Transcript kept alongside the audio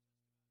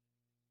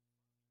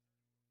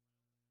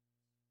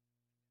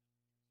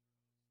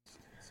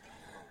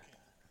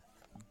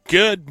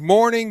Good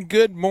morning,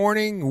 good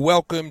morning.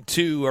 Welcome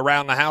to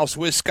Around the House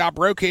with Scott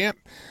Brokamp.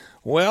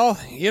 Well,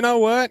 you know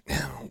what?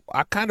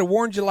 I kind of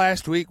warned you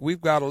last week. We've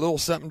got a little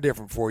something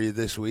different for you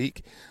this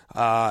week.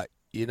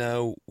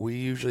 We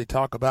usually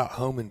talk about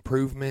home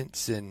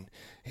improvements and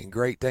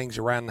great things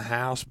around the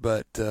house,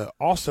 but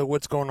also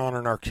what's going on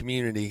in our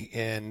community.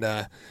 And,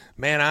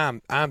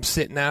 man, I'm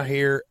sitting out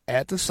here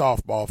at the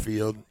softball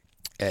field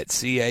at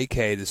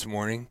CAK this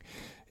morning,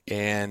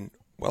 and,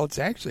 well, it's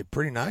actually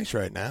pretty nice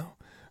right now.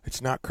 It's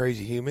not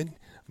crazy humid,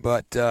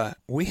 but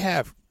we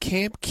have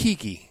Kamp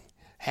Kiki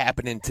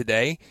happening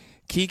today.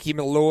 Kiki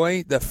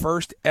Milloy, the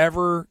first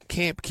ever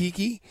Kamp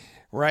Kiki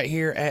right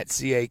here at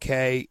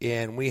CAK,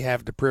 and we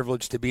have the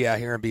privilege to be out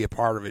here and be a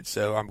part of it,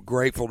 so I'm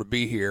grateful to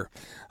be here.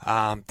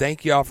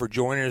 Thank you all for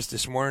joining us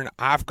this morning.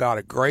 I've got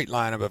a great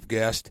lineup of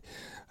guests.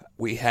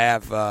 We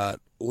have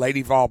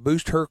Lady Vol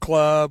BoostHER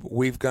Club.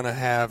 We're going to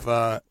have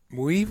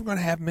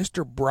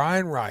Mr.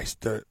 Brian Rice,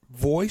 the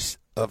voice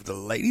of the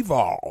Lady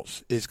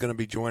Vols, is going to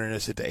be joining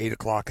us at the 8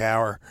 o'clock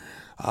hour.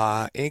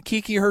 And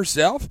Kiki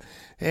herself.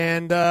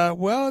 And,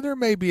 there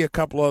may be a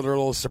couple other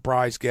little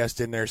surprise guests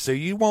in there, so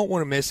you won't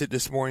want to miss it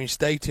this morning.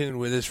 Stay tuned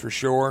with us for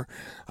sure.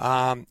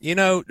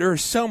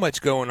 There's so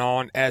much going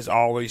on, as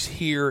always,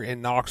 here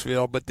in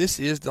Knoxville, but this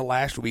is the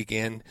last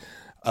weekend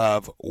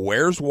of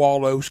Where's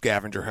Waldo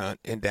scavenger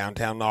hunt in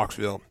downtown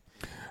Knoxville.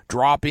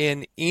 Drop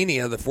in any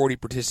of the 40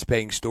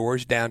 participating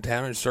stores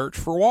downtown and search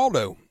for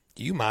Waldo.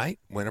 You might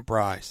win a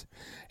prize.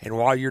 And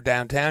while you're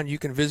downtown, you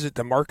can visit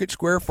the Market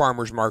Square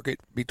Farmers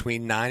Market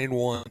between 9 and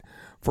 1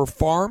 for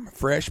farm,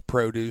 fresh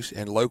produce,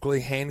 and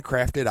locally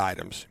handcrafted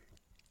items.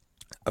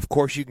 Of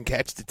course, you can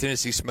catch the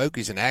Tennessee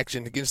Smokies in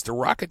action against the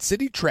Rocket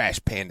City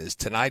Trash Pandas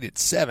tonight at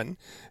 7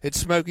 at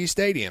Smoky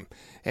Stadium.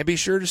 And be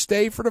sure to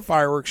stay for the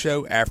fireworks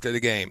show after the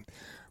game.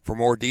 For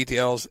more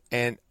details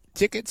and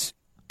tickets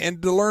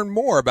and to learn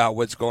more about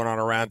what's going on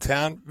around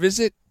town,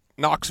 visit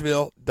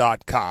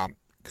Knoxville.com.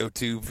 Go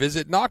to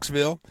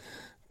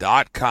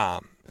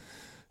visitknoxville.com.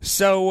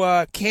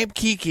 So, Kamp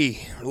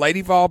Kiki,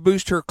 Lady Vol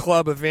BoostHER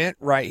Club event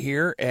right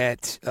here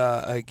at,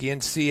 again,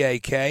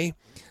 CAK.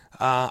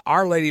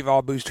 Our Lady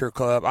Vol BoostHER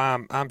Club,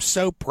 I'm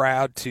so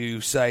proud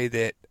to say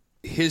that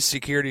his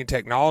security and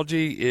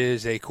technology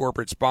is a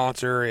corporate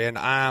sponsor, and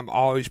I'm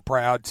always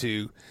proud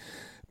to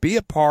be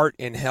a part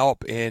and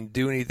help and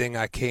do anything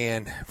I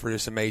can for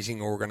this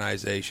amazing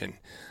organization.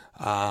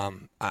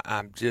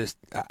 I just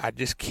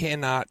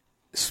cannot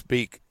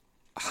speak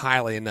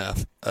highly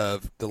enough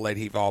of the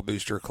Lady Vol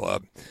BoostHER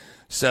Club.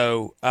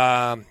 So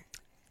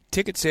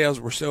ticket sales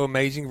were so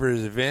amazing for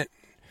this event,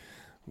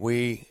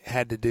 we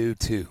had to do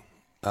two.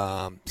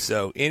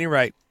 So any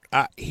rate,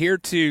 here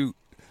to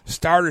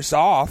start us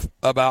off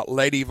about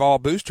Lady Vol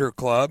BoostHER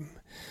Club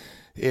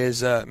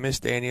is Miss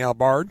Danielle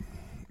Baird.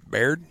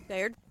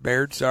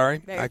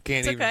 Sorry. I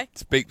can't even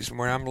speak this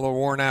morning. I'm a little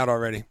worn out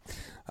already.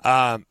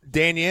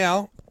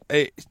 Danielle,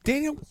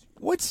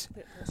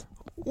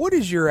 what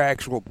is your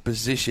actual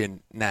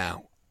position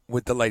now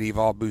with the Lady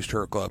Vol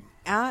BoostHER Club?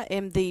 I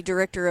am the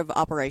Director of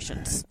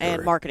Operations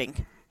and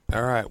Marketing.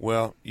 All right.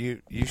 Well,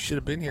 you should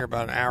have been here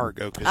about an hour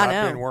ago because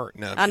I've been working.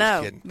 No, I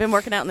know. Kidding. Been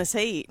working out in this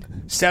heat.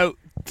 So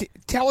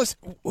tell us,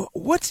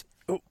 what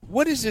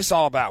is this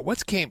all about?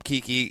 What's Kamp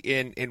Kiki,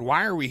 and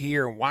why are we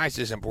here, and why is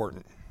this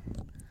important?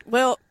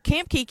 Well,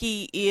 Kamp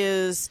Kiki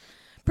is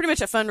pretty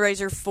much a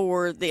fundraiser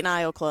for the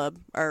NIL club,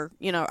 or,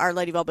 our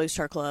Lady Vol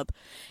BoostHER Club.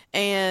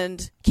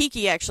 And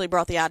Kiki actually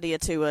brought the idea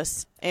to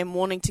us and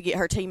wanting to get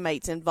her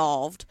teammates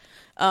involved.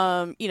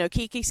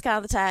 Kiki's kind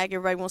of the tag.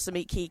 Everybody wants to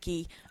meet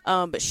Kiki.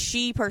 But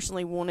she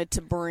personally wanted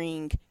to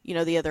bring,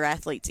 the other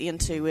athletes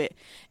into it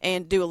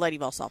and do a Lady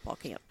Vol softball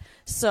camp.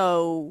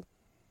 So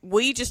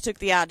we just took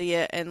the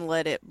idea and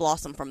let it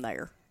blossom from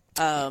there.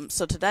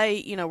 So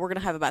today, we're going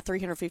to have about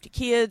 350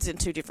 kids in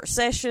 2 different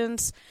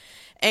sessions.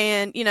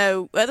 And,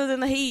 other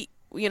than the heat,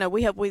 we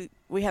have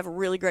a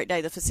really great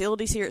day. The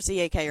facilities here at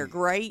CAK are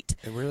great.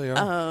 They really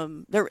are.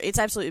 It's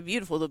absolutely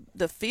beautiful.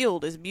 The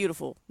field is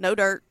beautiful. No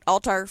dirt,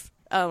 all turf.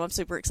 I'm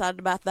super excited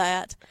about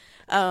that.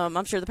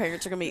 I'm sure the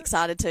parents are going to be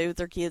excited too.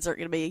 Their kids aren't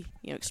going to be,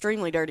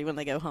 extremely dirty when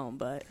they go home.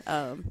 But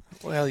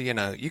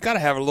you got to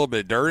have a little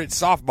bit of dirt. It's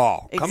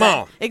softball. Come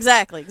on.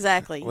 Exactly.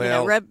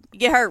 Well,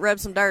 get hurt, rub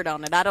some dirt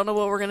on it. I don't know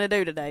what we're going to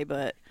do today,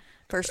 but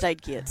first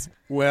aid kits.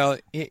 Well,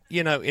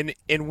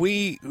 and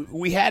we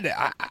had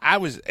I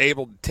was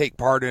able to take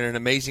part in an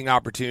amazing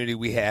opportunity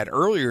we had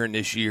earlier in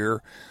this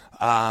year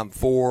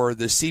for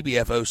the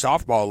CBFO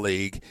Softball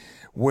League,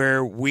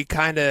 where we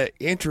kind of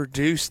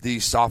introduced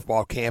these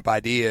softball camp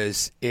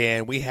ideas,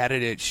 and we had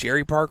it at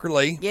Sherry Parker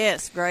Lee.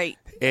 Yes, great.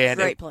 And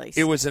great place.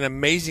 It was an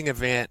amazing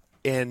event,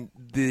 and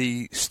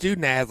the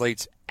student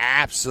athletes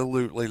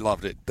absolutely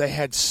loved it. They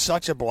had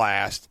such a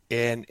blast,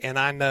 and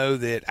I know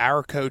that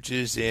our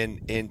coaches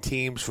and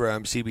teams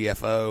from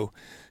CBFO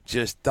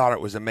just thought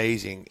it was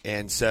amazing.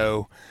 And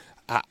so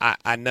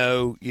I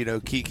know,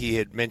 Kiki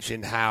had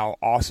mentioned how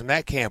awesome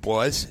that camp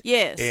was.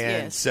 Yes,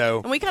 and yes.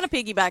 So, and we kind of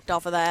piggybacked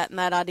off of that and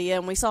that idea,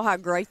 and we saw how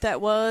great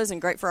that was, and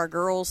great for our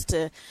girls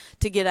to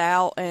get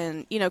out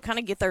and kind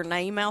of get their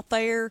name out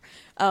there,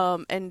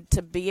 and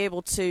to be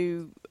able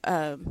to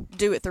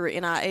do it through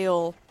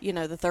NIL.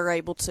 That they're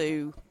able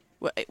to.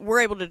 We're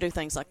able to do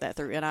things like that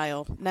through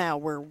NIL now,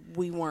 where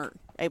we weren't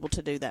able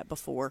to do that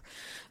before.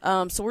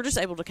 So we're just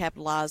able to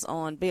capitalize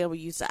on being able to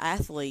use the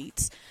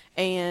athletes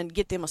and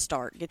get them a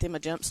start, get them a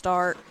jump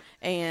start,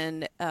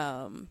 and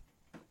at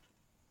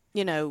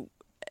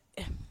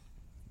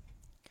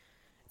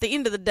the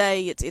end of the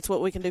day, it's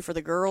what we can do for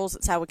the girls.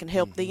 It's how we can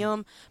help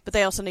them, but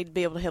they also need to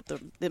be able to help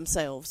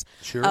themselves.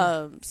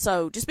 Sure.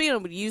 So just being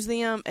able to use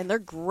them, and they're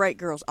great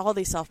girls. All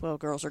these softball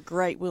girls are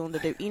great, willing to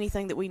do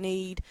anything that we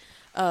need.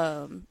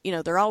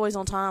 They're always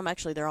on time.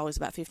 Actually, they're always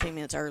about 15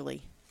 minutes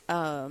early.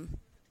 They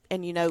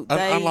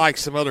unlike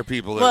some other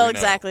people. That well, we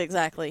know.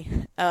 exactly.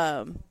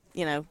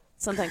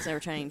 Some things never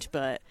change,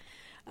 but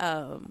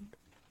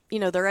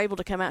they're able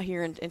to come out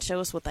here and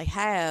show us what they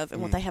have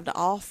and what they have to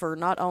offer.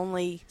 Not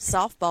only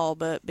softball,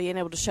 but being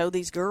able to show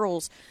these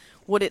girls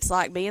what it's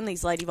like being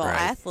these Lady Vol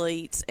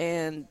athletes,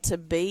 and to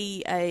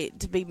be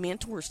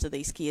mentors to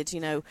these kids.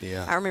 I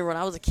remember when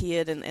I was a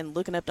kid and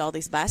looking up to all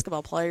these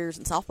basketball players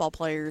and softball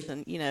players,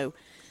 and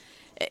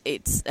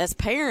it's as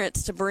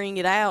parents to bring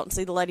it out and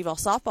see the Lady Vol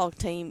softball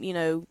team.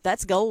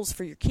 That's goals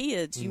for your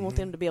kids. You want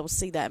them to be able to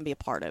see that and be a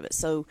part of it.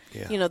 So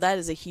that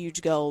is a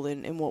huge goal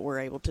in what we're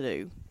able to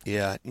do.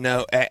 Yeah,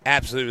 no,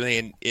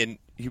 absolutely. And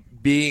you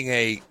being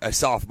a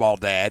softball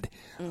dad,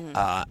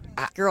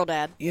 girl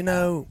dad,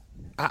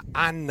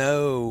 I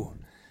know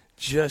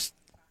just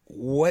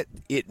what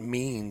it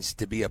means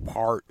to be a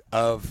part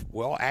of,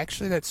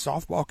 actually that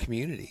softball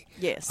community.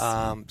 Yes.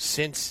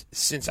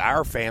 Since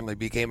our family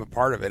became a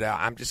part of it,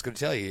 I'm just going to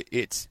tell you,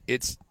 it's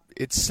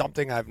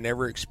something I've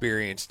never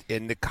experienced.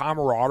 And the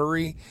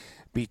camaraderie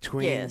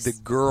between the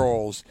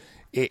girls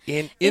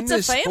in it's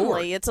this a family.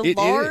 sport, It's a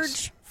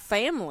large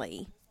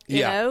family.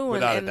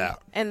 Without a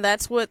doubt. And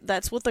that's what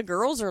the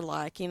girls are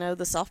like. The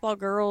softball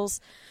girls,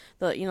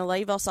 the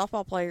Lady Vol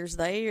softball players,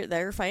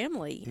 they're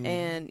family,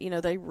 and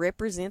they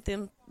represent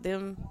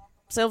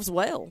themselves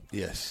well.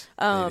 Yes.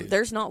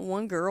 There's not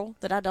one girl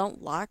that I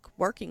don't like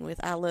working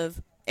with. I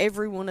love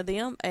every one of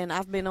them, and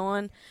I've been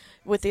on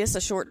with this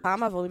a short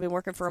time. I've only been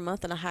working for a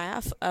month and a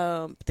half.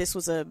 This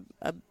was a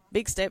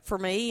big step for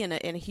me and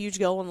a huge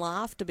goal in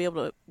life to be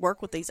able to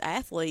work with these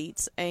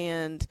athletes,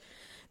 and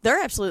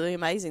they're absolutely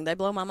amazing. They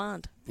blow my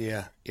mind.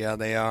 Yeah,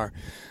 they are.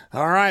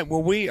 All right,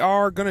 well, we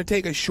are going to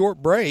take a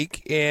short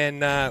break,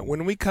 and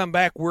when we come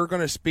back, we're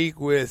going to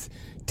speak with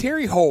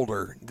Terri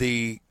Holder,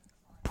 the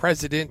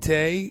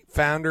Presidente,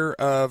 founder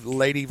of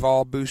Lady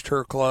Vol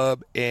BoostHER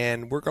Club,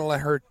 and we're going to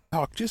let her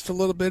talk just a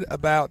little bit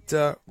about,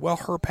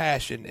 her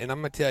passion. And I'm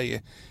going to tell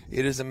you,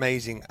 it is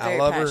amazing. Very I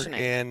love passionate.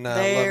 her and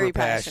Very love her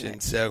passion.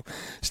 passionate. So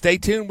stay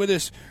tuned with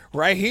us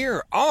right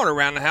here on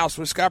Around the House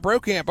with Scott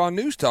Brokamp on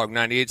News Talk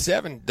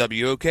 98.7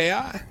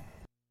 WOKI.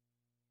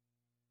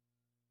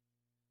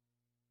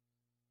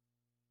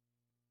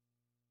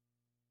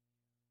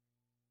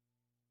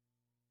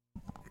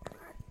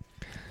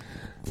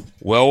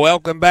 Well,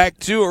 welcome back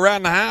to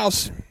Around the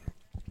House.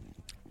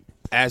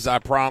 As I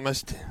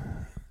promised,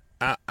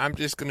 I'm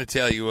just going to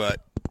tell you what.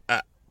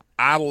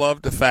 I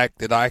love the fact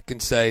that I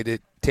can say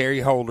that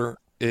Terri Holder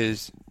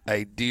is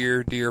a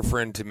dear, dear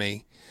friend to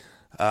me.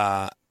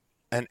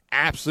 An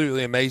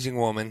absolutely amazing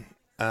woman.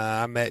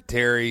 I met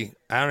Terri,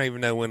 I don't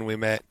even know when we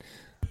met.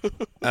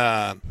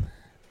 A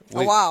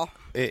while.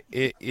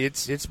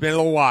 It's been a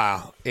little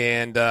while,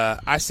 and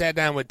I sat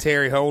down with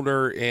Terri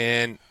Holder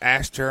and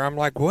asked her, I'm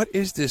like, what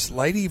is this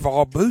Lady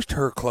Vol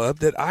BoostHER Club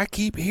that I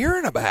keep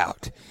hearing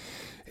about?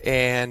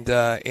 And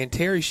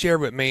Terri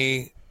shared with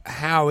me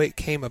how it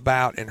came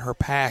about and her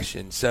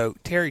passion. So,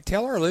 Terri,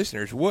 tell our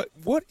listeners, what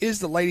is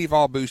the Lady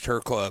Vol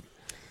BoostHER Club?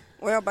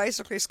 Well,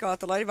 basically, Scott,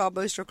 the Lady Vol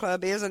BoostHER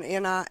Club is an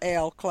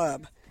NIL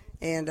club,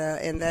 and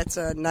that's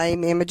a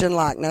name, image, and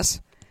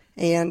likeness.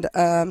 And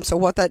so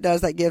what that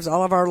does, that gives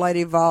all of our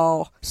Lady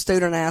Vol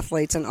student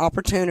athletes an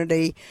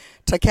opportunity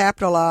to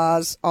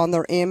capitalize on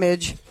their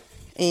image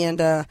and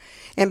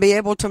be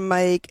able to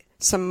make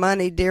some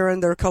money during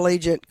their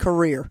collegiate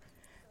career.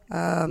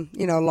 A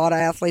lot of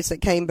athletes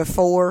that came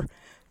before,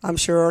 I'm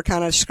sure, are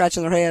kind of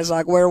scratching their heads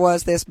like, where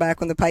was this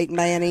back when the Peyton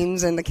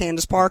Mannings and the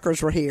Candace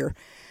Parkers were here?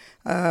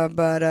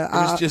 But it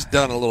was just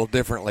done a little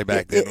differently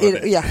back then.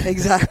 Wasn't it? Yeah,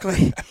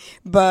 exactly.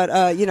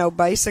 But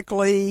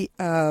basically,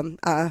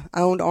 I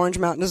owned Orange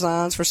Mountain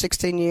Designs for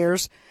 16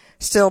 years.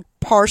 Still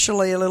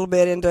partially a little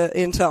bit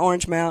into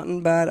Orange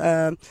Mountain, but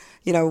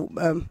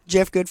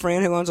Jeff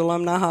Goodfriend, who owns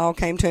Alumni Hall,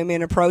 came to me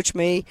and approached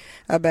me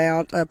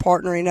about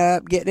partnering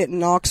up, getting it in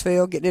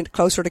Knoxville, getting it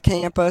closer to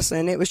campus,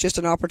 and it was just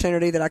an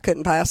opportunity that I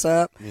couldn't pass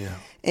up. Yeah.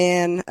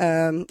 And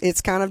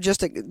it's kind of just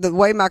the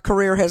way my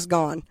career has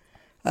gone.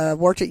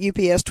 Worked at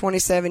UPS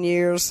 27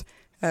 years,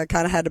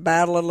 kind of had to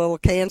battle a little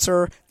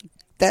cancer,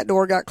 that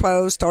door got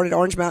closed, started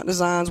Orange Mountain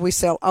Designs. We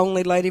sell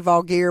only Lady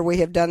Vol gear. We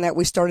have done that.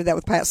 We started that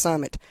with Pat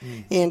Summit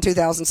in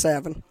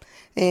 2007.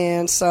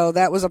 And so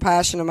that was a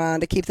passion of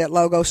mine to keep that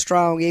logo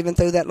strong, even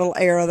through that little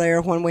era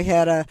there when we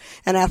had an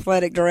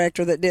athletic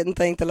director that didn't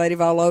think the Lady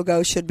Vol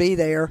logo should be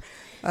there.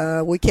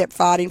 We kept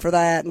fighting for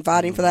that and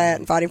fighting for that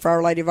and fighting for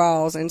our Lady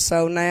Vols. And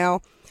so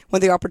now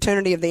when the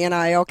opportunity of the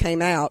NIL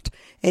came out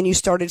and you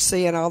started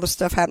seeing all the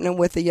stuff happening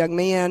with the young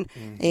men,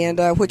 and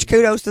which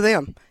kudos to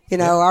them. You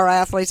know, our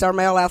athletes, our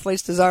male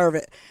athletes deserve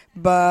it.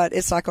 But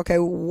it's like, okay,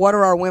 what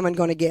are our women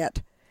going to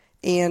get?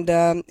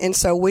 And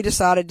so we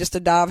decided just to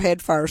dive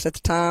head first at the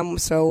time.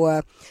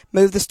 So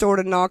moved the store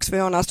to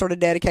Knoxville, and I started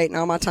dedicating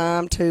all my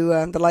time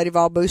to the Lady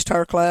Vol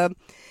BoostHER Club.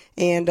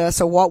 And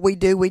so what we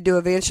do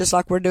events just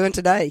like we're doing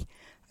today.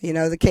 You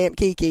know, the Kamp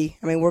Kiki.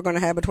 I mean, we're going to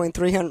have between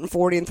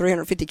 340 and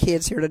 350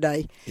 kids here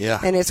today. Yeah.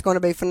 And it's going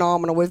to be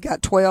phenomenal. We've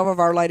got 12 of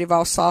our Lady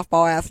Vol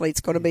softball athletes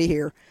going to be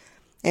here.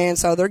 And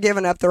so they're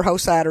giving up their whole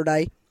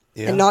Saturday.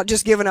 Yeah. And not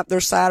just giving up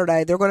their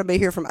Saturday. They're going to be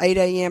here from 8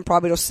 a.m.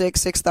 probably till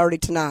 6:30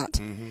 tonight.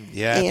 Mm-hmm.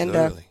 Yeah, and,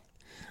 absolutely.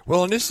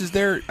 Well, and this is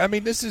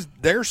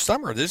their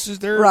summer. This is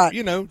their, right.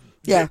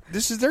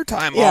 This is their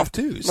time off,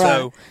 too. Right.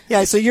 So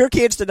so your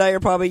kids today are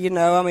probably,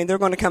 they're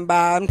going to come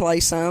by and play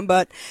some.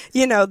 But,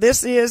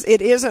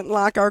 it isn't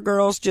like our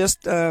girls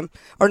just are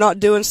not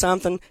doing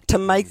something to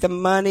make the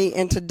money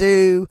and to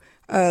do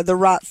the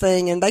right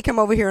thing. And they come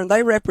over here and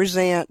they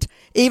represent,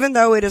 even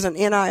though it is an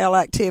NIL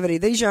activity,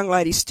 these young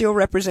ladies still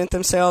represent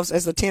themselves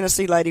as the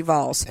Tennessee Lady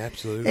Vols.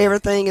 Absolutely.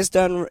 Everything is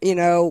done,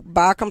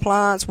 by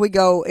compliance. We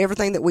go,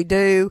 everything that we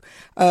do.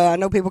 I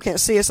know people can't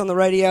see us on the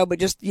radio, but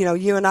just,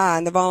 you and I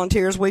and the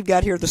volunteers we've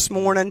got here this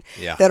morning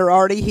that are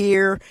already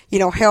here,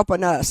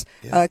 helping us.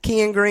 Yeah.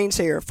 Keyen Greene's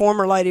here,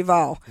 former Lady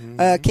Vol.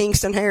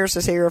 Kingston Harris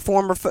is here, a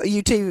former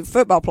UT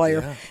football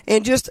player. Yeah.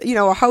 And just,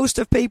 a host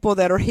of people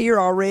that are here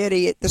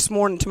already this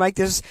morning to make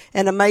this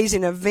an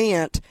amazing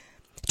event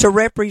to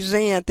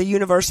represent the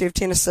University of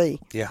Tennessee.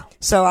 Yeah.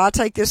 So I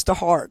take this to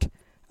heart,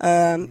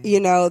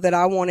 that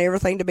I want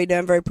everything to be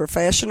done very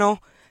professional,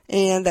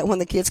 and that when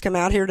the kids come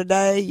out here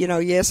today,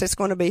 yes, it's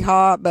going to be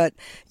hot, but,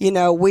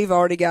 we've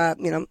already got,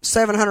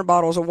 700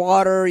 bottles of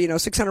water,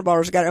 600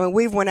 bottles of gas. I mean,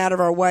 we've went out of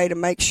our way to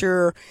make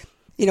sure,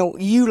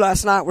 you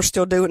last night were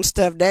still doing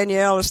stuff.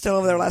 Danielle is still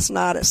over there last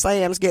night at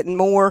Sam's getting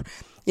more.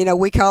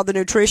 We called the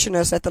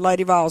nutritionist at the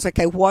Lady Vols.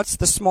 Okay, what's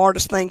the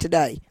smartest thing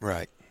today?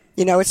 Right.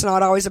 It's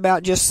not always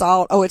about just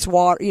salt. Oh, it's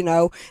water,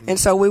 And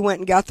so we went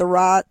and got the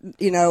right,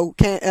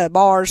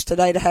 bars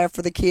today to have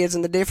for the kids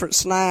and the different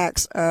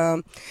snacks.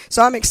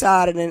 So I'm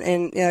excited.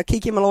 And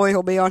Kiki Milloy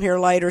will be on here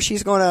later.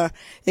 She's going to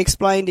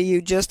explain to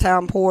you just how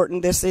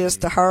important this is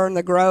to her and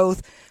the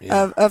growth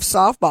of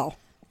softball.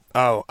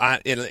 Oh,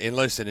 and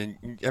listen,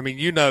 and I mean,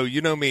 you know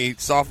me,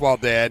 softball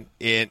dad,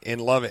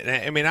 and love it.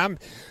 And I mean,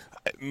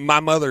 my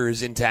mother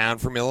is in town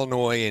from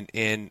Illinois,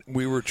 and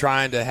we were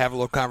trying to have a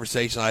little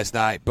conversation last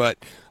night. But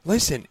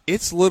listen,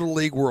 it's Little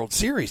League World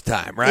Series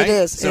time, right? It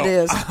is. So it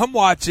is. I'm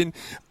watching.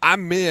 I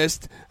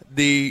missed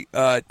the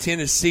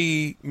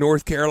Tennessee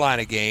North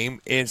Carolina game,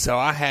 and so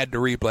I had to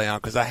replay on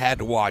because I had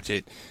to watch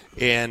it,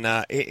 and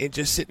it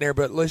just sitting there.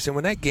 But listen,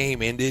 when that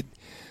game ended,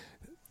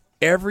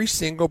 every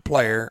single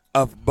player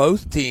of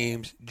both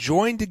teams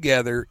joined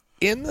together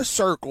in the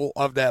circle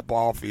of that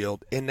ball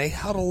field, and they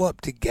huddle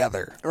up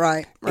together.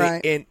 Right.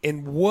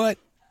 And what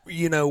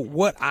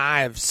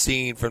I have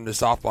seen from the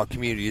softball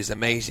community is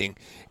amazing.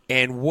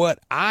 And what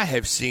I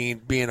have seen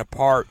being a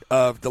part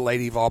of the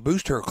Lady Vol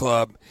BoostHER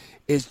Club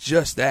is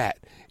just that.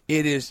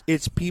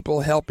 It's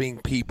people helping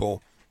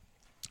people.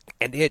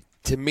 And it,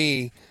 to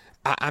me,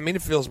 I mean,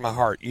 it fills my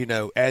heart.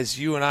 As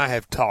you and I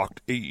have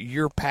talked,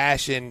 your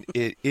passion,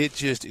 it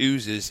just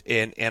oozes,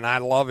 and I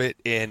love it,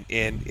 and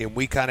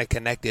we kind of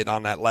connected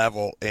on that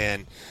level.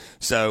 And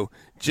so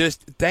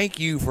just thank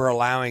you for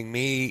allowing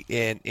me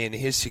and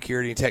his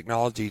security and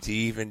technology to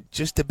even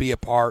just to be a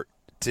part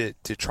to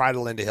try to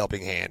lend a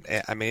helping hand.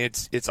 I mean,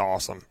 it's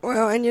awesome.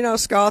 Well, and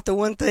Scott, the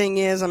one thing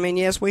is, I mean,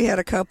 yes, we had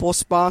a couple of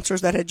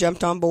sponsors that had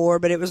jumped on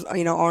board, but it was,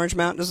 Orange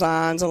Mountain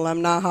Designs,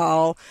 Alumni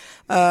Hall.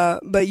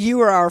 But you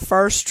were our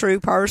first true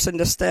person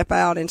to step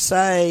out and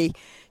say,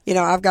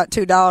 I've got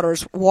 2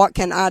 daughters. What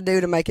can I do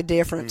to make a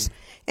difference?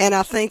 And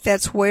I think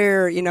that's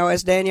where,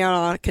 as Danielle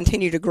and I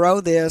continue to grow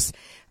this,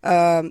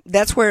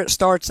 that's where it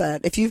starts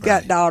at. If you've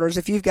got daughters,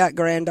 if you've got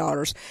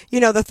granddaughters,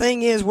 the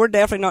thing is, we're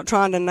definitely not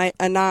trying to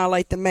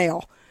annihilate the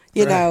male,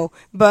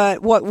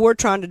 but what we're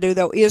trying to do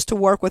though is to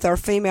work with our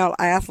female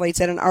athletes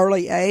at an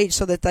early age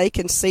so that they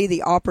can see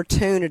the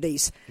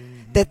opportunities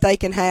that they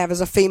can have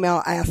as a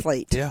female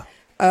athlete. Yeah.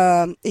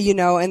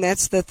 And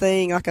that's the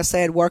thing, like I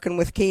said, working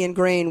with Keyen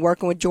Greene,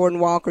 working with Jordan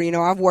Walker,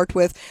 I've worked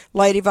with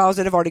Lady Vols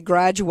that have already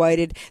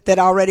graduated that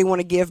already want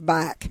to give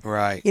back.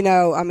 Right.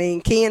 I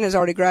mean, Keyen has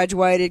already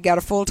graduated, got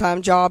a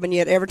full-time job, and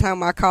yet every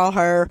time I call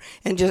her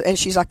and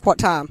she's like, what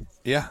time?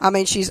 Yeah. I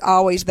mean, she's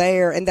always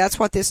there, and that's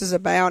what this is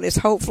about, is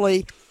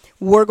hopefully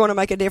we're going to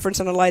make a difference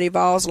in a Lady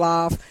Vols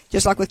life,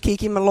 just like with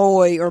Kiki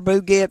Milloy or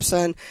Boo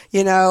Gibson,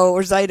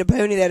 or Zeta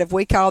Booney, that if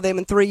we call them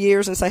in 3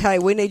 years and say, hey,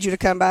 we need you to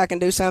come back and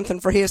do something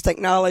for His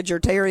Technology or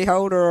Terri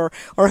Holder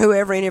or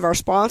whoever any of our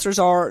sponsors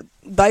are,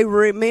 they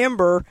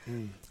remember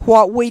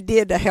what we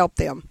did to help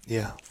them.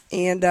 Yeah.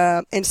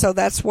 And so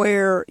that's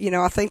where,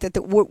 I think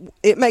that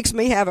it makes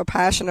me have a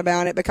passion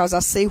about it because I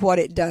see what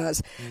it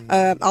does.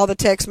 All the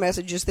text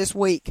messages this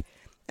week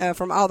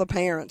from all the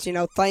parents,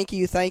 thank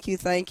you, thank you,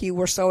 thank you.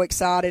 We're so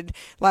excited.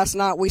 Last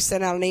night we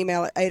sent out an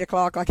email at 8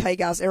 o'clock like, hey,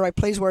 guys, everybody,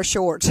 please wear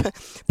shorts.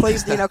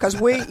 Please,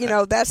 because we,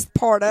 that's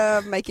part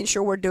of making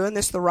sure we're doing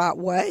this the right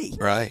way.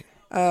 Right.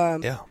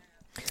 Yeah.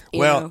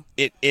 Well,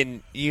 at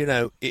the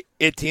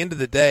end of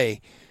the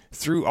day,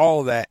 through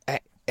all of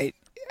that,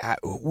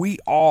 we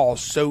all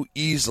so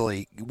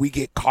easily, we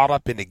get caught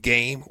up in the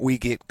game. We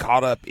get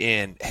caught up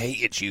in, hey,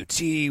 it's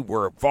UT,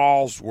 we're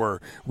Vols,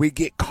 we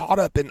get caught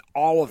up in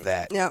all of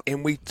that. Yep.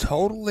 And we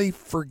totally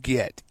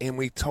forget and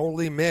we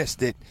totally miss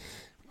that,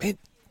 man,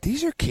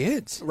 these are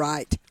kids.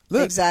 Right.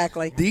 Look,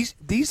 exactly.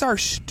 These are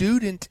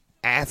student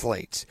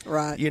athletes.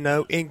 Right.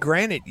 And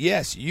granted,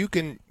 yes, you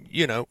can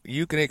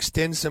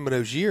extend some of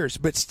those years,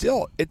 but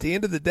still, at the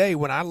end of the day,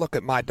 when I look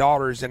at my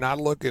daughters and I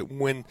look at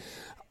when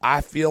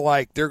I feel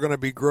like they're going to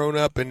be grown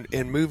up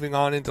and moving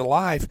on into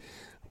life,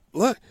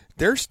 look,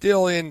 they're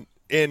still in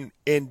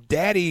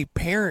daddy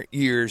parent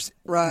years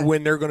right.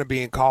 when they're going to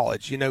be in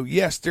college.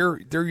 Yes, they're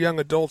young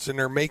adults and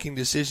they're making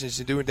decisions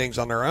and doing things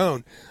on their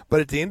own, but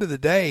at the end of the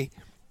day,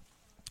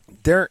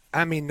 they're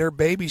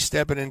baby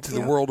stepping into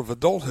the world of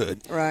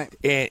adulthood. Right.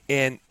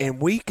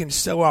 And we can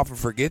so often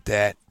forget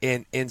that.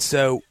 And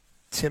so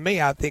to me,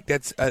 I think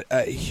that's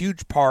a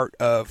huge part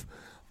of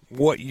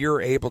what you're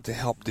able to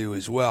help do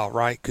as well,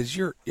 right? Because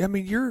you're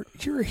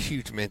a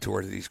huge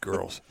mentor to these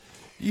girls.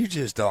 You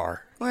just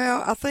are.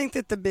 Well, I think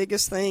that the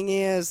biggest thing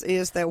is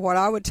that what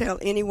I would tell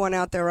anyone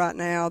out there right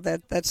now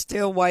that's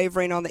still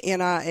wavering on the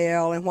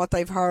NIL and what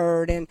they've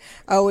heard and,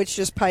 it's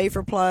just pay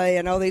for play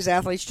and, these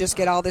athletes just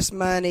get all this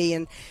money.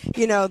 And,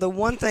 the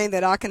one thing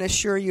that I can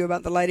assure you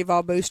about the Lady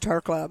Vol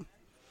BoostHER Club,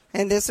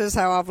 and this is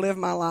how I've lived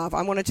my life,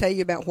 I'm going to tell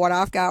you about what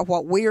I've got,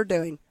 what we're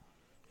doing.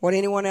 What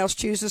anyone else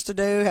chooses to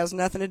do has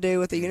nothing to do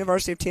with the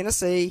University of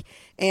Tennessee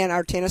and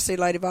our Tennessee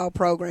Lady Vol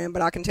program.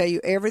 But I can tell you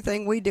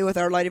everything we do with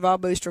our Lady Vol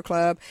Booster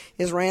Club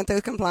is ran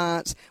through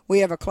compliance.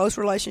 We have a close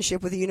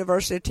relationship with the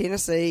University of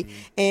Tennessee.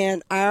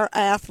 And our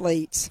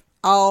athletes,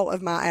 all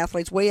of my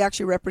athletes, we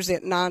actually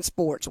represent 9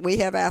 sports. We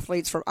have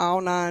athletes from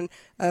all 9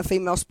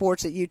 female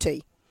sports at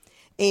UT.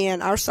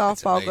 And our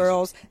softball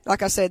girls,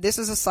 like I said, this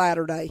is a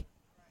Saturday.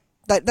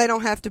 They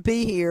don't have to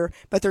be here,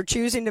 but they're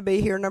choosing to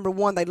be here. Number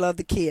one, they love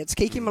the kids.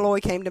 Kiki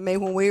Milloy came to me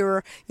when we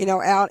were,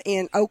 out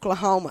in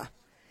Oklahoma.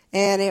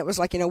 And it was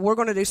like, we're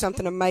going to do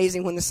something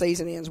amazing when the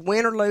season ends.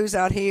 Win or lose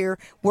out here,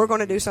 we're going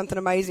to do something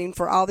amazing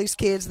for all these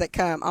kids that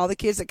come, all the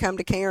kids that come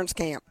to Keyen's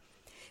camp.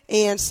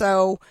 And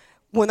so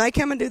when they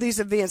come and do these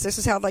events, this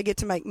is how they get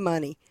to make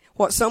money.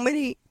 What so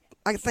many,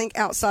 I think,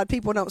 outside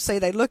people don't see,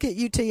 they look at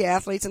UT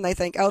athletes and they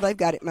think, they've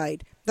got it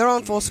made. They're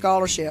on full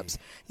scholarships.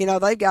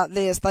 They've got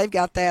this, they've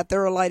got that.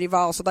 They're a Lady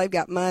Vol, so they've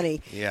got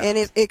money. Yeah. And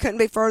it couldn't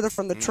be further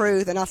from the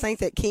truth. And I think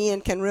that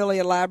Keyen can really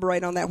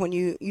elaborate on that when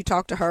you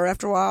talk to her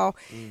after a while.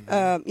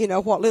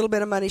 What little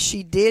bit of money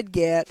she did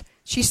get,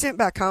 she sent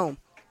back home.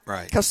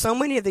 Right. Because so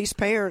many of these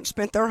parents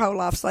spent their whole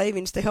life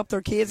savings to help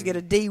their kids get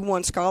a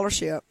D1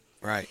 scholarship.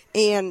 Right.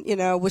 And,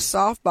 with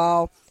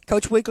softball,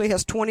 Coach Weekly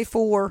has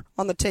 24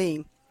 on the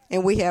team.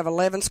 And we have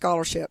 11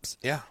 scholarships.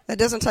 Yeah. That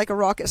doesn't take a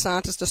rocket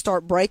scientist to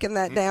start breaking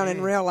that down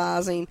and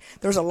realizing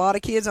there's a lot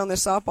of kids on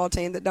this softball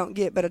team that don't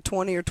get but a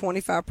 20 or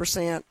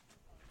 25%,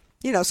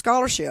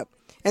 scholarship.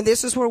 And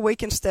this is where we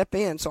can step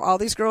in. So all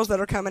these girls that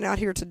are coming out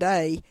here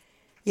today,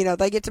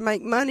 they get to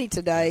make money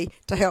today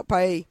to help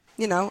pay,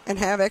 and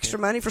have extra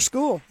money for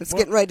school. It's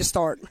getting ready to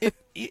start.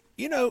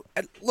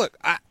 Look,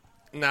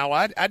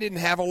 I didn't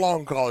have a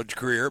long college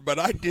career, but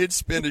I did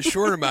spend a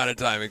short amount of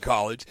time in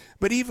college.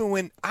 But even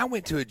when I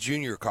went to a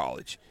junior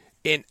college,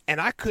 and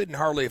I couldn't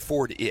hardly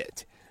afford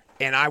it,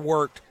 and I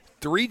worked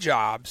 3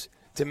 jobs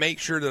to make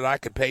sure that I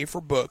could pay for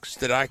books,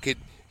 that I could,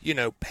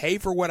 pay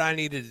for what I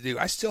needed to do.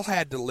 I still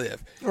had to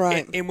live.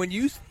 Right. And when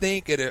you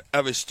think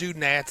of a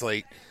student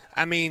athlete,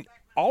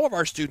 all of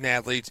our student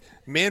athletes,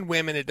 men,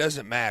 women, it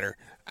doesn't matter.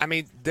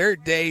 Their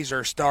days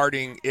are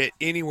starting at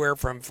anywhere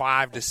from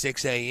 5 to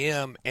 6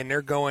 a.m., and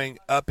they're going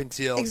up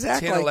until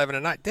 10, 11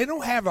 at night. They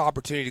don't have the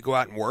opportunity to go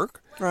out and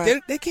work.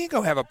 Right. They can't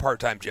go have a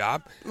part-time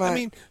job.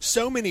 Right.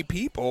 So many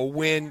people,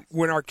 when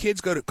our kids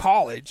go to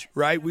college,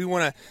 right, we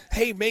want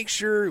to, make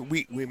sure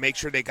we make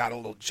sure they got a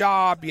little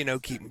job,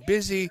 keep them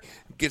busy,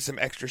 get some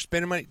extra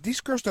spending money.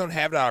 These girls don't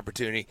have that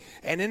opportunity.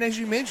 And then, as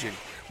you mentioned,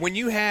 when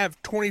you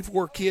have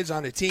 24 kids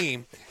on a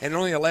team and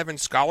only 11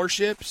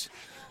 scholarships,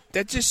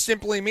 that just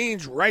simply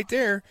means right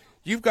there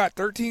you've got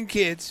 13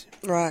 kids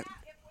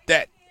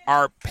that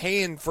are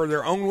paying for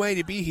their own way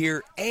to be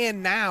here,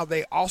 and now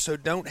they also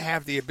don't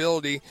have the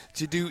ability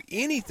to do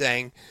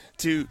anything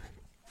to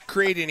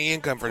create any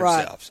income for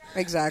themselves.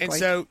 Exactly. And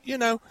so,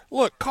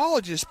 look,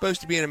 college is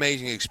supposed to be an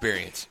amazing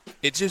experience.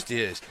 It just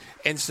is.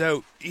 And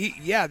so,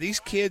 these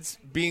kids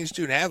being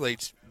student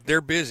athletes,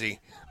 they're busy,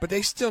 but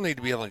they still need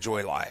to be able to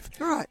enjoy life.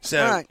 Right.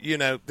 So,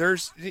 right.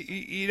 There's,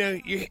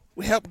 you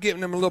help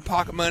giving them a little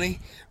pocket money,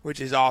 which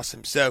is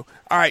awesome. So,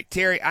 all right,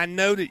 Terri, I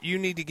know that you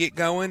need to get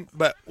going,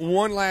 but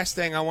one last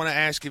thing I want to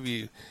ask of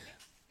you.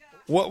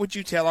 What would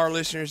you tell our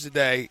listeners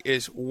today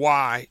is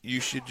why you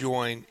should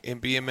join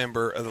and be a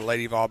member of the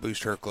Lady Vol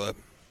BoostHER Club?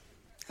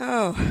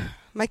 Oh,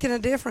 making a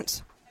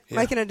difference. Yeah.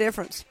 Making a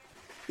difference.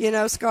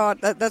 Scott,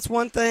 that's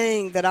one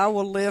thing that I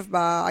will live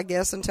by, I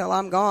guess, until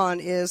I'm gone,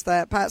 is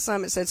that Pat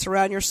Summitt said,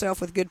 surround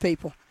yourself with good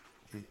people.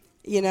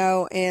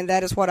 And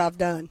that is what I've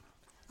done.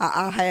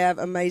 I have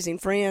amazing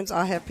friends.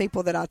 I have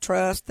people that I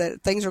trust,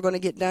 that things are going to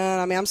get done.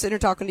 I mean, I'm sitting here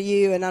talking to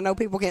you, and I know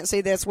people can't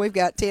see this. We've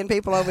got 10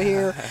 people over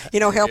here,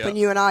 helping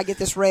you and I get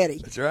this ready.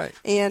 That's right.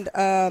 And,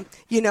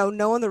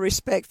 knowing the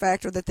respect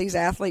factor that these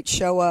athletes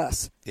show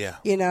us. Yeah.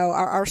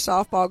 Our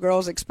softball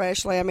girls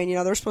especially, I mean,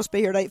 they're supposed to be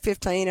here at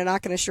 8:15, and I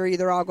can assure you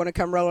they're all going to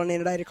come rolling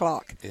in at 8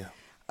 o'clock.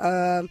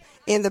 Yeah.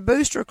 In the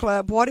BoostHER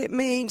Club, what it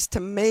means to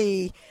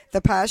me,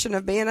 the passion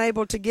of being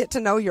able to get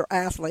to know your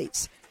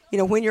athletes.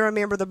 When you're a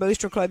member of the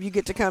BoostHER Club, you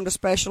get to come to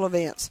special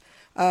events.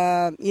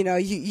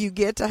 You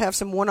get to have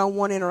some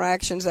one-on-one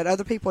interactions that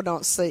other people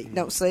don't see.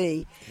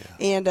 Yeah.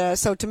 And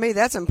so to me,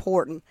 that's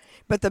important.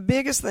 But the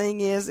biggest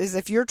thing is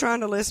if you're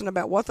trying to listen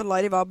about what the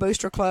Lady Vol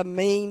BoostHER Club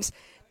means,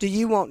 do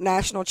you want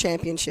national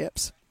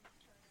championships?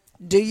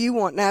 Do you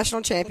want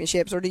national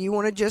championships, or do you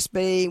want to just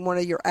be one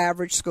of your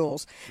average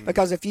schools?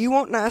 Because if you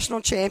want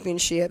national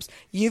championships,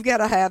 you've got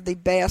to have the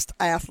best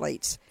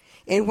athletes.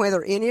 And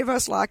whether any of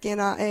us like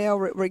NIL,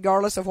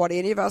 regardless of what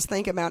any of us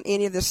think about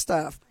any of this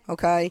stuff,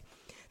 okay,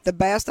 the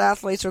best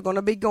athletes are going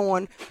to be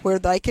going where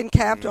they can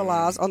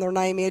capitalize on their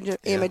name,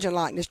 image, and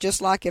likeness.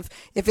 Just like if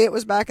it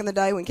was back in the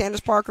day when Candace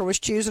Parker was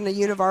choosing a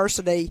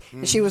university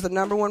and she was the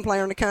number one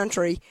player in the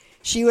country,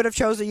 she would have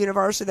chosen a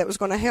university that was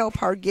going to help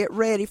her get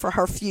ready for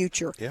her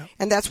future. Yeah.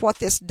 And that's what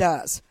this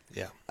does.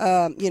 Yeah.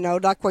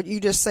 Like what you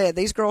just said,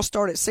 these girls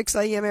start at 6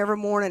 a.m. every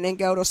morning and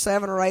go to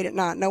 7 or 8 at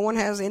night. No one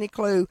has any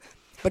clue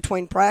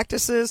between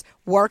practices,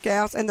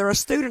 workouts, and they're a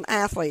student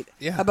athlete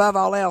above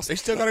all else. They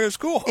still got to go to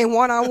school. And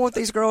what I want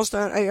these girls to,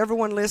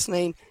 everyone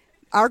listening,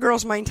 our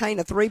girls maintain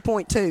a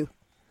 3.2,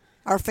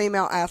 our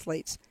female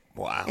athletes.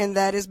 Wow. And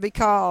that is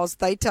because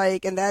they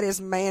take, and that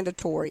is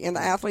mandatory. And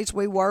the athletes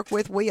we work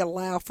with, we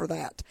allow for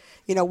that.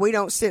 We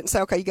don't sit and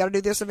say, okay, you got to do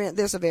this event,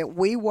 this event.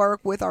 We work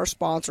with our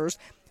sponsors.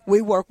 We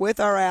work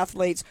with our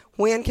athletes.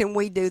 When can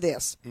we do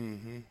this?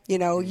 Mm-hmm.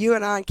 You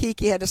and I and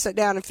Kiki had to sit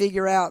down and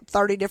figure out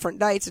 30 different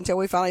dates until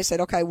we finally said,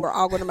 okay, we're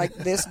all going to make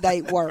this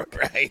date work.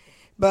 Right.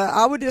 But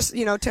I would just,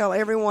 tell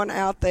everyone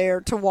out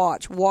there to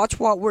watch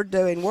what we're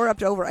doing. We're up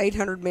to over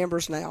 800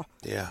 members now.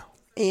 Yeah.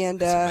 And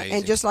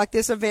just like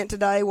this event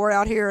today, we're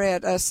out here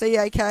at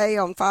CAK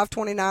on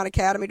 529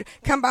 Academy.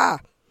 Come by.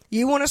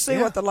 You want to see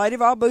what the Lady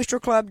Vol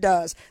BoostHER Club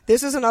does.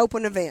 This is an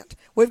open event.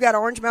 We've got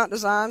Orange Mountain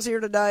Designs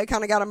here today,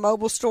 kind of got a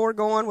mobile store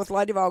going with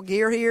Lady Vol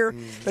gear here.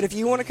 But if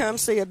you want to come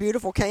see a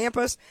beautiful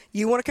campus,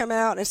 you want to come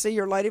out and see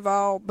your Lady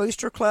Vol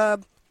BoostHER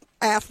Club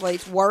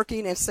athletes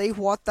working and see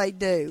what they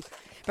do.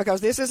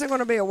 Because this isn't going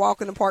to be a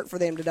walk in the park for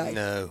them today.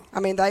 No.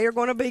 I mean, they are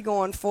going to be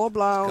going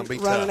full-blown,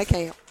 running a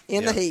camp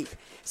in the heat.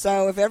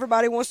 So if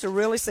everybody wants to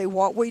really see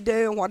what we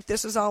do and what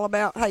this is all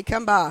about, hey,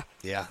 come by.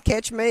 Yeah.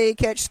 Catch me,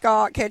 catch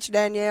Scott, catch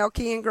Danielle,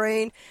 Keyen,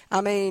 Greene.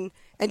 I mean,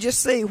 and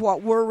just see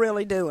what we're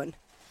really doing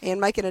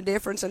and making a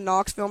difference in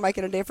Knoxville,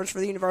 making a difference for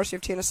the University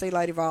of Tennessee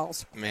Lady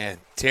Vols. Man,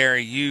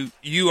 Terri,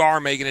 you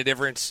are making a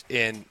difference,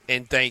 and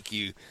thank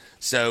you.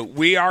 So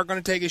we are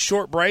going to take a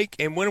short break,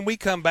 and when we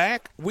come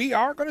back, we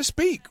are going to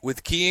speak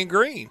with Keyen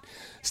Greene.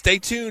 Stay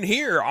tuned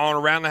here on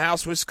Around the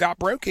House with Scott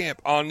Brokamp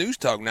on News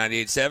Talk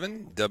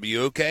 98.7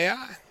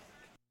 WOKI.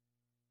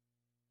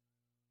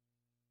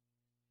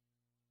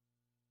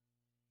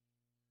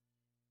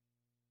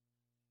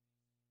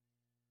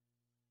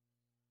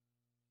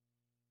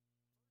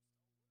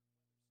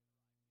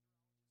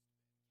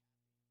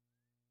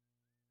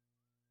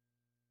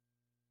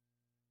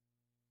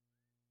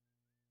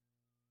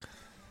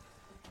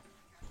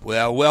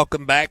 Well,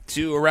 welcome back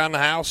to Around the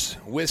House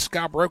with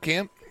Scott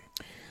Brokamp.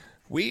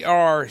 We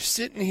are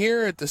sitting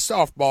here at the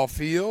softball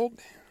field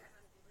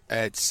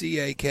at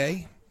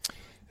CAK.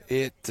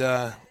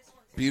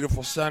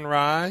 Beautiful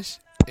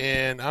sunrise,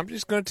 and I'm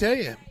just going to tell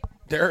you,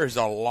 there is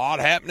a lot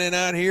happening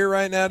out here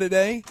right now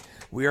today.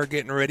 We are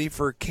getting ready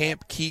for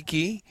Kamp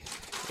Kiki,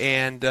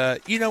 and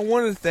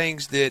one of the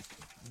things that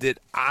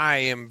I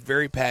am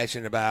very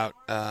passionate about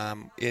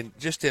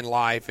in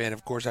life, and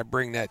of course I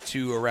bring that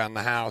to Around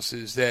the House,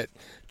 is that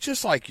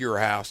just like your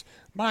house,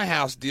 my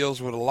house deals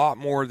with a lot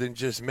more than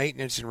just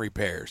maintenance and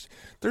repairs.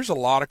 There's a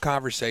lot of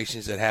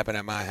conversations that happen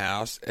at my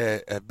house,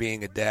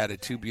 being a dad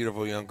of two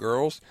beautiful young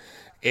girls,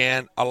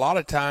 and a lot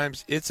of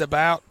times it's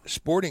about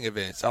sporting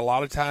events. A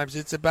lot of times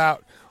it's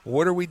about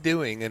what are we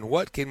doing and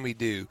what can we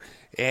do,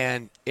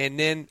 and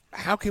then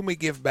how can we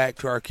give back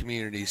to our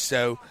communities.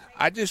 So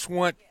I just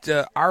want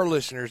our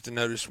listeners to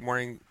know this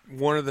morning,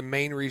 one of the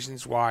main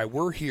reasons why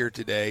we're here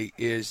today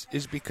is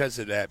because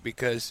of that,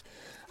 because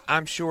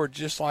I'm sure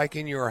just like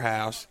in your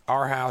house,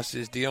 our house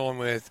is dealing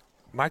with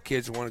my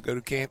kids want to go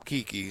to Kamp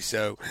Kiki.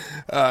 So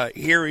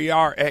here we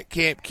are at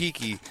Kamp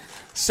Kiki.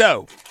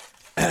 So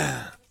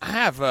I'm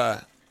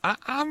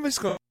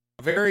just going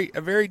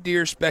a very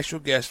dear special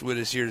guest with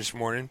us here this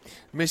morning,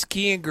 Miss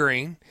Keyen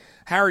Greene.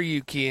 How are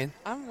you, Keyen?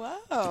 I'm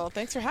well.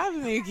 Thanks for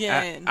having me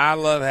again. I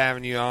love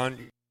having you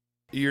on.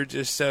 You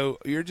just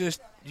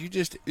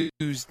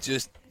ooze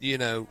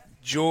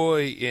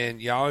joy, and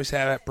you always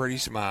have that pretty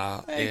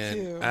smile. Thank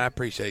you. I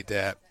appreciate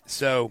that.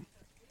 So,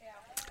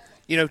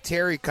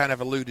 Terri kind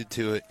of alluded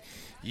to it.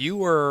 You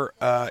were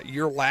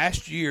your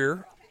last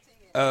year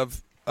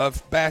of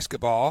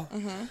basketball.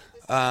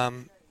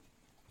 Mm-hmm.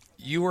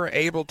 You were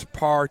able to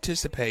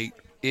participate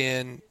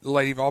in the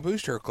Lady Vol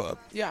BoostHER Club.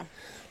 Yeah.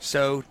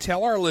 So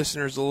tell our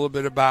listeners a little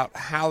bit about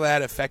how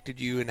that affected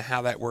you and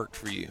how that worked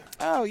for you.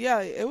 Oh,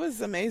 yeah. It was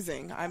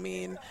amazing. I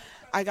mean,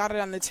 I got it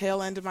on the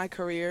tail end of my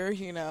career.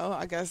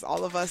 I guess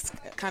all of us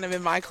kind of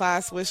in my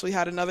class wish we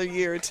had another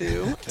year or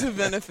two to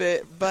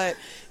benefit. But,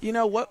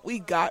 what we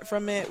got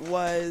from it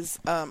was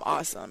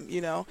awesome.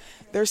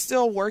 They're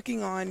still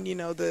working on,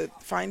 the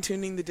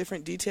fine-tuning the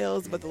different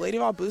details. But the Lady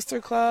Vol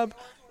BoostHER Club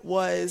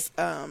was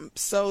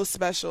so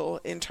special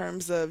in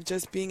terms of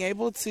just being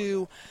able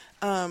to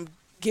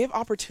give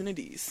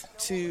opportunities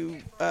to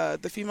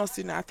the female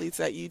student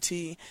athletes at UT,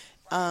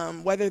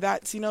 whether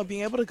that's,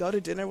 being able to go to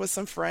dinner with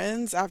some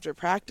friends after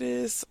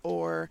practice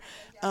or,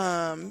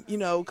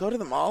 go to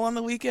the mall on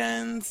the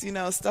weekends,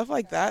 stuff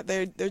like that.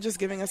 They're just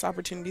giving us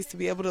opportunities to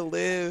be able to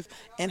live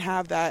and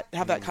have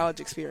that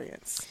college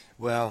experience.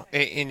 Well,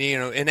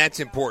 and that's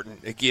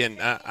important. Again,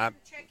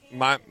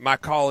 my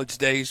college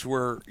days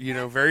were,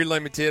 very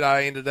limited.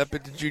 I ended up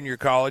at the junior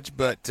college,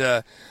 but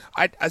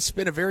I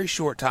spent a very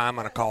short time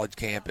on a college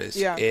campus.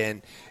 Yeah.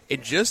 And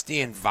just the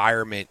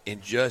environment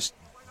and just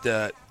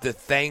the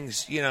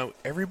things,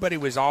 everybody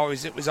was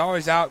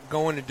always out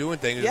going and doing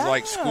things. Yeah. It was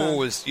like school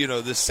was,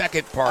 the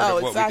second part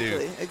of what we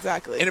do.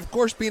 Exactly. And, of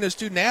course, being a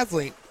student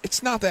athlete,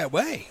 it's not that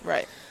way.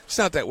 Right. It's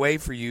not that way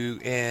for you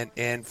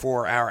and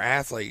for our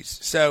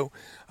athletes. So,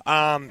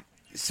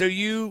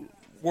 you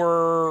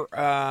were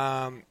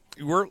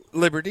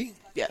Liberty.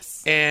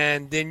 Yes.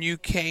 And then you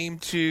came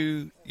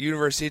to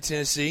University of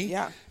Tennessee.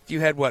 Yeah. You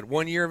had,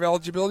 1 year of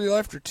eligibility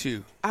left or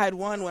 2? I had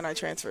 1 when I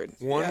transferred.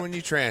 One when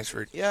you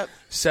transferred. Yep.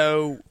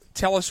 So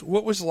tell us,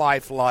 what was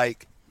life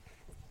like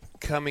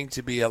coming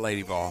to be a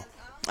Lady Vol?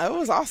 It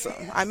was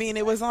awesome. I mean,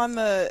 it was on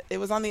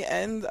the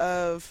end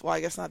of, well, I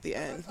guess not the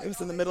end. It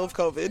was in the middle of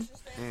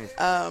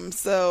COVID.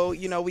 So,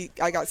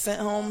 I got sent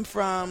home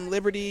from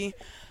Liberty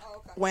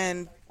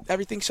when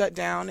everything shut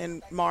down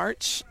in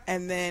March,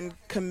 and then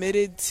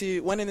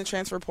went in the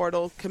transfer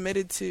portal,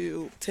 committed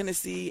to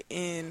Tennessee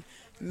in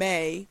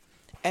May,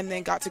 and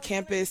then got to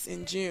campus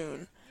in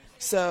June.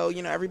 So,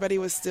 everybody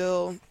was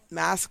still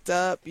masked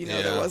up.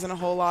 There wasn't a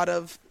whole lot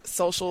of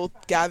social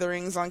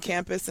gatherings on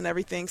campus and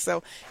everything.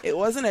 So it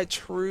wasn't a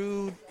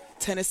true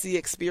Tennessee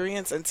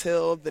experience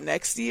until the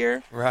next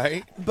year.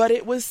 Right. But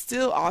it was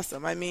still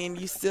awesome. I mean,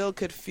 you still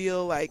could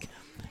feel like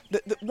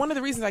one of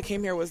the reasons I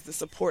came here was the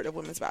support of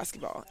women's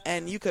basketball.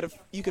 And you could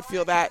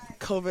feel that,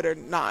 COVID or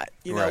not.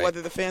 Right.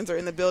 Whether the fans are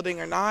in the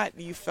building or not,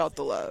 you felt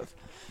the love.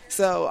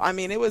 So, I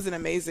mean, it was an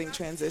amazing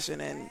transition,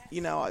 and,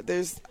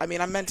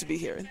 I'm meant to be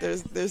here.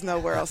 There's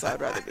nowhere else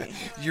I'd rather be.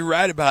 You're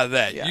right about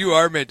that. Yeah. You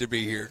are meant to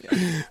be here.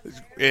 Yeah.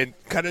 And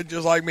kind of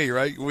just like me,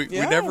 right? We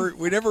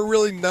never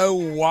really know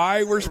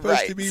why we're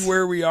supposed to be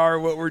where we are,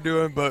 what we're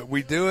doing, but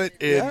we do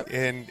it,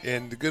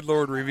 and the good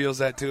Lord reveals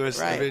that to us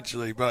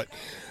eventually. But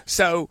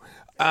so,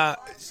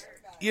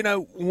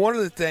 one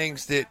of the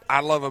things that I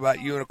love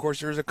about you, and, of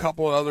course, there's a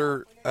couple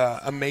other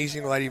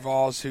amazing Lady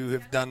Vols who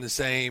have done the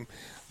same,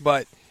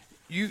 but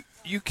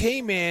you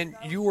came in,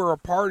 you were a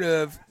part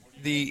of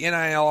the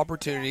NIL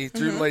opportunity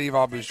through Lady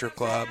Vol BoostHER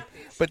Club,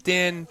 but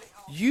then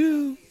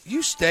you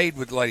stayed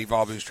with Lady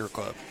Vol BoostHER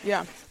Club.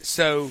 Yeah.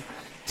 So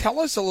tell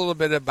us a little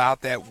bit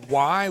about that.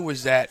 Why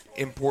was that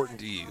important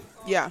to you?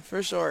 Yeah,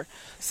 for sure.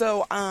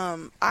 So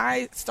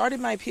I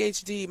started my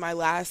PhD my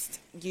last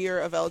year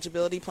of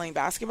eligibility playing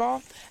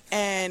basketball,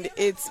 and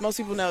most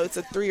people know it's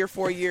a 3 or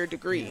 4 year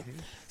degree. Mm-hmm.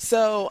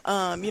 So,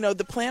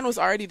 the plan was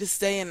already to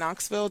stay in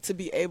Knoxville to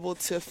be able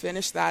to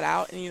finish that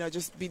out and,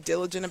 just be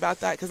diligent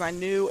about that, because I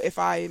knew if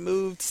I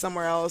moved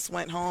somewhere else,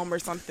 went home or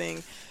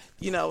something,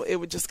 it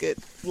would just get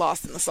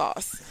lost in the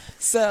sauce.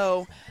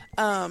 So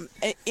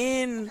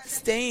in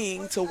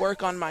staying to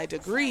work on my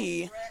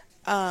degree,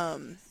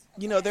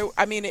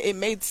 it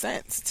made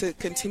sense to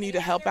continue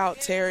to help out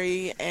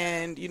Terri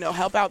and,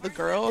 help out the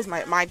girls,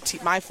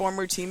 my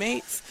former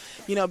teammates,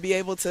 be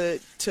able to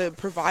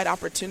provide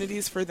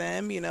opportunities for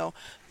them,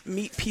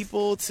 meet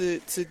people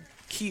to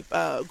keep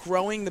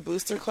growing the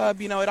BoostHER Club.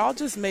 It all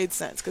just made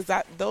sense, because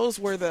those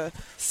were the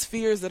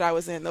spheres that I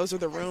was in. Those were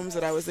the rooms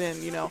that I was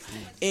in,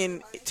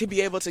 to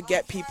be able to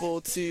get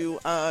people to,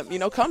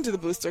 come to the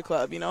BoostHER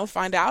Club,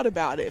 find out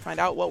about it,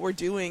 find out what we're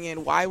doing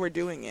and why we're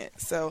doing it.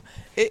 So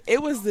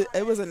it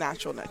was a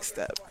natural next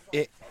step.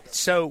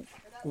 So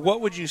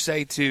what would you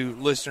say to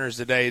listeners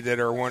today that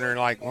are wondering,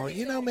 like,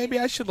 well, maybe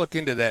I should look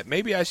into that.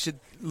 Maybe I should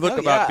look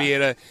about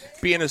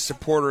being a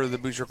supporter of the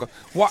Booster Club.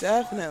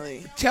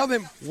 Definitely. Tell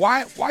them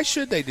why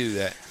should they do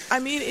that? I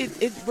mean,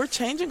 we're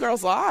changing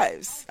girls'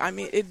 lives. I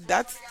mean,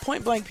 that's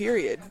point blank.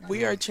 Period.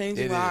 We are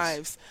changing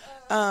lives,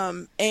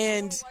 and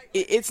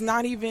it's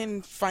not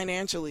even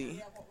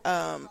financially.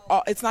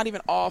 It's not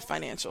even all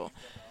financial.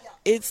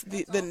 It's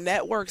the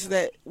networks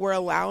that we're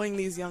allowing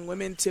these young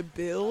women to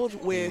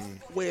build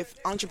with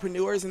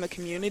entrepreneurs in the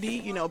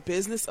community,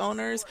 business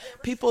owners,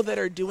 people that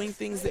are doing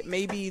things that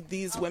maybe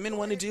these women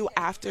want to do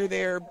after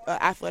their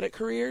athletic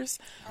careers.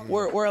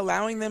 We're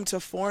allowing them to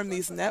form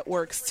these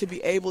networks to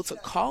be able to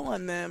call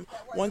on them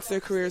once their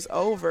career's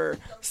over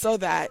so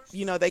that,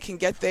 they can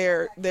get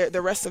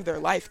the rest of their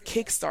life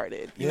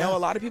kick-started. You know, a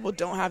lot of people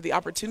don't have the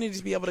opportunity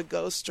to be able to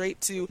go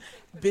straight to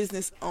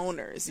business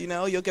owners.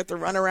 You'll get the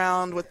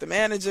runaround with the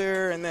manager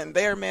and then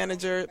their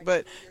manager,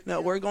 but no,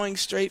 we're going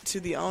straight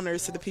to the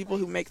owners, to the people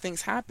who make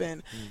things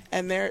happen,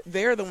 and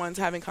they're the ones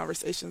having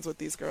conversations with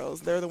these girls.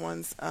 They're the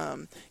ones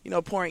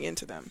pouring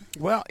into them.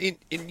 Well, and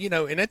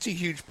that's a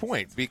huge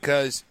point,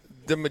 because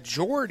the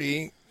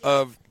majority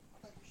of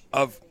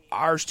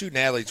our student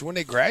athletes, when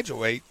they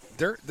graduate,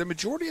 the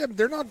majority of them,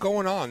 they're not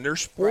going on. Their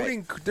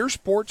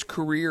sports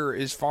career,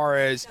 as far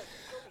as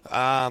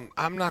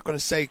I'm not going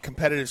to say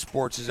competitive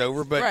sports is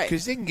over, but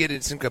because they can get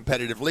in some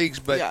competitive leagues,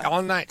 but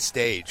on that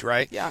stage,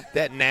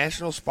 that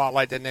national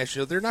spotlight,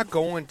 they're not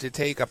going to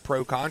take a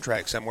pro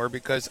contract somewhere,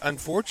 because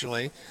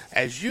unfortunately,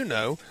 as you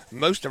know,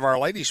 most of our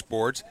lady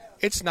sports,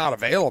 it's not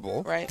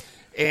available. Right.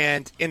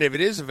 And if it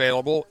is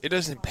available, it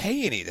doesn't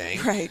pay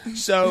anything. Right.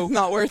 So it's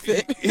not worth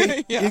it.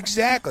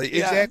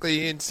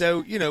 Exactly. And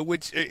so,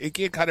 which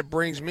again kind of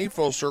brings me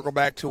full circle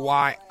back to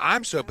why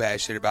I'm so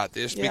passionate about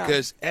this,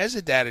 because as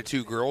a dad of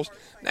two girls,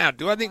 now,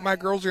 do I think my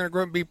girls are going to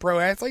grow up and be pro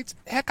athletes?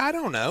 Heck, I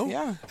don't know.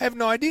 Yeah. I have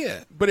no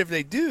idea. But if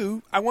they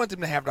do, I want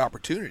them to have the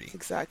opportunity.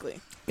 Exactly.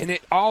 And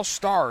it all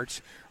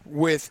starts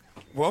with,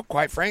 well,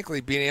 quite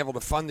frankly, being able to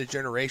fund the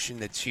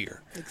generation that's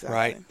here. Exactly.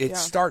 Right? It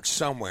starts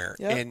somewhere,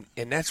 and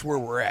that's where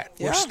we're at.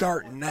 Yeah. We're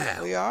starting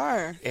now. We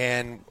are.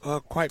 And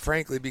quite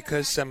frankly,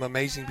 because some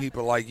amazing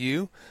people like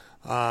you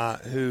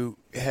who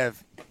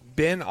have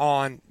been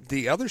on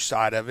the other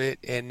side of it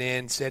and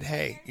then said,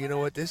 hey, you know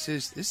what, this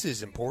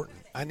is important.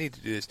 I need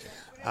to do this.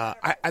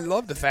 I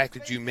love the fact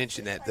that you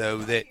mentioned that, though,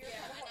 that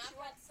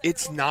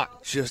it's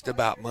not just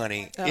about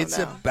money. It's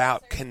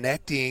about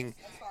connecting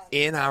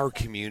in our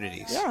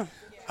communities. Yeah.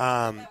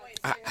 I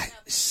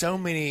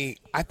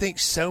think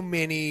so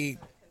many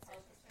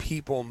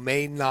people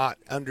may not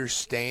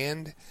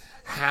understand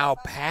how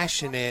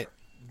passionate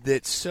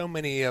that so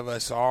many of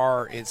us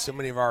are, and so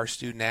many of our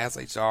student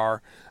athletes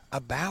are,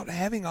 about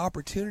having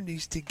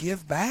opportunities to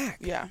give back.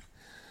 Yeah.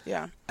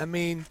 Yeah. I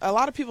mean, a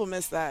lot of people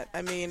miss that.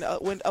 I mean,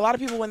 when a lot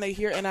of people, when they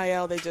hear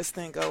NIL, they just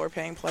think, oh, we're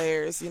paying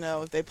players.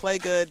 If they play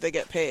good, they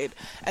get paid.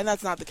 And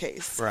that's not the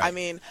case. Right. I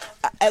mean,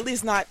 at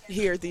least not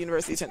here at the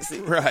University of Tennessee.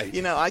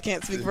 Right. I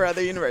can't speak for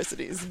other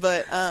universities.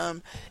 But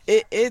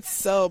it's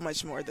so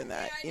much more than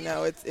that.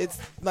 It's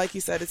like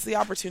you said, it's the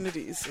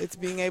opportunities. It's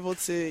being able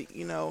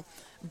to,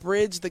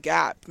 bridge the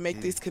gap, make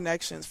these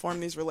connections,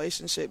 form these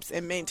relationships,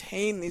 and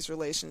maintain these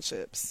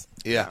relationships.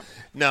 Yeah.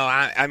 No,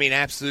 I mean,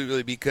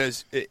 absolutely,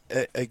 because,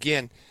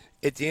 again,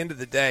 at the end of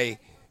the day,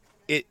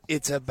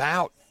 it's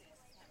about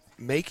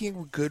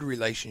making good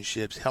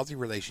relationships, healthy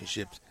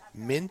relationships,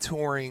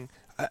 mentoring.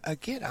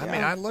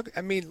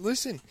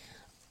 Listen,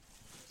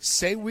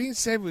 say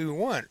we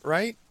want,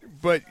 right?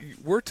 But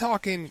we're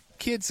talking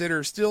kids that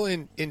are still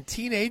in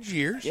teenage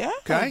years. Yeah.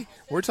 Okay.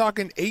 We're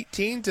talking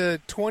 18 to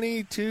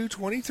 22,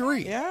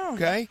 23. Yeah.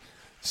 Okay.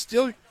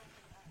 Still,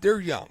 they're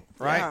young,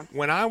 right? Yeah.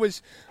 When I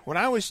was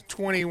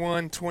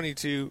 21,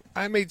 22,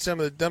 I made some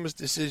of the dumbest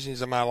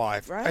decisions of my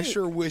life. Right. I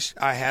sure wish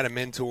I had a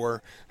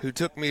mentor who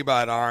took me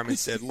by the arm and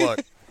said, look,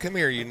 come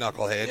here, you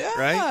knucklehead. Yeah.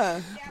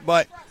 Right.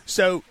 But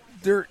so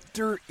there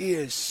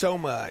is so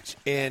much.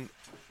 And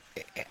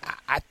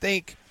I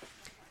think,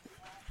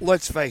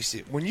 let's face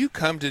it, when you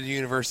come to the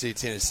University of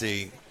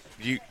Tennessee,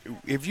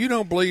 if you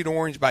don't bleed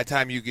orange by the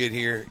time you get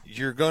here,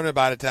 you're going to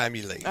by the time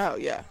you leave. Oh,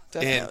 yeah,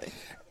 definitely.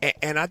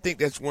 And I think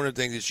that's one of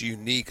the things that's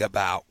unique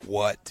about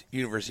what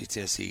University of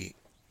Tennessee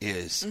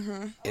is,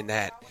 in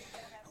that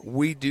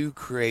we do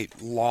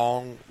create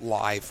long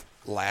life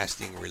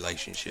lasting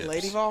relationships.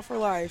 Lady Vol for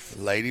life.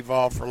 Lady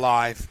Vol for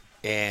life.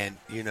 And,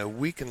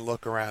 we can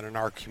look around in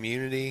our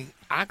community.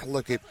 I can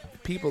look at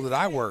people that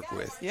I work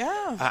with.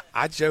 Yeah.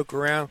 I joke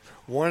around.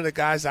 One of the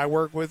guys I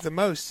work with the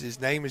most, his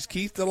name is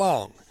Keith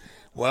DeLong.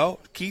 Well,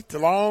 Keith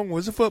DeLong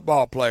was a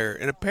football player,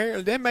 and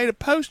apparently they made a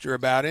poster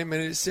about him,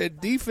 and it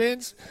said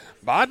defense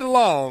by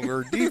DeLong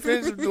or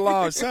defensive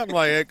DeLong, something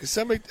like that. Because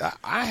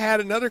I had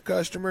another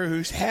customer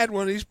who's had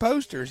one of these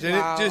posters, and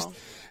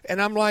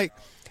and I'm like,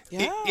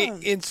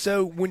 and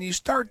so when you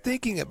start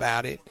thinking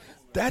about it,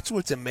 that's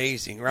what's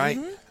amazing, right?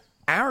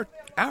 Our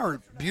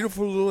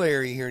beautiful little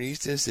area here in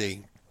East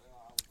Tennessee,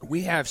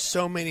 we have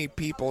so many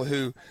people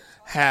who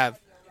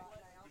have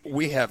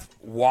we have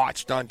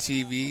watched on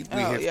TV,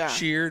 we have yeah.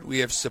 cheered, we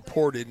have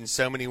supported in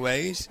so many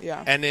ways,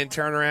 Yeah. and then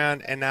turn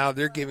around and now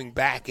they're giving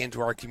back into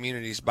our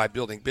communities by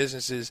building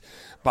businesses,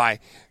 by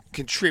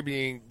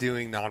contributing,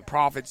 doing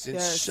nonprofits, and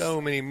Yes.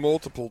 so many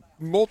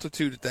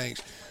multitude of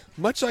things,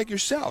 much like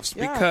yourselves,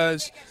 Yeah.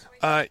 because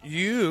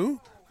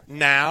you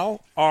now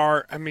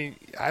are, I mean,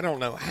 I don't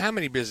know how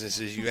many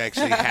businesses you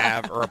actually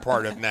have or are a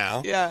part of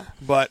now. Yeah.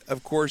 But,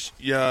 of course,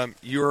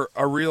 you're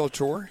a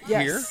realtor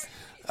Yes. here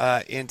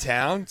in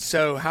town.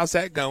 So how's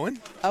that going?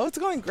 Oh, it's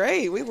going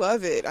great. We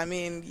love it. I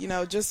mean, you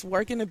know, just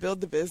working to build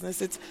the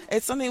business. It's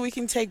something we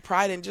can take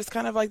pride in, just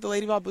kind of like the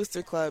Lady Vol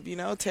Booster Club. You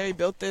know, Terri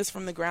built this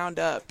from the ground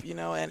up, you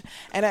know, and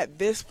at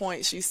this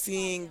point she's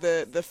seeing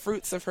the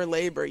fruits of her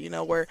labor. You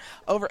know, we're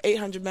over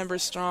 800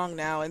 members strong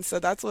now, and so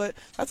that's what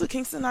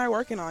Kingston and I are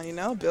working on, you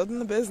know, building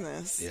the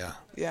business. Yeah.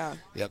 Yeah.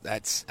 Yep,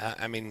 that's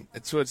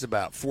what it's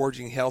about,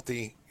 forging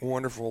healthy,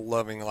 wonderful,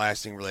 loving,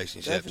 lasting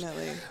relationships.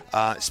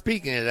 Definitely.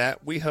 Speaking of that,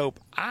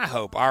 I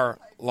hope our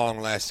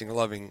long-lasting,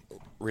 loving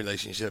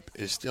relationship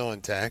is still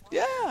intact.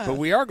 Yeah. But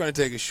we are going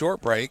to take a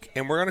short break,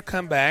 and we're going to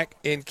come back,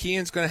 and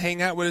Keyen's going to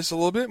hang out with us a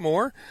little bit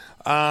more.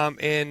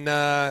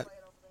 And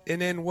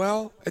then,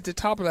 well, at the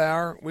top of the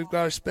hour, we've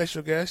got a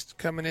special guest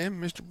coming in,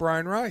 Mr.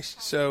 Brian Rice.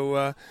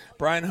 So,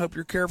 Brian, hope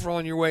you're careful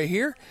on your way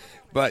here.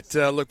 But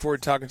look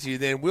forward to talking to you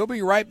then. We'll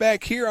be right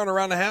back here on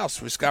Around the House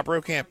with Scott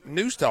Brokamp,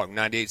 News Talk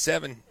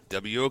 98.7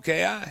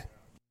 WOKI.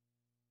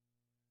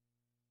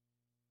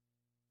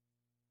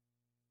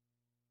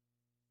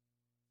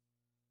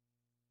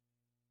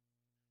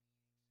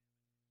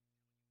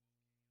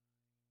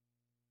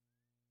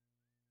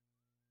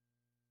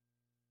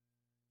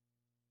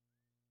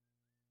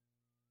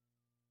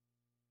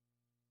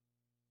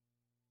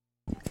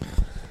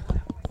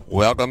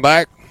 Welcome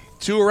back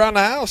to Around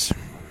the House.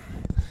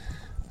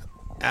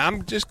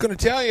 I'm just going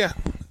to tell you,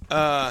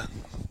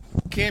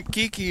 Kamp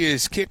Kiki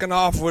is kicking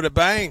off with a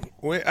bang.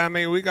 We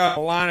got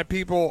a line of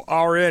people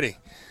already.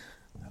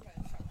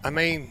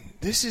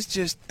 This is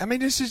just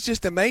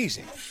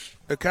amazing.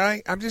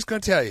 Okay, I'm just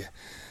going to tell you,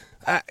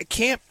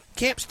 camp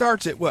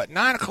starts at what,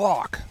 9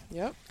 o'clock.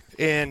 Yep.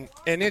 And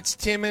it's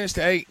 10 minutes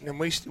to 8, and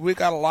we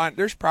got a line.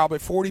 There's probably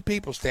 40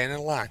 people standing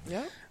in line,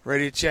 Yep.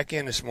 ready to check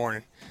in this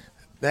morning.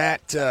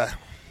 That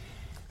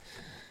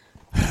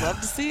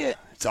Love to see it.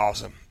 it's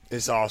awesome.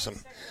 It's awesome.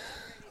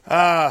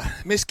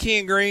 Miss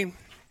Keyen Greene,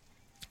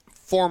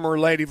 former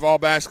Lady Vol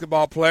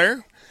basketball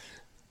player,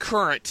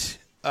 current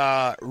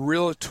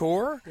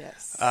realtor,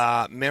 Yes.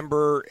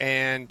 member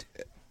and,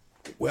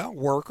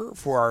 worker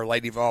for our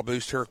Lady Vol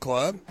BoostHER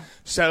Club.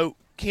 So,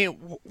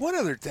 Keyen, what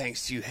other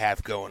things do you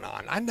have going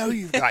on? I know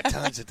you've got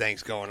tons of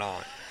things going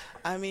on.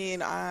 I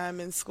mean, I'm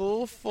in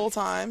school full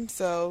time,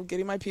 so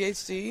getting my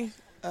PhD,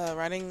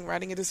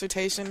 writing a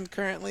dissertation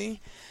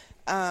currently.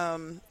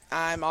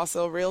 I'm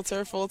also a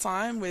realtor full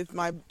time with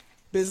my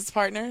business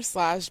partner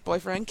 /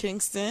 boyfriend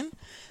Kingston.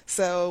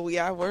 So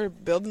yeah, we're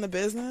building the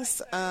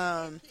business.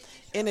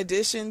 In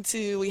addition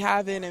to, we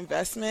have an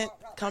investment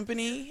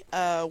company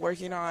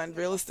working on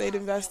real estate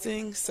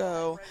investing.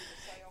 So,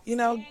 you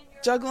know,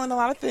 juggling a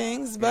lot of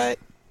things, but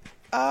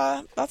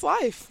that's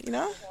life, you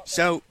know.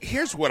 So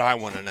here's what I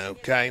want to know.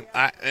 Okay,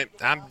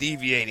 I'm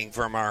deviating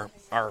from our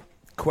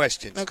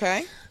questions.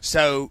 Okay.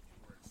 So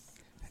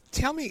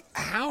tell me,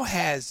 how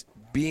has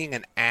being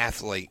an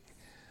athlete,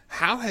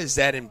 how has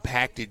that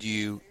impacted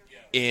you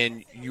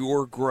in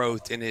your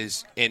growth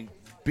and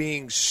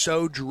being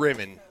so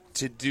driven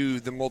to do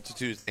the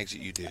multitude of things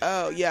that you do?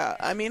 Oh yeah,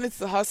 I mean, it's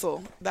the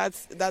hustle.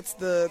 That's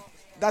the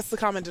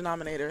common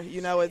denominator. You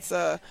know,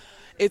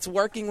 it's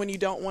working when you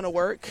don't want to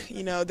work.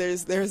 You know,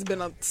 there's been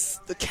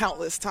the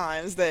countless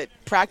times that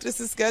practice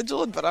is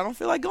scheduled, but I don't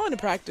feel like going to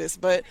practice.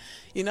 But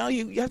you know,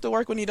 you have to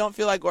work when you don't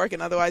feel like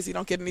working, otherwise you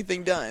don't get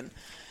anything done.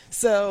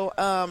 So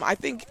I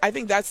think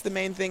that's the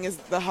main thing, is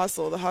the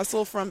hustle. The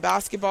hustle from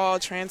basketball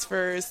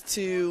transfers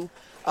to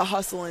a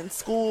hustle in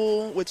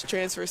school, which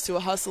transfers to a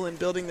hustle in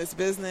building this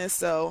business.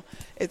 So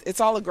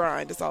it's all a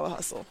grind. It's all a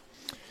hustle.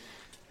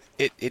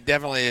 It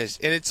definitely is,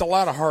 and it's a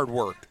lot of hard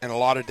work and a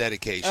lot of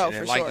dedication. Oh, and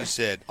for like sure. you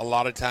said, a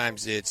lot of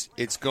times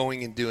it's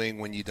going and doing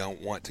when you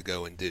don't want to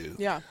go and do.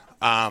 Yeah.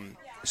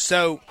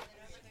 So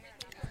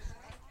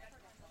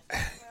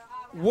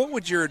what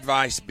would your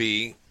advice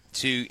be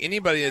to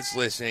anybody that's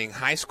listening,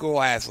 high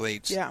school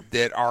athletes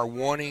that are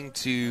wanting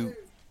to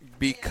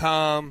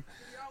become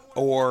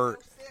or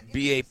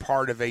be a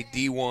part of a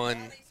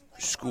D1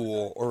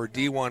 school or a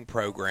D1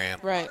 program?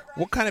 Right.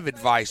 What kind of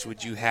advice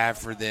would you have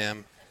for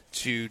them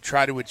to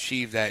try to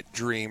achieve that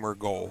dream or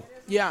goal?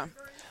 Yeah.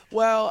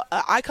 Well,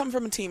 I come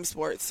from a team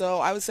sport, so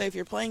I would say if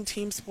you're playing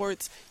team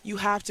sports, you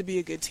have to be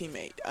a good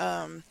teammate.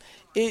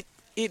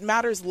 It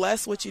matters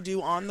less what you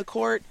do on the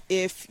court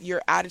if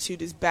your attitude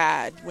is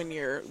bad when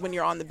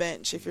you're on the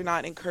bench, if you're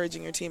not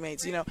encouraging your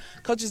teammates. You know,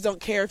 coaches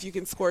don't care if you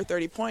can score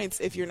 30 points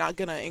if you're not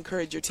going to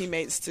encourage your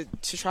teammates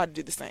to try to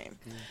do the same.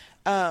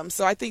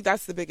 So I think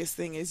that's the biggest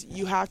thing, is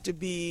you have to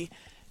be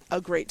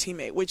a great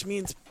teammate, which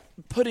means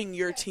putting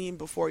your team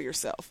before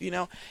yourself. You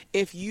know,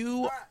 if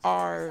you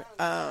are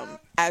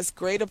as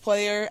great a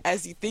player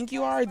as you think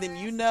you are, then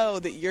you know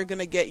that you're going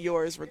to get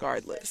yours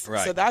regardless.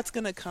 Right. So that's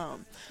going to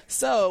come.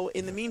 So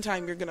in the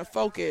meantime, you're going to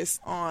focus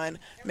on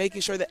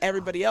making sure that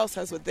everybody else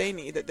has what they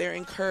need, that they're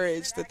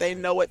encouraged, that they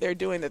know what they're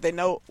doing, that they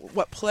know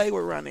what play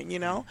we're running, you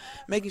know,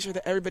 making sure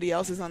that everybody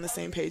else is on the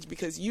same page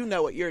because you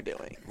know what you're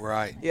doing.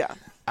 Right. Yeah.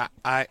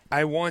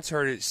 I once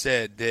heard it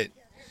said that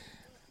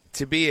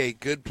to be a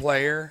good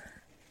player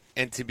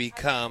and to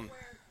become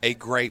a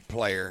great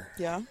player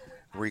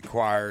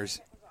requires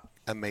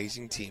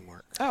amazing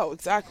teamwork. Oh,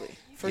 exactly.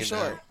 For You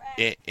sure.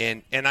 know?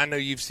 And I know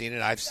you've seen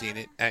it. I've seen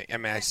it. I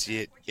mean, I see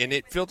it. And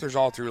it filters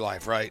all through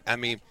life, right? I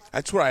mean,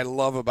 that's what I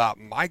love about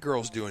my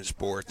girls doing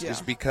sports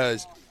is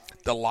because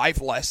the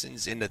life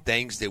lessons and the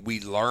things that we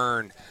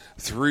learn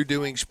through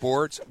doing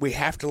sports, we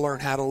have to learn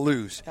how to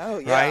lose. Oh,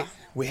 yeah. Right?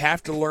 We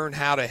have to learn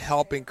how to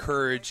help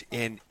encourage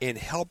and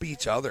help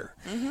each other.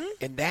 Mm-hmm.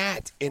 And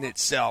that in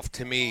itself,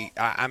 to me,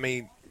 I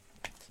mean,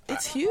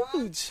 it's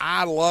huge.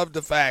 I love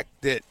the fact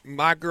that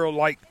my girl,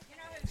 like,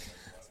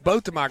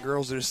 both of my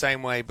girls are the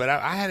same way, but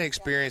I had an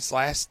experience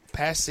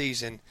past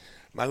season.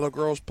 My little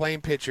girl was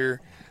playing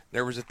pitcher.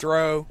 There was a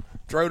throw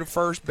to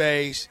first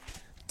base,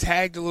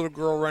 tagged a little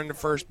girl running to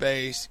first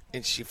base,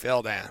 and she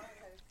fell down.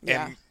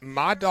 Yeah. And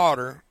my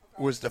daughter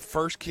was the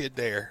first kid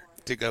there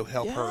to go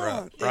help her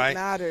up, right? It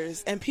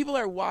matters. And people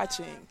are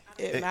watching.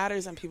 It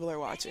matters and people are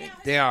watching.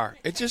 They are.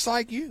 It's just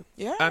like you.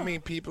 Yeah. I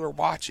mean, people are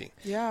watching.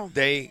 Yeah.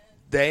 They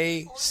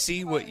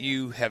see what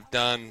you have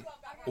done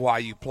while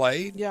you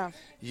played. Yeah.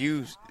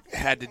 You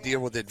had to deal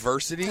with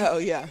adversity. Oh,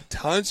 yeah.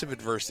 Tons of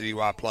adversity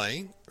while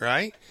playing,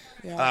 right?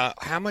 Yeah.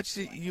 How much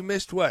did you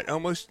missed? What?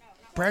 Almost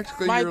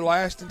practically your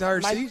last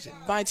entire season.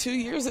 My 2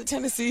 years at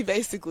Tennessee,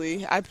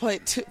 basically, I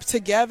played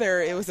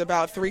together. It was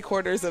about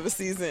 3/4 of a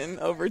season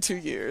over 2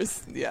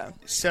 years. Yeah.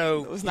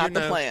 So it was not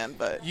the plan,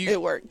 but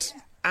it worked.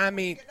 I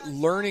mean,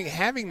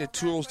 having the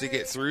tools to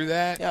get through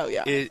that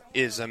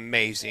is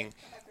amazing.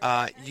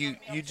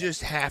 You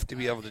just have to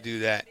be able to do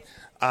that.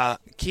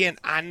 Keyen,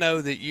 I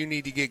know that you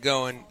need to get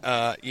going.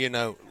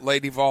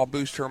 Lady Vol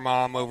BoostHER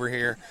mom over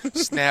here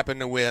snapping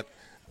the whip.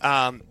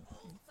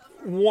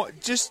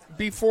 Just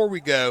before we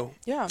go,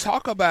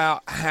 talk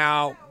about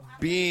how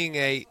being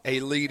a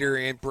leader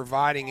and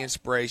providing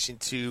inspiration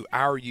to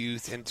our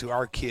youth and to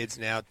our kids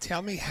now.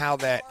 Tell me how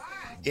that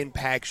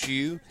impacts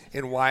you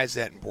and why is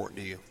that important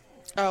to you?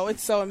 Oh,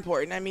 it's so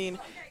important. I mean,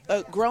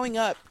 growing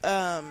up,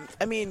 and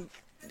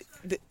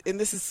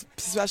this is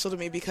special to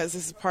me because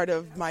this is part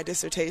of my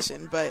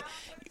dissertation, but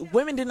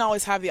women didn't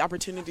always have the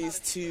opportunities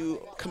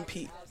to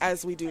compete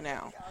as we do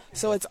now.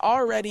 So it's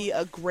already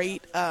a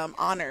great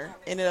honor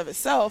in and of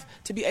itself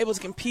to be able to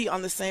compete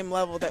on the same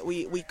level that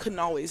we couldn't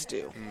always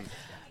do.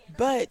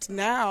 But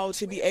now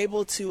to be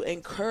able to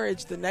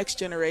encourage the next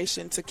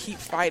generation to keep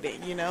fighting,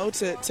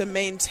 to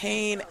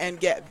maintain and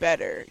get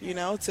better,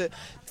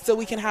 so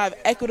we can have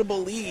equitable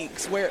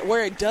leagues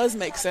where it does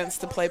make sense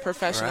to play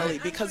professionally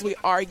because we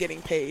are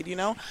getting paid,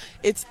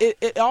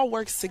 it all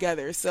works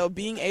together. So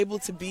being able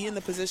to be in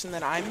the position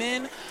that I'm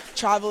in,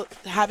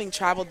 having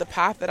traveled the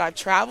path that I've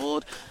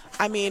traveled,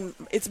 I mean,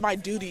 it's my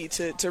duty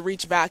to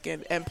reach back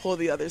and pull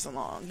the others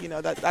along.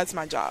 That's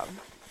my job.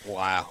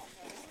 Wow.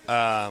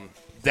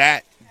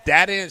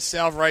 That in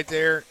itself right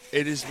there,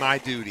 it is my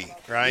duty,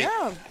 right?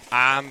 Yeah.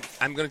 I'm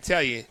going to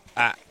tell you,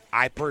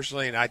 I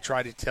personally, and I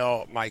try to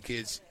tell my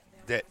kids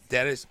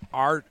that is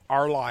our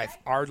life.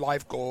 Our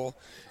life goal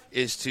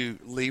is to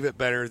leave it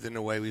better than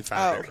the way we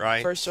found it,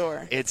 right? For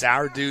sure. It's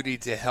our duty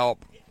to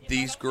help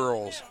these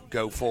girls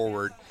go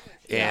forward.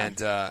 Yeah.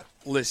 And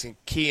listen,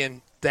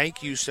 Keyen,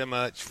 thank you so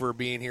much for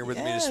being here with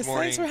me this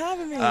morning. Thanks for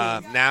having me.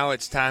 Now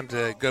it's time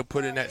to go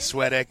put in that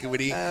sweat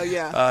equity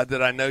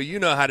that I know you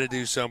know how to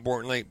do so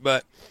importantly.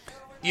 But,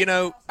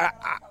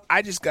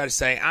 I just got to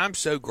say I'm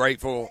so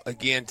grateful,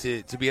 again,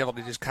 to be able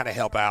to just kind of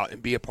help out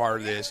and be a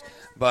part of this.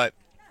 But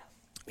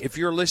if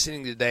you're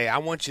listening today, I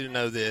want you to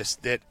know this,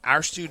 that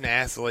our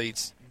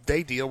student-athletes,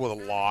 they deal with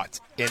a lot,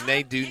 and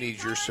they do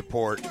need your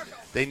support.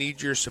 They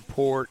need your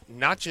support,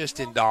 not just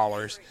in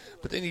dollars,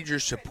 but they need your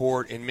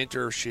support in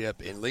mentorship,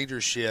 in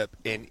leadership,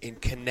 in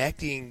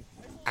connecting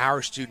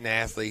our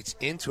student-athletes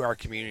into our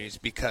communities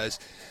because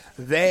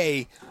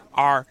they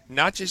are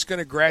not just going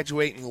to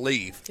graduate and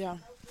leave. Yeah.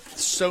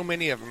 So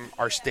many of them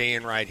are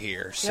staying right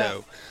here.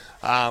 So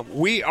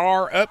we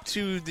are up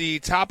to the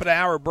top of the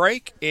hour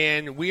break,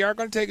 and we are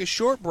going to take a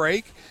short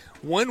break.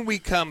 When we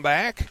come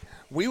back,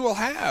 we will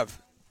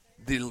have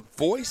the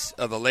voice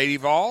of the Lady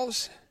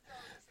Vols,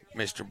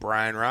 Mr.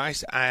 Brian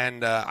Rice.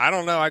 And I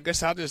don't know, I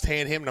guess I'll just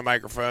hand him the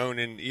microphone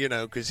and,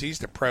 because he's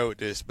the pro at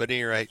this. But at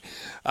any rate,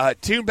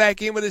 tune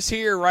back in with us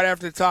here right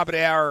after the top of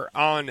the hour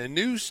on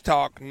News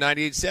Talk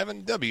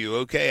 98.7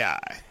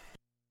 WOKI.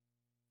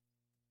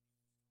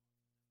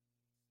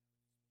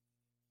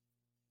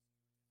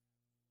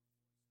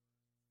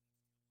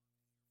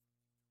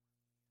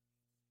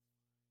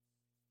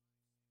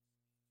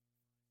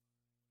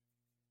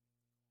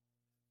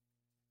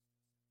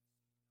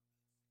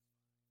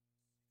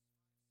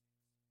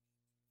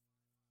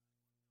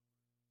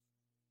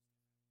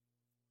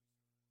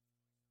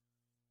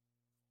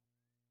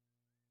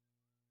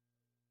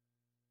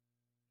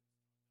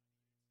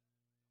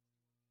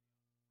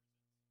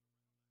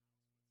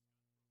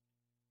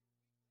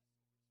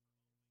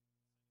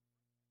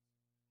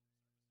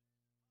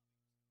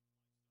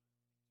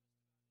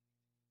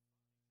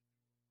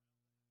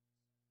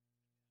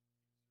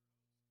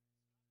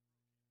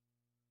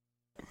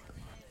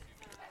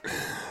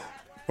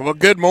 Well,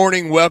 good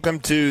morning. Welcome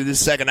to the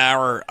second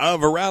hour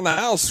of Around the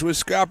House with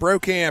Scott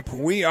Brokamp.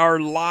 We are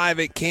live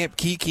at Kamp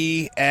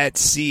Kiki at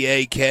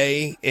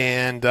CAK,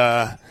 and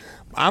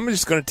I'm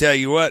just going to tell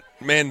you what,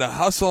 man, the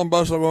hustle and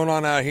bustle going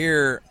on out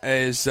here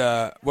is,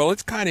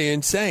 it's kind of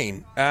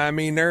insane. I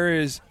mean,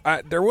 there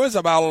was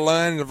about a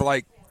line of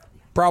like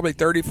probably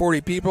 30,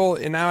 40 people,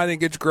 and now I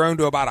think it's grown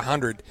to about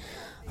 100.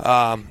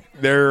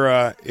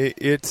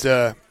 It's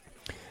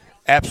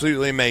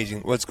absolutely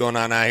amazing what's going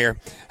on out here.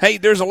 Hey,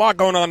 there's a lot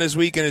going on this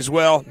weekend as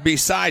well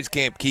besides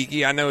Kamp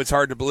Kiki. I know it's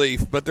hard to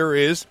believe, but there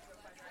is.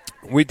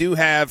 We do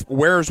have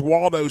Where's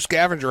Waldo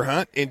scavenger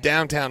hunt in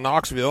downtown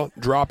Knoxville.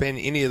 Drop in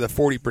any of the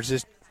 40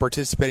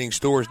 participating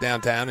stores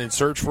downtown and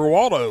search for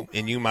Waldo,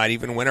 and you might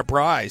even win a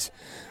prize.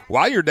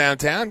 While you're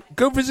downtown,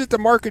 go visit the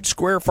Market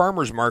Square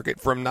Farmers Market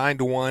from 9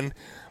 to 1.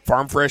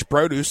 Farm fresh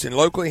produce and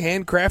locally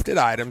handcrafted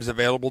items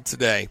available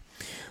today.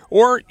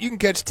 Or you can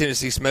catch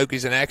Tennessee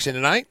Smokies in action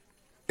tonight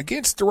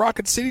against the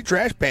Rocket City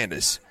Trash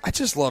Pandas. I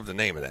just love the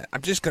name of that.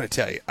 I'm just going to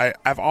tell you.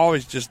 I've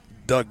always just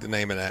dug the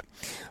name of that.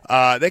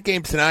 That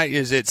game tonight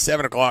is at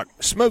 7 o'clock,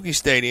 Smoky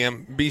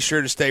Stadium. Be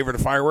sure to stay for the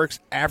fireworks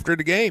after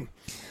the game.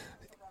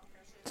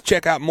 To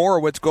check out more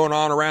of what's going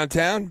on around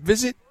town,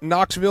 visit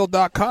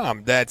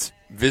Knoxville.com. That's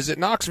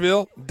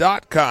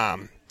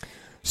visitKnoxville.com.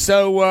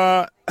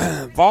 So,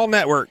 Vol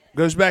Network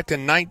goes back to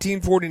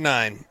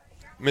 1949.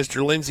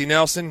 Mr. Lindsey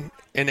Nelson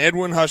and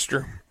Edwin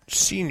Huster,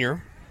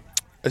 Sr.,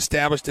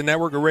 established a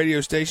network of radio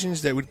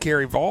stations that would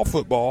carry Vol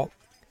football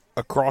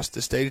across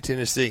the state of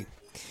Tennessee.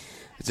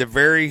 It's a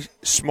very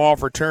small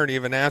fraternity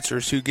of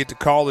announcers who get to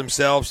call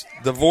themselves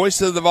the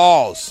voice of the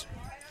Vols.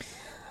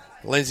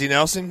 Lindsey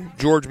Nelson,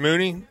 George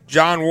Mooney,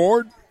 John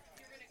Ward,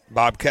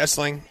 Bob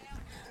Kessling,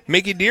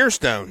 Mickey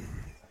Dearstone,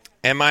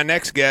 and my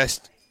next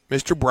guest,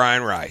 Mr.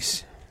 Brian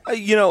Rice.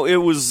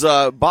 It was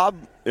Bob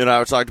and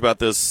I talked about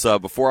this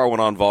before I went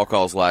on Vol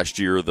Calls last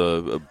year.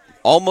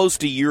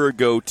 Almost a year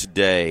ago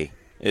today,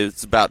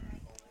 it's about,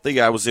 I think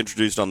I was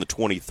introduced on the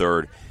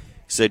 23rd,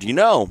 said,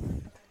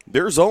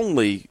 there's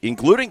only,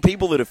 including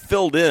people that have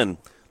filled in,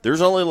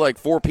 there's only like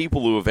 4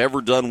 people who have ever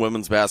done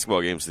women's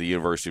basketball games at the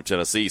University of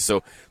Tennessee.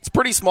 So it's a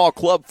pretty small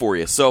club for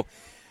you. So,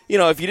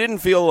 if you didn't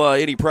feel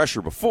any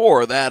pressure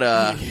before, that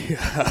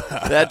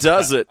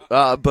does it.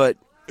 But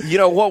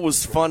what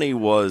was funny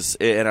was,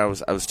 and I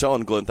was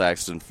telling Glenn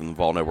Thaxton from the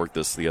Vol Network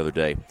this the other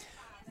day,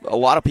 a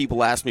lot of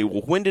people asked me,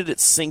 well, when did it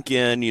sink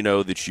in,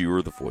 that you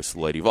were the voice of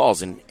the Lady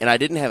Vols? And I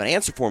didn't have an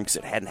answer for him because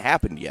it hadn't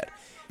happened yet.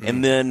 Mm-hmm.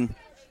 And then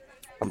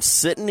I'm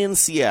sitting in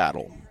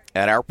Seattle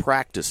at our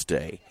practice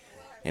day,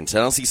 and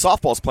Tennessee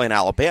softball's playing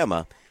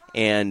Alabama,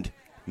 and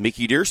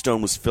Mickey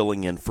Dearstone was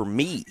filling in for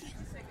me.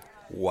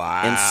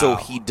 Wow. And so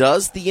he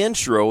does the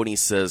intro, and he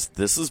says,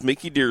 this is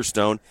Mickey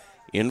Dearstone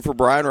in for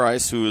Brian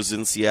Rice, who is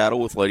in Seattle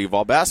with Lady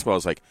Vol basketball. I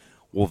was like,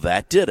 well,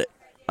 that did it.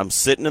 I'm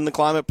sitting in the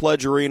Climate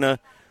Pledge Arena,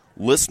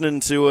 listening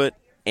to it,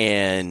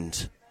 and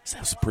that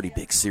was a pretty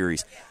big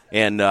series.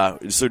 And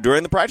so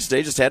during the practice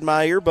day, just had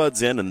my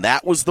earbuds in, and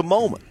that was the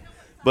moment.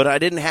 But I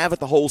didn't have it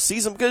the whole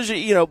season because,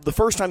 the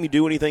first time you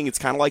do anything, it's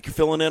kind of like you're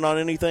filling in on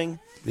anything.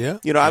 Yeah.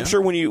 I'm sure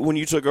when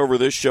you took over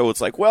this show,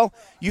 it's like, well,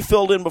 you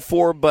filled in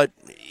before, but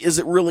is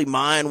it really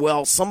mine?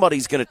 Well,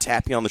 somebody's going to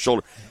tap you on the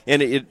shoulder.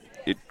 And it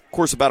of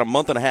course, about a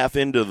month and a half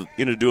into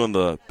doing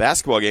the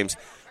basketball games,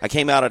 I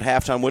came out at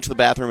halftime, went to the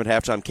bathroom at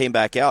halftime, came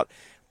back out,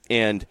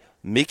 and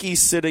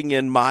Mickey's sitting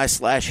in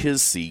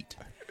my/his seat,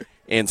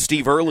 and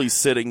Steve Early's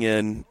sitting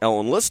in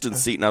Ellen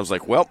Liston's seat, and I was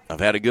like, well, I've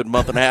had a good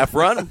month and a half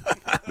run.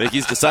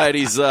 Mickey's decided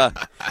he's not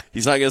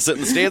going to sit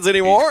in the stands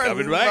anymore. He's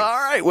coming back. All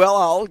right, well,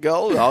 I'll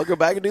go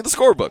back and do the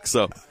scorebook.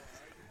 So,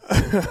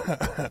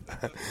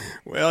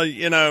 well,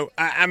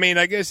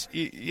 I guess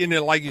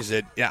like you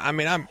said, yeah. I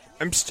mean,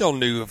 I'm still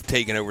new of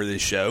taking over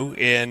this show,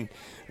 and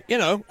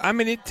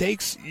it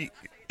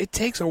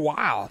takes a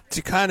while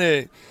to kind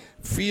of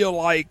feel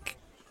like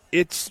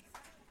it's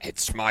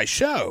my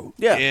show.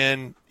 Yeah.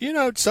 And,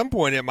 at some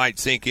point it might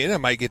sink in. It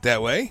might get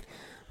that way.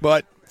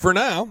 But for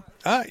now,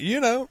 I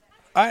know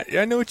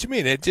what you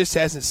mean. It just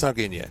hasn't sunk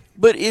in yet.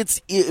 But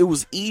it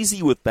was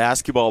easy with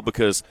basketball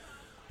because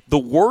the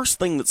worst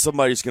thing that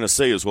somebody's going to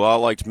say is, well, I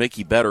liked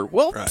Mickey better.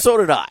 Well, right. So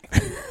did I.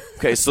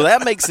 Okay, so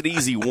that makes it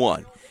easy,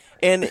 one.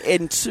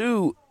 And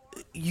two,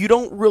 you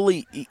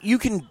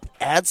can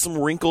add some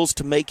wrinkles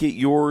to make it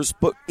yours,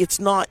 but it's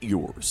not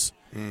yours.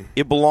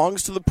 It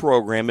belongs to the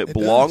program. It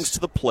belongs to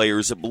the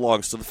players. It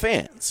belongs to the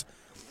fans.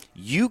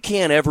 You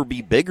can't ever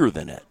be bigger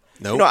than it.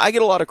 Nope. I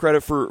get a lot of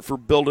credit for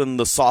building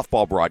the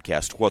softball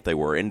broadcast, what they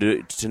were,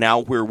 and to now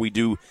where we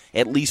do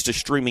at least a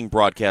streaming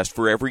broadcast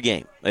for every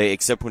game,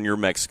 except when you're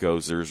in Mexico.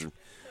 There's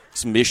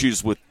some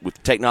issues with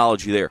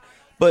technology there.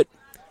 But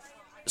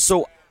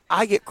so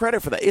I get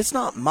credit for that. It's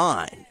not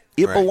mine.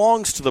 It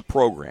belongs to the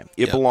program.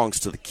 It belongs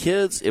to the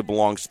kids. It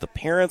belongs to the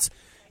parents.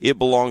 It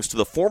belongs to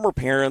the former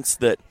parents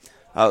that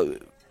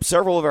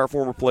several of our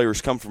former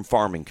players come from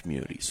farming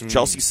communities. Mm-hmm.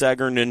 Chelsea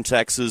Sagern in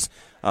Texas,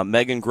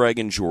 Megan Gregg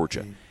in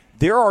Georgia. Mm-hmm.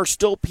 There are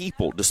still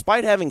people,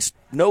 despite having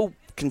no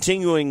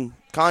continuing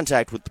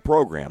contact with the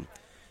program,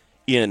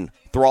 in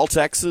Thrall,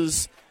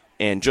 Texas,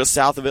 and just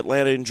south of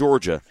Atlanta in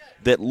Georgia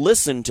that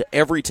listen to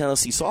every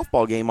Tennessee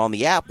softball game on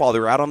the app while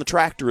they're out on the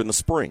tractor in the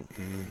spring,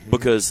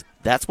 because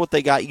that's what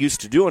they got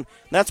used to doing.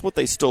 And that's what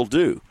they still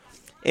do.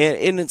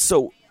 And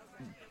so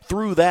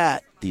through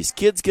that, these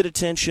kids get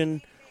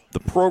attention, the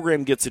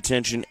program gets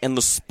attention, and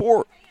the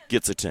sport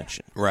gets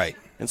attention. Right.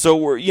 And so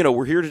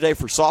we're here today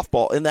for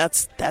softball, and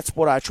that's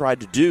what I tried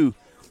to do.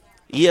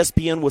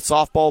 ESPN with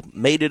softball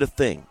made it a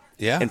thing.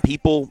 Yeah. And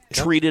people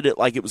treated it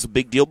like it was a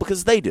big deal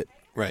because they did.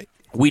 Right.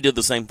 We did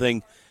the same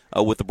thing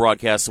with the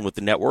broadcast and with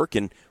the network.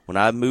 And when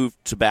I moved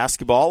to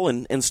basketball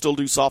and still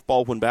do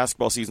softball when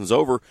basketball season's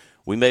over,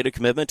 we made a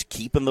commitment to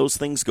keeping those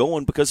things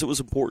going because it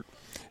was important.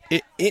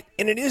 It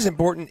is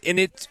important, and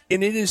it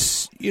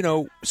is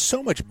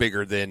so much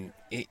bigger than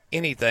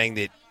anything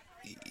that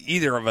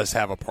either of us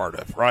have a part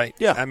of, right?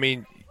 Yeah. I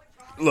mean,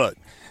 look,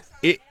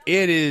 it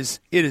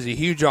is a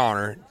huge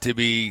honor to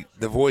be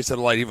the voice of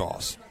the Lady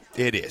Vols.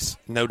 It is,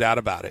 no doubt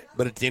about it.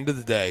 But at the end of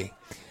the day,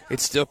 it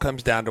still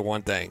comes down to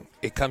one thing.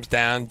 It comes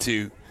down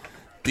to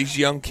these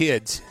young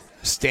kids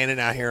standing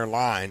out here in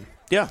line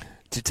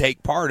to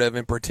take part of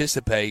and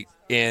participate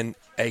in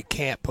a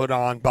camp put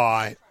on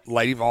by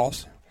Lady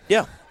Vols.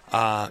 Yeah.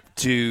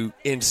 To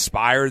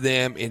inspire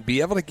them and be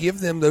able to give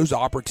them those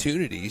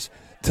opportunities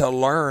to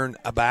learn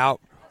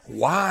about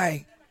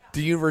why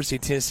the University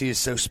of Tennessee is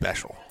so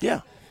special.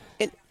 Yeah.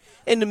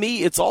 And to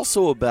me, it's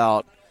also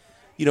about,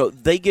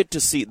 they get to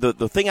see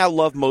the thing I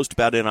love most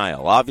about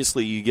NIL.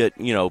 Obviously, you get,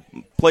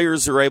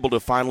 players are able to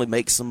finally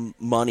make some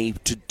money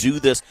to do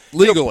this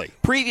legally.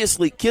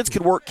 Previously, kids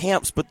could work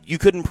camps, but you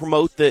couldn't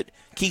promote that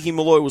Kiki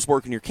Milloy was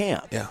working your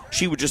camp. Yeah.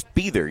 She would just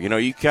be there.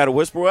 You kind of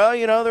whisper,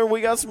 well,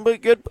 we got some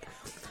good.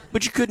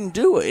 But you couldn't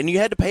do it, and you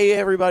had to pay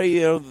everybody,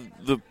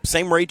 the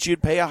same rates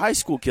you'd pay a high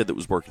school kid that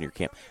was working your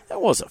camp.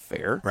 That wasn't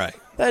fair. Right.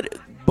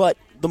 But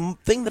the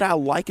thing that I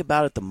like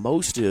about it the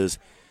most is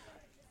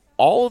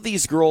all of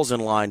these girls in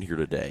line here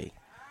today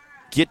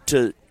get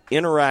to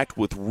interact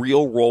with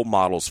real role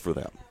models for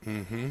them.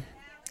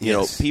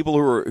 Mm-hmm. People who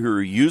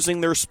are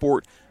using their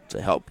sport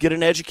to help get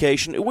an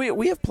education.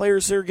 We have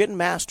players that are getting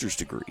master's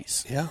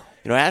degrees. Yeah.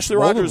 Ashley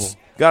Rogers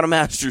got a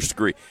master's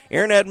degree.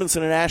 Aaron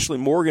Edmondson and Ashley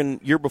Morgan,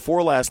 year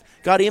before last,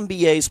 got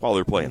MBAs while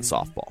they're playing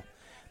softball.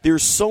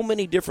 There's so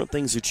many different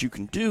things that you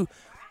can do,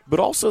 but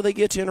also they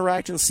get to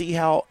interact and see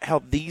how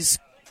these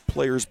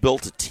players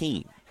built a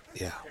team.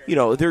 Yeah.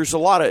 There's a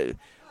lot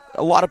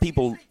of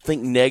people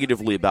think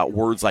negatively about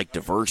words like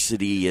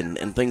diversity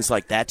and things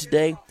like that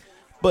today,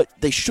 but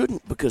they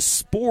shouldn't, because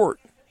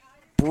sport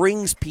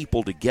brings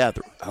people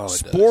together. Oh,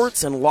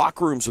 Sports and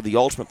locker rooms are the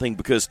ultimate thing,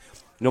 because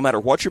no matter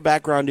what your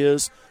background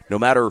is, no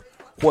matter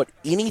what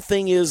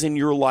anything is in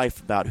your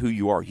life about who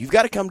you are, you've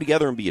got to come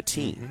together and be a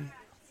team. Mm-hmm.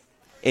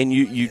 And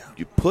you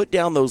put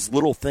down those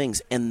little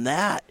things, and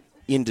that,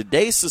 in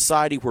today's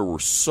society where we're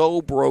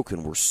so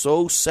broken, we're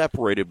so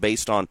separated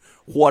based on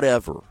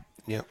whatever.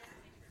 Yeah.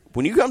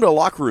 When you come to a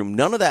locker room,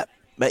 none of that,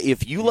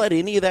 if you let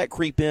any of that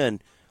creep in,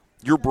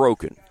 you're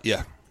broken.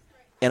 Yeah.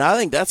 And I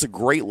think that's a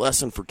great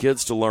lesson for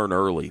kids to learn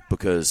early,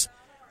 because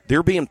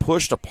they're being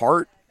pushed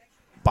apart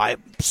by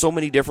so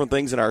many different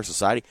things in our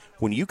society.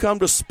 When you come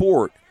to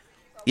sport,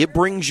 it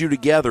brings you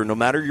together no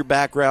matter your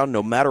background,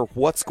 no matter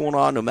what's going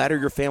on, no matter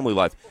your family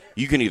life.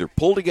 You can either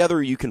pull together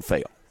or you can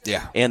fail.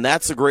 Yeah. And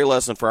that's a great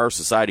lesson for our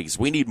society, because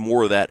we need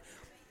more of that,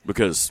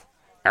 because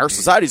our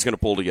society is going to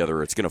pull together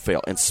or it's going to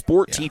fail. And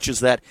sport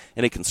teaches that,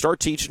 and it can start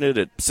teaching it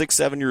at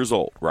 6-7 years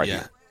old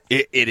here.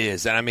 It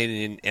is. And I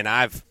mean, and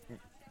I've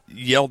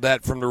yelled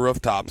that from the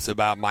rooftops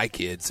about my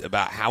kids,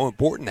 about how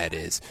important that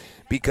is,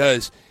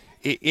 because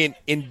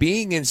in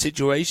being in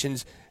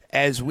situations,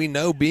 as we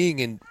know, being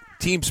in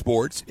team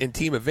sports and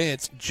team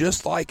events,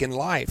 just like in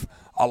life,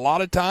 a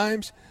lot of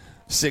times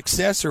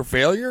success or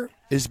failure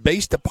is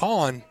based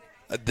upon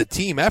the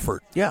team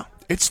effort. Yeah.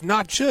 It's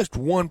not just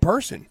one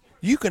person.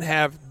 You can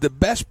have the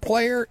best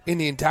player in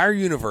the entire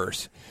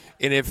universe.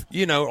 And if,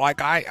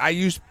 like I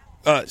use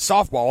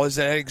softball as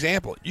an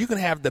example, you can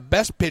have the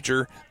best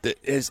pitcher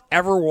that has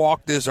ever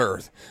walked this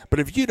earth. But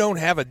if you don't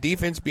have a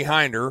defense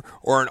behind her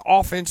or an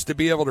offense to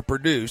be able to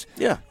produce,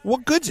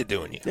 what good's it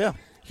doing you? Yeah.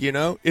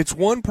 It's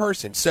one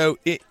person. So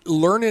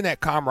learning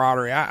that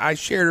camaraderie. I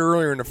shared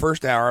earlier in the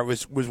first hour, I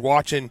was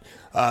watching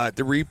the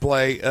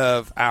replay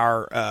of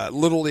our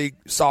Little League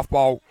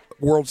Softball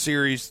World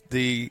Series,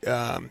 the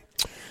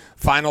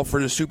final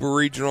for the Super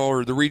Regional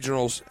or the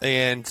Regionals,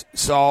 and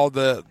saw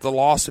the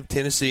loss of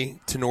Tennessee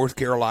to North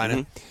Carolina.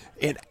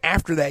 Mm-hmm. And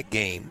after that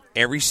game,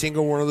 every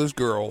single one of those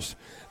girls,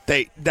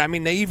 they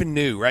even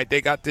knew, right?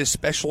 They got this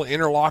special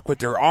interlock with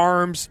their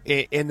arms,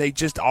 and they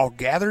just all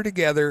gather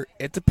together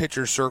at the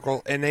pitcher's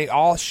circle, and they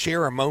all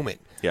share a moment.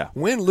 Yeah.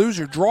 Win, lose,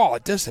 or draw,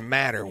 it doesn't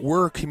matter.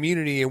 We're a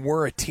community, and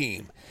we're a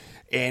team.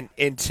 And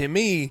to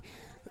me,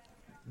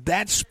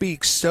 that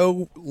speaks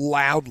so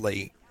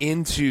loudly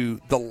into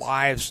the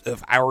lives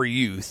of our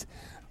youth.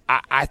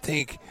 I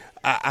think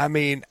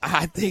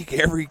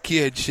every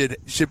kid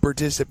should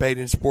participate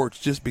in sports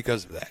just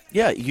because of that.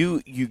 Yeah,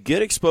 you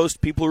get exposed to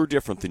people who are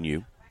different than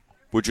you,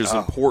 which is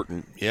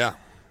important. Yeah.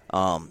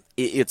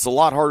 It's a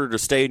lot harder to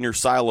stay in your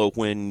silo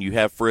when you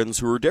have friends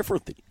who are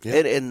different than you.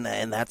 Yeah.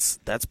 And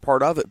that's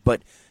part of it.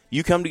 But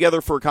you come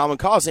together for a common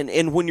cause.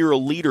 And when you're a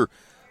leader,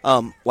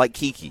 like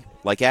Kiki,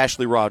 like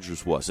Ashley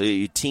Rogers was,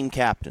 team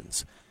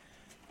captains,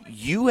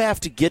 you have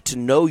to get to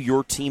know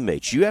your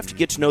teammates. You have to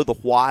get to know the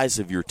whys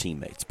of your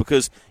teammates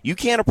because you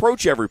can't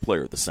approach every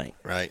player the same.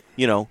 Right.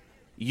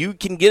 You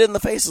can get in the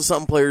face of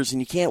some players and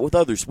you can't with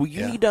others. Well,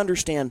 you need to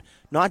understand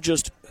not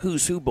just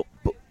who's who, but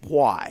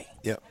why.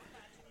 Yep.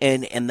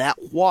 And that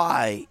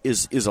why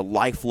is a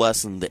life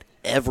lesson that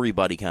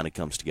everybody kind of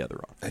comes together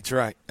on. That's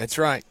right. That's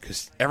right.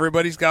 Because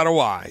everybody's got a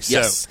why.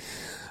 Yes.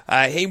 So,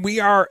 hey, we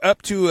are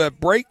up to a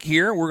break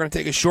here. We're going to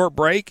take a short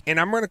break, and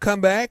I'm going to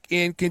come back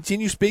and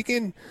continue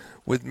speaking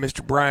with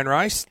Mr. Brian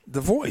Rice,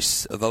 the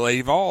voice of the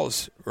Lady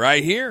Vols,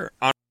 right here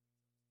on.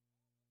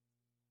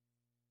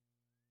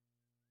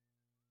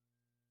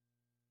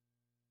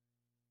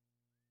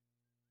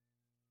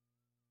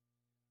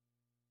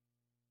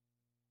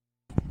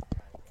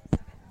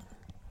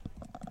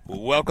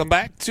 Welcome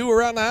back to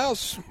Around the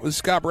House with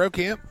Scott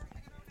Brokamp.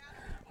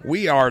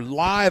 We are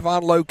live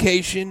on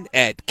location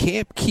at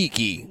Kamp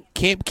Kiki.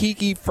 Kamp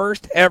Kiki,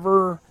 first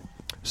ever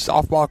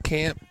softball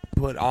camp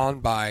put on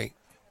by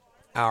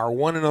our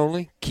one and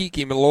only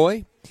Kiki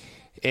Milloy.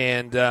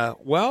 And,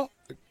 we're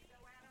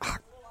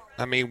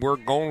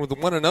going with the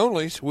one and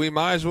only, so we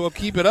might as well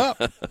keep it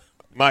up.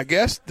 My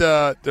guest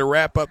to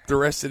wrap up the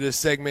rest of this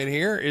segment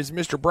here is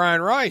Mr.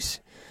 Brian Rice.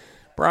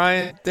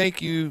 Brian,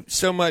 thank you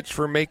so much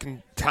for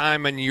making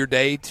time in your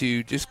day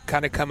to just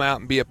kind of come out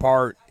and be a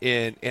part.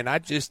 And I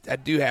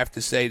do have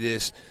to say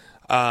this.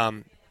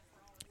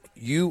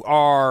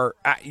 You're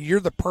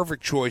the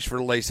perfect choice for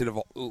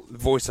the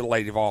voice of the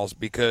Lady Vols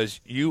because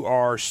you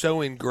are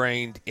so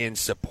ingrained in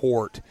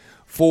support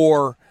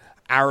for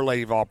our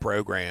Lady Vol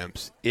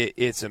programs.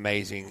 It's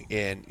amazing.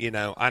 And,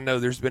 I know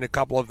there's been a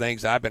couple of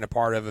things I've been a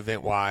part of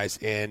event-wise,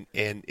 and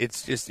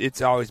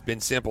it's always been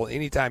simple.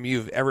 Anytime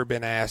you've ever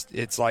been asked,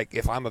 it's like,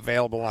 if I'm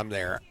available, I'm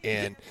there.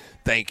 And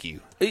thank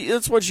you.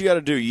 That's what you got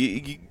to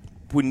do.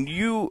 When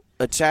you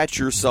attach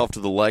yourself to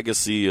the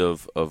legacy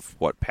of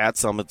what Pat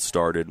Summitt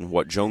started and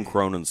what Joan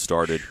Cronin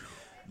started,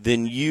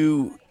 then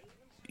you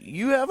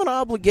have an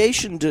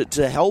obligation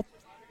to help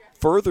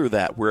further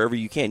that wherever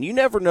you can. You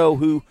never know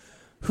who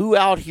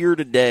out here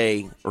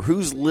today or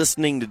who's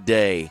listening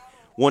today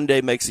one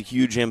day makes a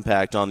huge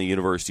impact on the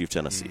University of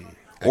Tennessee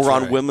or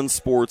on women's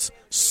sports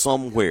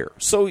somewhere.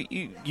 So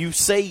you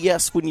say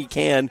yes when you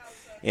can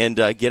and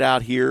get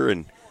out here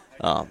and,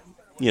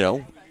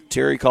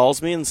 Terri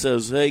calls me and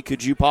says, hey,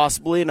 could you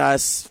possibly? And I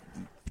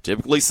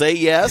typically say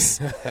yes.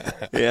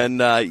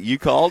 And you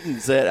called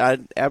and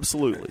said,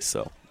 absolutely.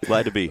 So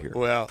glad to be here.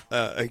 Well,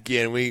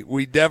 again,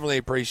 we definitely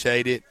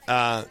appreciate it.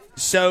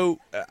 So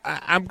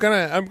I'm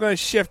gonna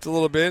shift a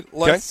little bit.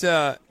 Let's.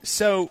 Okay.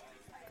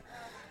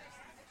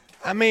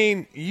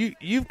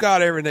 You've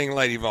got everything,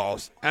 Lady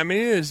Vols.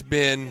 It has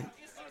been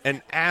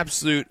an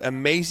absolute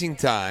amazing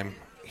time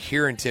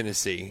here in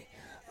Tennessee.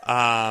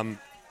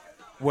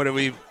 What are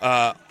we?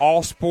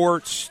 All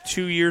sports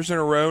 2 years in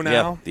a row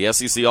now. Yeah, the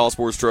SEC All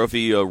Sports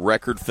Trophy, a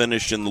record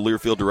finish in the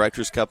Learfield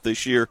Directors Cup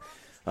this year.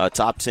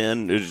 Top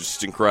 10 is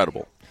just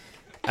incredible.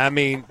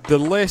 The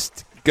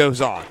list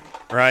goes on,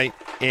 right?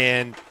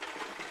 And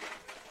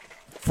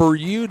for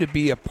you to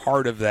be a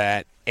part of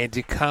that and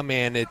to come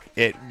in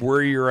at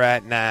where you're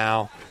at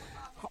now,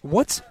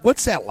 what's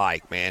that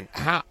like, man?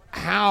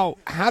 How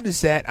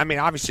does that?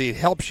 Obviously it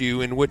helps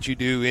you in what you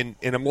do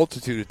in a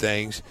multitude of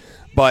things,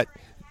 but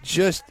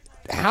just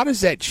how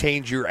does that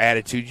change your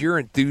attitude, your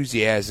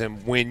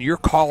enthusiasm when you're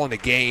calling a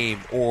game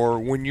or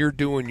when you're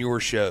doing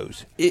your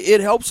shows? It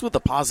helps with the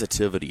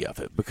positivity of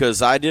it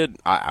because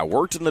I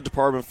worked in the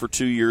department for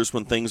 2 years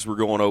when things were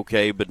going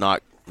okay but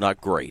not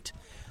great.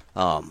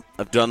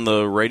 I've done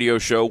the radio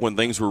show when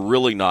things were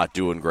really not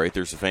doing great.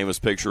 There's a famous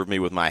picture of me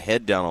with my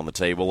head down on the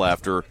table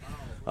after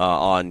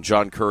on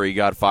John Curry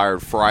got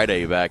fired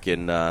Friday back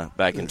in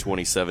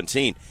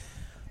 2017.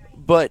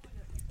 But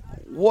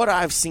what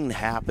I've seen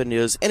happen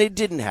is, and it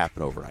didn't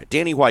happen overnight.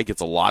 Danny White gets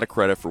a lot of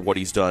credit for what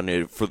he's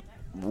done,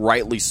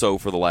 rightly so,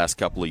 for the last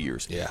couple of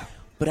years. Yeah.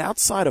 But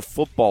outside of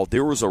football,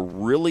 there was a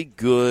really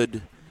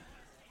good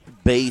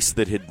base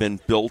that had been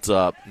built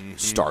up,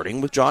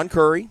 starting with John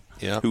Curry,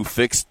 who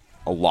fixed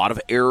a lot of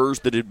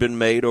errors that had been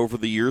made over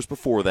the years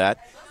before that,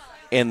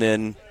 and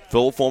then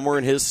Phil Fulmer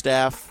and his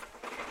staff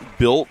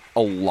built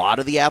a lot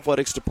of the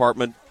athletics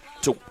department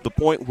to the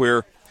point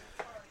where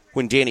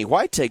when Danny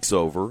White takes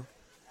over,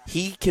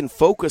 he can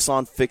focus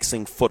on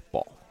fixing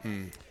football.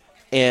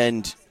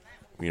 And,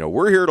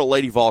 we're here at a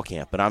Lady Vol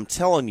camp, and I'm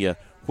telling you,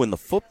 when the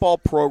football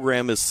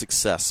program is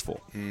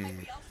successful,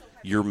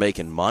 you're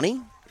making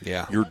money.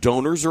 Yeah. Your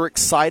donors are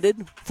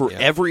excited for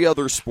every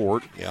other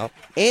sport. Yep.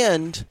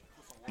 And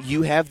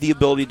you have the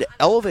ability to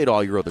elevate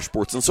all your other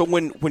sports. And so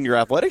when your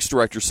athletics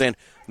director is saying,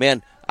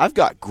 man, I've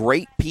got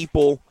great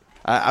people,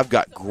 I've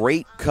got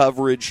great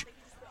coverage,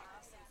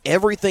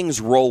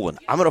 everything's rolling.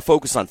 I'm going to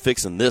focus on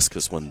fixing this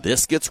because when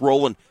this gets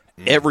rolling,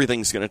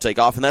 everything's going to take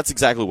off, and that's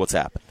exactly what's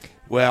happened.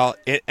 Well,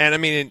 and I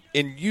mean,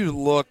 and you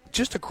look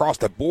just across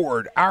the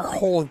board, our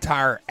whole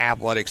entire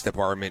athletics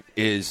department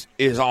is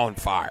on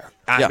fire.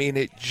 I mean,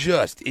 it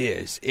just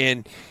is.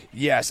 And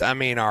yes, I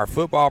mean, our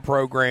football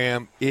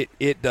program,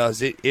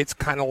 it's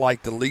kind of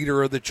like the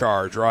leader of the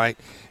charge, right?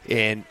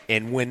 And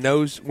when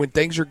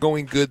things are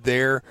going good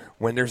there,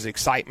 when there's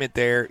excitement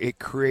there, it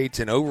creates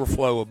an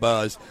overflow of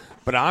buzz.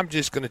 But I'm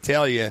just going to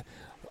tell you,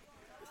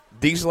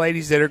 these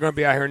ladies that are going to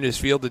be out here in this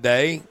field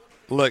today,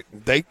 look,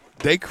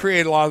 they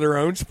create a lot of their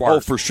own sparks. Oh,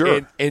 for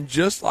sure. And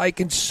just like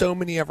in so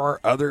many of our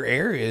other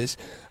areas,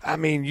 I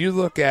mean, you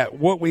look at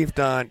what we've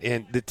done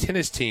in the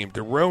tennis team,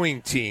 the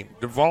rowing team,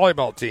 the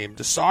volleyball team,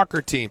 the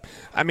soccer team.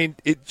 I mean,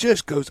 it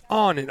just goes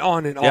on and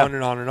on and on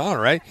and on and on,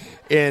 right?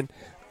 And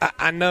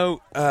I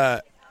know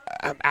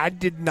I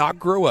did not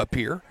grow up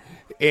here,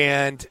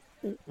 and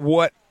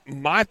what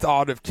my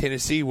thought of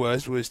Tennessee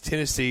was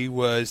Tennessee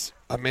was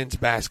a men's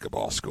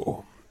basketball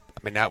school. I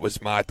mean, that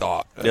was my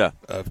thought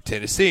of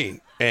Tennessee.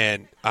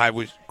 And I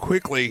was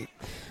quickly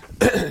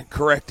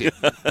corrected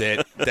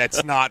that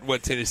that's not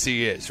what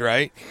Tennessee is,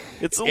 right?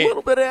 It's a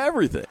little bit of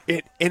everything.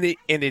 It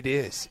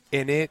is.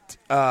 And it,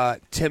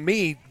 to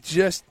me,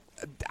 just,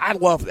 I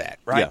love that,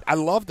 right? Yeah. I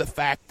love the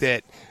fact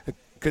that,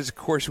 because, of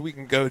course, we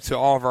can go to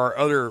all of our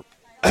other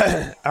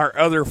our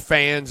other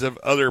fans of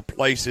other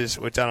places,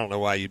 which I don't know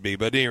why you'd be,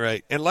 but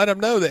anyway, and let them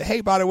know that,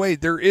 hey, by the way,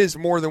 there is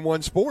more than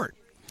one sport.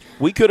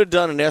 We could have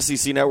done an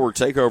SEC Network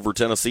Takeover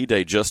Tennessee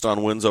Day just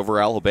on wins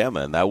over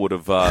Alabama, and that would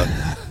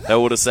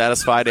have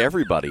satisfied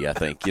everybody. I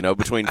think, you know,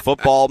 between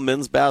football,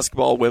 men's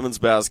basketball, women's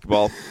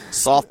basketball,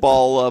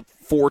 softball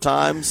 4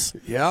 times,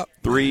 2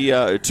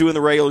 in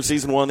the regular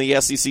season, 1 in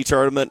the SEC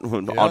tournament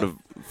on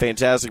a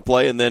fantastic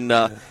play, and then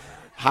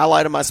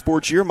highlight of my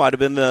sports year might have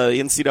been the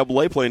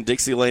NCAA playing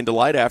Dixieland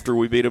Delight after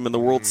we beat them in the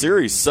World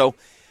Series. So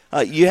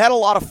you had a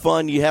lot of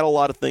fun, you had a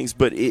lot of things,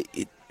 but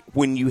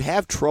when you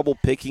have trouble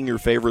picking your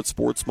favorite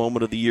sports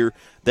moment of the year,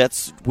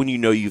 that's when you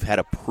know you've had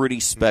a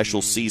pretty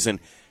special season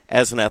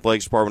as an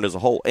athletics department as a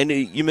whole. And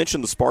you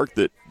mentioned the spark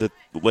that the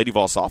Lady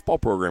Vol softball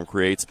program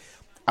creates.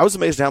 I was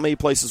amazed at how many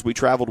places we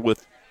traveled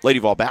with Lady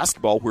Vol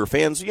basketball where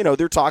fans, you know,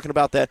 they're talking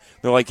about that.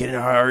 They're like,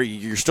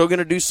 you're still going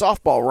to do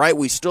softball, right?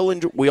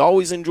 We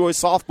always enjoy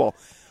softball.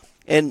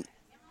 And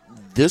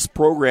this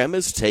program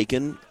has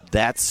taken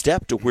that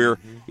step to where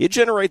it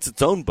generates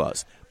its own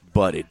buzz.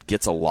 But it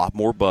gets a lot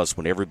more buzz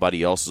when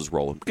everybody else is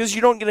rolling because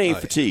you don't get any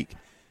fatigue.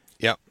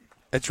 Yep,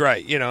 that's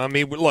right. You know, I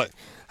mean, look,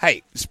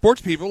 hey,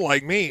 sports people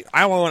like me,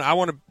 I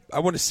want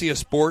to see a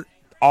sport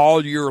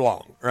all year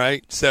long,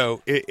 right?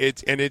 So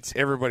it's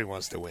everybody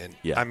wants to win.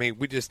 Yeah. I mean,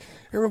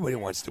 everybody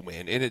wants to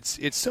win, and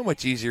it's so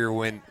much easier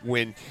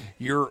when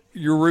you're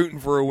rooting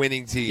for a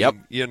winning team. Yep.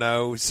 You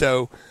know,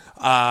 so.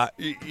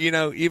 You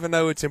know, even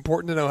though it's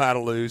important to know how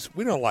to lose,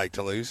 we don't like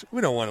to lose.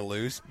 We don't want to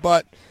lose,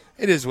 but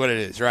it is what it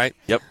is, right?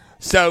 Yep.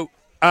 So,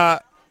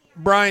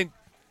 Brian,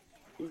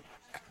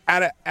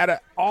 out of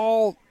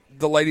all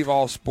the Lady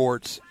Vol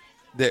sports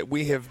that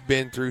we have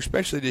been through,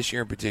 especially this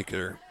year in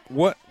particular,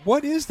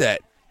 what is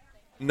that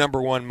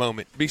number one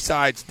moment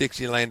besides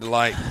Dixieland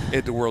Delight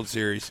at the World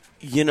Series?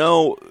 You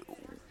know,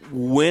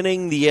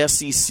 winning the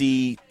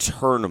SEC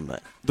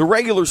tournament. The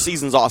regular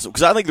season's awesome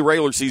because I think the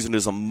regular season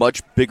is a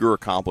much bigger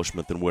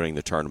accomplishment than winning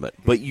the tournament.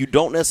 But you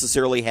don't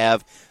necessarily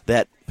have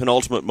that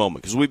penultimate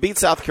moment because we beat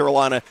South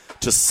Carolina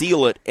to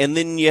seal it, and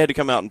then you had to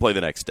come out and play the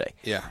next day.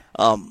 Yeah.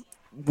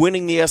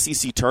 Winning the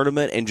SEC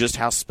tournament and just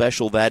how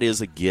special that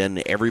is,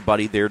 again,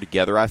 everybody there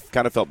together. I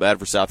kind of felt bad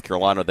for South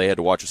Carolina. They had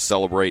to watch us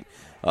celebrate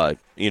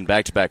in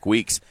back-to-back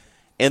weeks.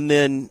 And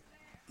then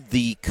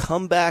the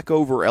comeback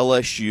over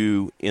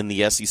LSU in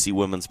the SEC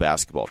women's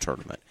basketball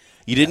tournament.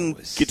 You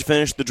didn't get to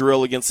finish the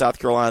drill against South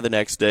Carolina the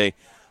next day,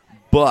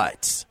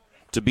 but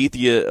to beat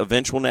the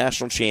eventual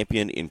national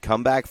champion in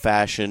comeback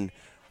fashion,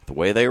 the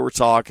way they were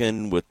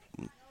talking with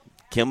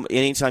Kim,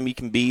 anytime you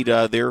can beat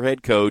their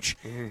head coach,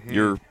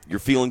 you're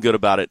feeling good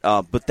about it.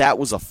 But that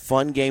was a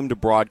fun game to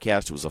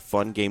broadcast. It was a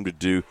fun game to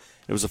do.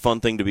 It was a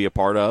fun thing to be a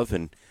part of,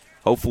 and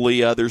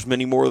hopefully there's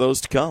many more of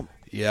those to come.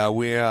 Yeah,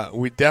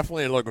 we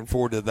definitely are looking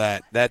forward to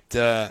that.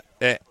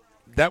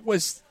 That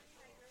was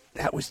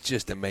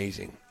just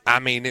amazing. I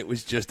mean, it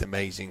was just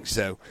amazing.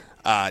 So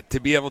to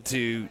be able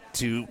to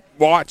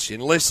watch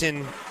and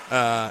listen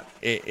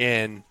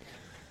and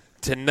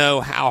to know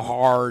how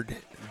hard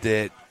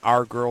that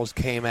our girls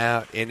came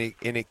out, and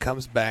it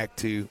comes back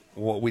to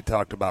what we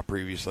talked about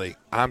previously.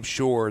 I'm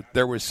sure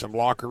there was some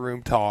locker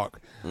room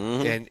talk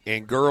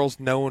and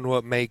girls knowing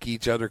what make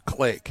each other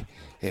click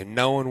and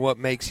knowing what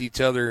makes each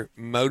other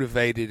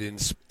motivated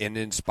and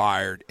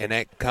inspired. And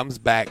that comes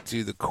back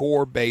to the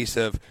core base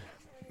of,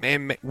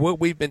 man, what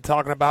we've been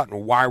talking about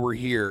and why we're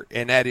here,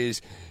 and that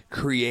is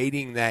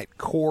creating that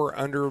core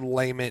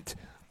underlayment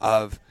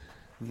of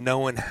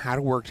knowing how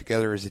to work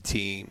together as a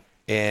team.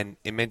 And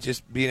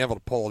just being able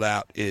to pull it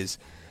out is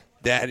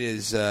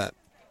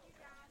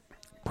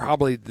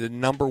probably the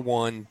number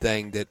one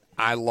thing that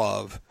I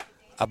love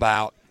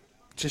about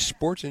just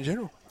sports in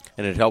general.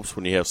 And it helps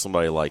when you have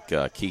somebody like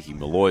Kiki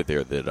Milloy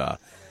there that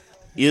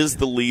is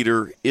the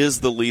leader,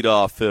 is the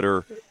leadoff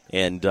hitter,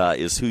 and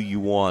is who you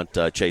want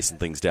chasing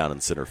things down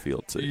in center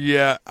field too.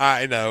 Yeah,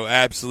 I know,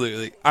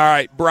 absolutely. All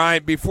right,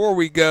 Brian, before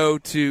we go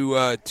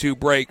to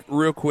break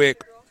real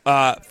quick,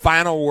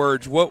 final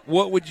words. What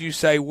would you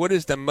say, what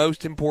is the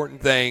most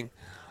important thing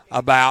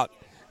about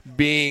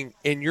being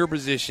in your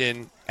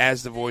position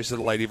as the voice of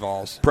the Lady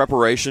Vols?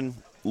 Preparation,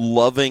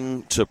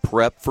 loving to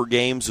prep for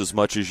games as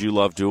much as you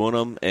love doing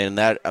them, and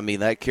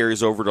that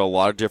carries over to a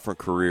lot of different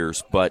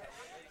careers, but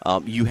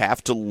you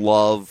have to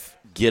love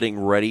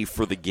getting ready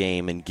for the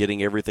game and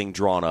getting everything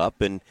drawn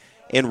up, and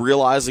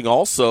realizing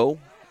also,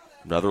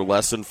 another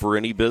lesson for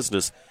any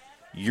business,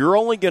 you're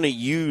only going to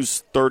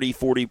use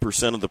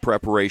 30-40% of the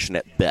preparation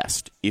at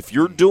best. If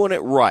you're doing it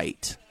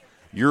right,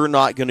 you're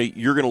going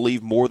to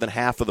leave more than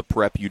half of the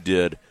prep you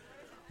did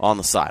on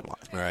the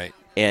sideline. Right.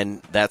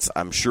 And that's,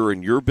 I'm sure,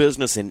 in your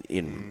business,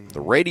 in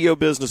the radio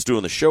business,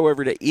 doing the show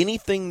every day,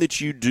 anything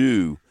that you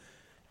do,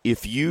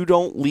 if you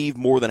don't leave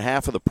more than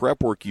half of the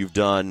prep work you've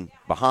done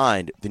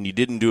behind, then you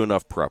didn't do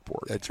enough prep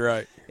work. That's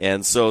right.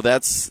 And so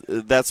that's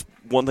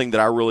one thing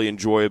that I really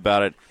enjoy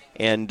about it.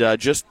 And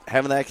just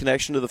having that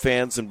connection to the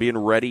fans and being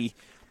ready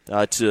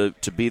to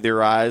be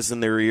their eyes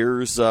and their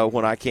ears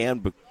when I can.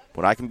 But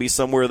when I can be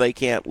somewhere they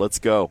can't, let's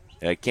go.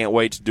 I can't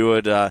wait to do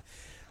it.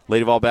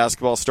 Lady Vol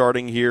basketball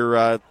starting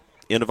here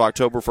end of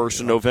October, 1st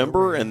of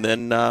November. And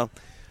then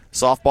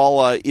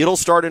softball, it'll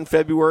start in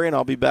February, and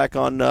I'll be back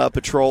on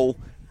patrol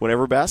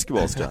whenever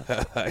basketball's done.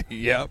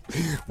 Yep.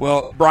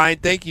 Well, Brian,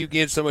 thank you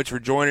again so much for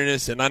joining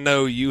us. And I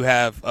know you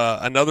have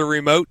another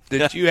remote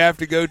that you have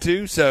to go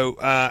to. So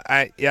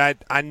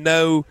I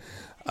know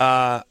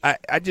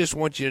I just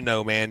want you to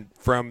know, man,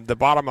 from the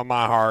bottom of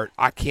my heart,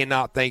 I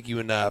cannot thank you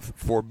enough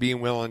for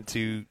being willing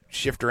to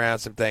shift around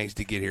some things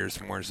to get here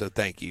this morning. So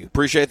thank you.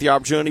 Appreciate the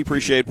opportunity.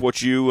 Appreciate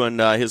what you and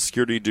his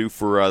security do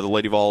for the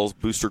Lady Vols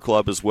Booster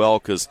Club as well,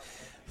 because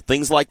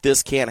things like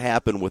this can't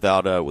happen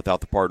without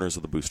the partners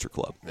of the Booster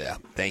Club. Yeah,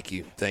 thank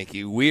you. Thank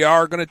you. We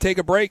are going to take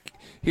a break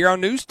here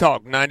on News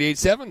Talk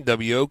 98.7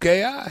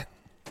 WOKI.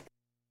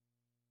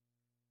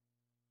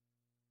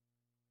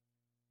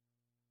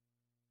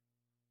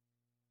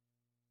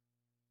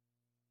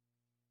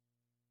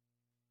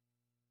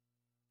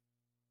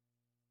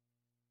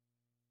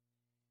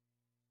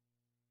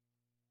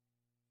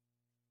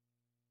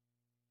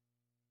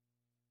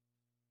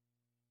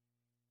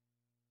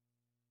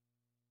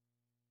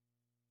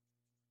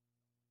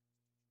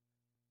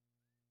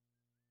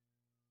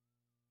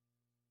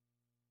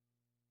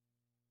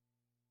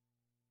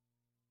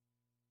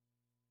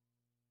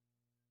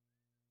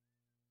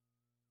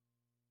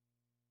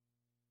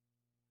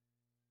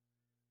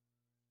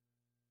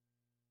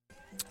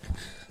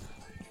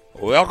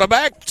 Welcome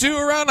back to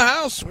Around the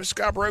House with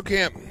Scott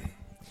Brokamp.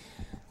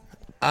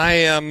 I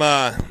am,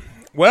 I'm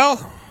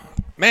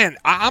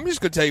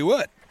just going to tell you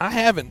what. I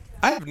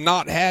have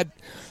not had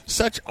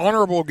such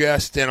honorable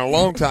guests in a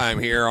long time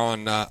here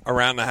on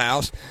Around the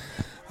House.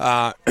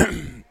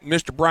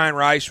 Mr. Brian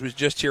Rice was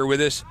just here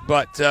with us,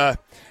 but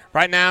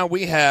right now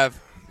we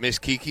have Miss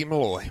Kiki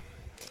Milloy.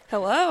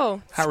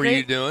 Hello. How are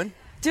you doing?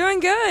 Doing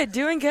good.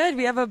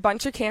 We have a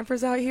bunch of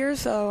campers out here,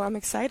 so I'm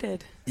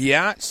excited.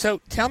 Yeah, so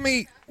tell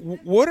me,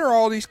 what are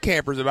all these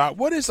campers about?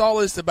 What is all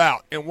this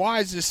about, and why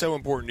is this so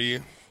important to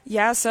you?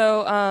 Yeah,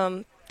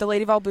 so the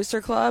Lady Vol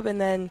Booster Club,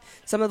 and then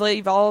some of the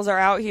Lady Vols are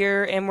out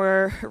here, and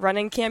we're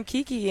running Kamp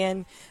Kiki,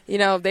 and,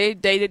 they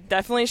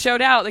definitely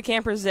showed out, the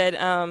campers did.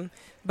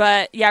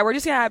 But, yeah, we're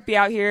just going to be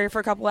out here for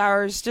a couple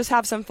hours, just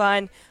have some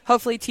fun,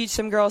 hopefully teach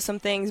some girls some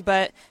things.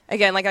 But,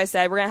 again, like I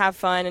said, we're going to have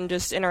fun and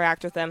just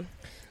interact with them.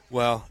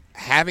 Well,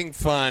 having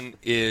fun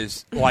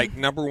is like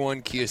number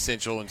one key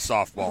essential in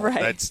softball.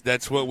 Right.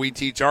 That's what we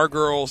teach our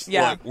girls.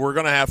 Yeah. Look, we're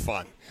going to have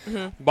fun,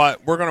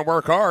 but we're going to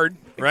work hard,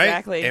 right?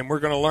 Exactly. And we're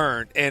going to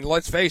learn. And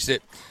let's face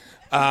it,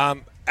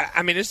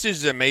 this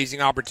is an amazing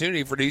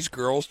opportunity for these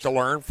girls to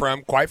learn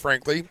from, quite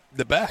frankly,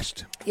 the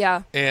best.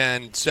 Yeah.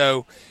 And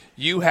so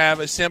you have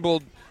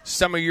assembled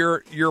some of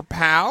your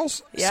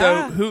pals. Yeah.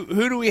 So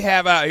who do we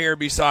have out here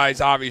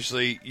besides,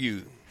 obviously,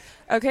 you?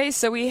 Okay,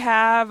 so we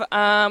have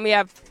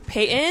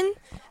Peyton,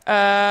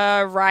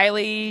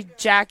 Riley,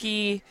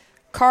 Jackie,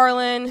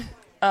 Carlin,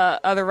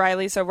 other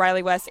Riley, so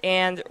Riley West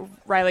and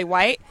Riley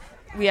White.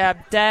 We have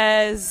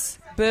Dez,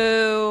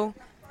 Boo,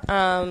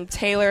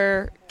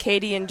 Taylor,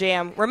 Katie, and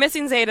Jam. We're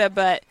missing Zeta,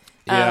 but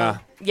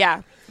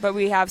but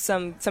we have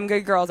some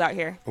good girls out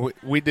here.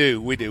 We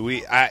do.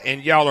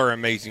 And y'all are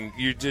amazing.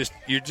 You're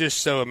just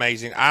so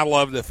amazing. I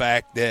love the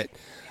fact that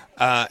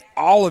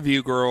all of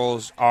you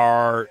girls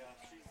are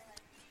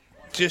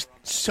just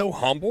so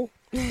humble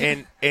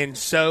and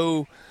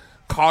so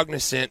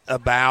cognizant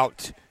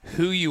about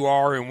who you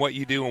are and what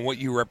you do and what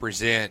you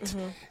represent,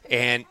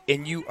 and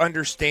you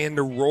understand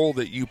the role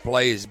that you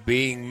play as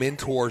being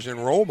mentors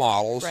and role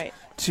models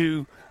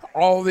to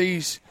all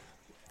these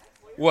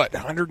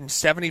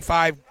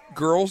 175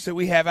 girls that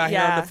we have out here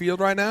on the field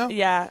right now.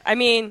 Yeah,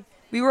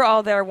 we were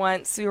all there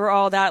once. We were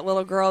all that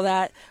little girl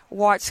that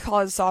watched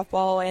college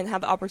softball and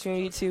had the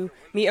opportunity to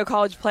meet a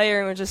college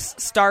player and was just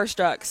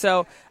starstruck.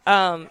 So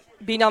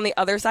being on the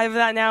other side of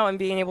that now and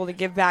being able to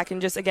give back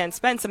and just, again,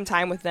 spend some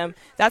time with them,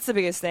 that's the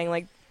biggest thing.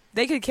 Like,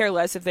 they could care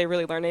less if they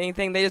really learn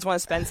anything. They just want to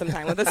spend some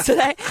time with us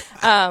today.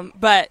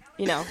 But,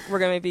 we're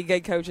going to be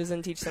good coaches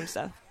and teach them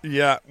stuff.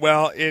 Yeah,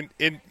 well,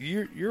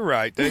 you're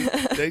right.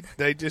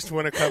 They just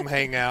want to come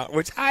hang out,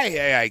 which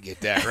I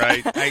get that,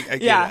 right? I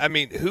get Yeah. it. I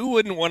mean, who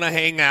wouldn't want to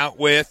hang out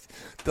with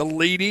the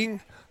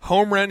leading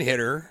home run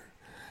hitter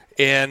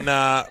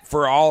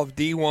for all of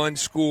D1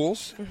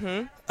 schools?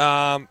 Mm-hmm.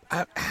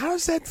 How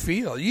does that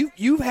feel?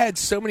 You've had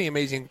so many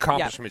amazing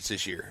accomplishments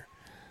this year.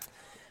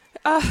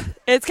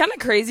 It's kind of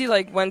crazy,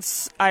 like,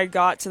 once I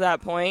got to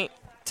that point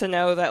to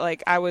know that,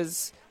 like, I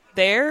was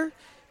there,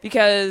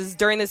 because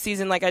during the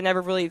season, like, I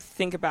never really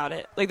think about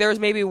it. Like, there was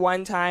maybe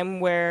one time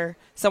where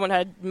someone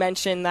had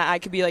mentioned that I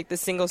could be, like, the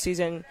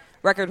single-season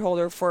record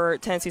holder for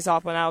Tennessee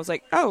softball, and I was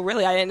like, oh,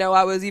 really? I didn't know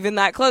I was even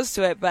that close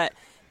to it. But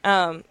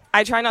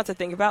I try not to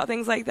think about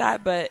things like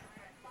that, but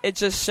it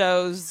just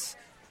shows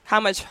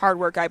how much hard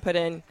work I put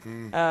in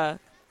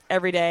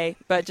every day,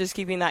 but just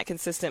keeping that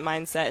consistent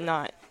mindset and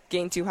not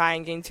getting too high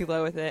and getting too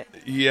low with it.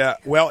 Yeah,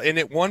 well, and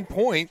at one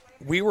point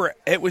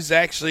it was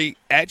actually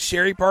at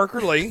Sherry Parker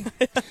Lee,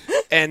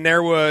 and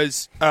there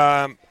was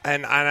and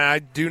I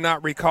do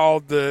not recall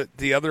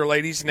the other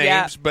ladies'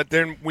 names, but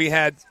then we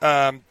had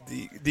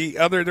the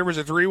other. There was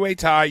a three-way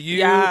tie.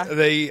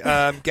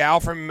 The gal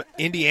from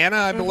Indiana,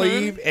 I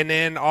believe, and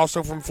then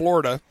also from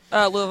Florida,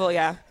 Louisville,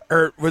 yeah.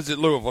 Or was it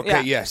Louisville?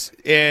 Okay, Yeah. yes,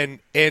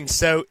 and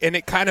so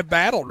it kind of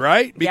battled,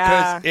 right?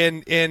 Because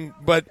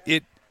but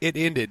it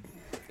ended.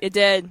 It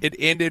did. It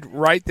ended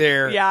right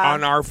there Yeah.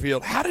 on our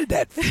field. How did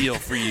that feel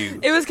for you?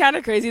 It was kind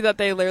of crazy that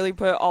they literally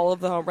put all of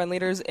the home run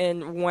leaders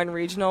in one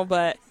regional,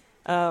 but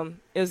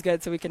it was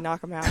good so we could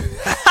knock them out.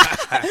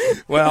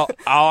 Well,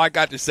 all I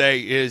got to say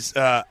is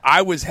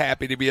I was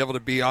happy to be able to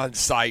be on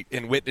site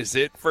and witness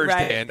it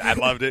firsthand. Right. I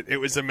loved it. It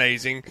was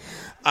amazing.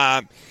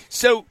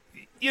 So,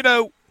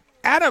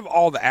 out of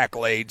all the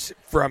accolades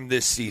from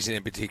this season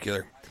in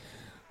particular,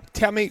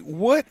 tell me,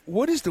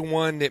 what is the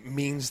one that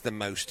means the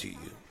most to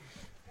you?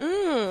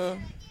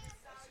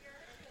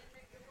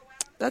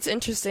 That's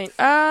interesting.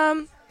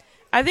 I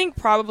think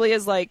probably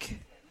is like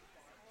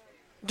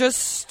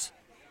just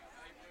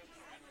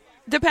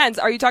depends.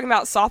 Are you talking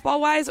about softball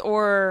wise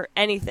or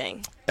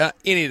anything?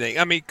 Anything.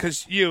 I mean,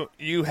 because you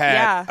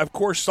had, of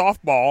course,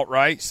 softball,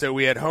 right? So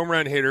we had home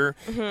run hitter.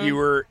 Mm-hmm. You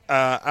were,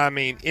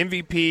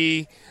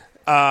 MVP.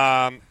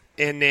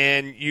 And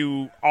then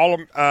you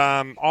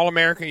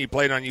All-American. You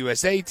played on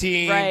USA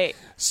team, Right.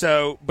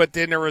 So, but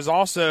then there was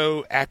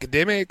also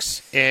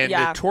academics and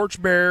the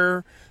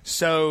torchbearer.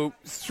 So,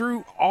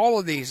 through all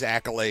of these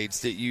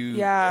accolades that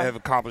you have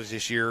accomplished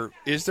this year,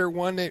 is there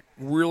one that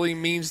really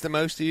means the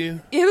most to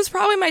you? It was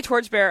probably my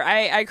torchbearer.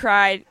 I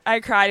cried.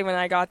 I cried when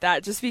I got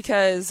that, just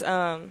because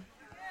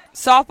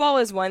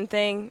softball is one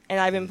thing, and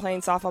I've been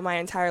playing softball my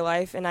entire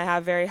life, and I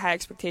have very high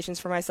expectations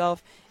for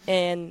myself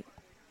and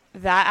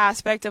that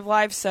aspect of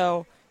life.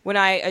 So when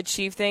I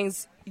achieve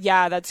things,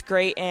 that's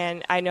great,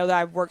 and I know that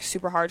I've worked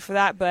super hard for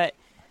that, but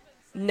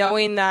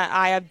knowing that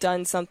I have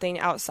done something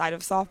outside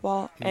of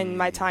softball and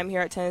my time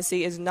here at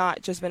Tennessee is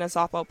not just been a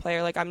softball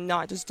player. Like, I'm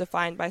not just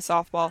defined by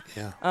softball.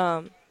 Yeah.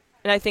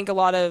 And I think a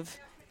lot of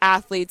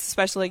athletes,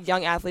 especially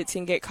young athletes,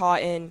 can get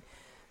caught in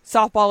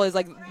softball is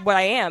like what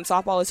I am.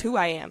 Softball is who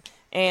I am.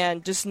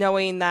 And just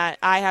knowing that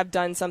I have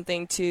done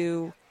something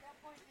to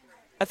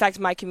affect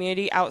my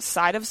community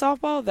outside of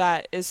softball,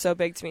 that is so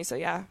big to me.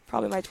 So,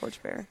 probably my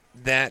torchbearer.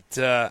 That,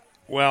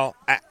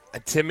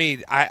 to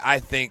me, I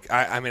think,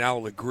 I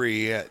will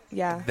agree.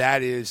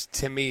 That is,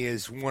 to me,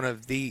 is one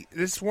of the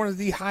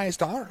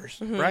highest honors,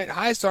 right?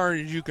 Highest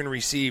honors you can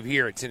receive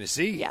here at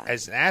Tennessee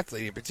as an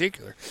athlete in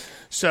particular.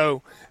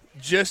 So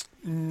just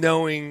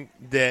knowing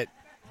that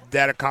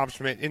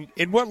accomplishment,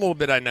 and what little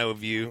bit I know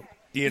of you,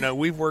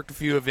 we've worked a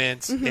few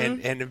events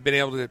and have been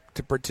able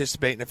to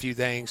participate in a few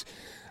things.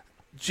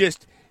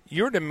 Just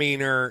your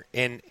demeanor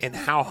and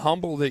how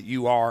humble that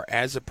you are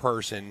as a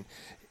person,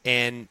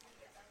 and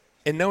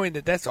knowing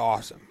that that's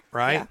awesome,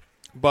 right? Yeah.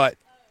 But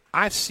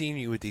I've seen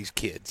you with these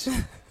kids,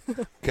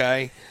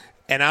 okay?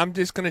 And I'm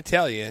just going to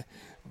tell you,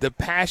 the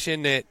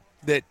passion that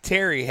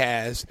Terri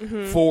has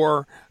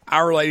for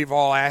Our Lady of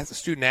all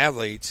student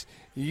athletes,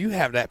 you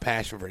have that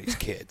passion for these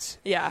kids.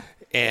 Yeah.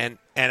 And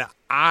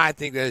I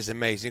think that is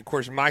amazing. Of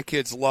course, my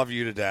kids love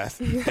you to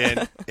death,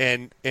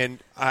 and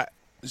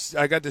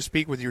I got to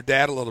speak with your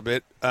dad a little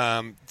bit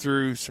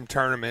through some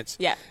tournaments,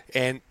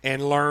 and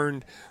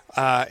learned.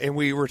 And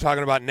we were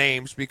talking about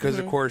names because,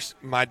 of course,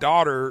 my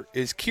daughter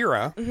is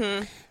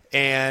Kira,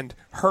 and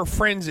her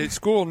friends at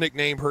school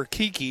nicknamed her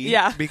Kiki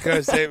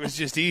because it was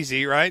just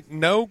easy, right?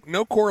 No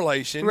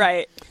correlation,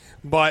 right?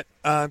 But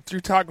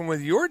through talking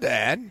with your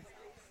dad,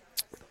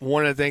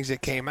 one of the things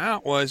that came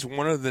out was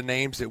one of the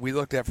names that we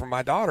looked at for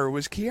my daughter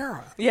was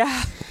Kiara.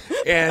 Yeah.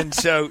 And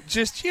so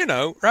just,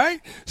 right?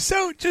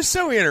 So just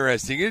so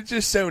interesting. It's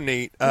just so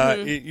neat.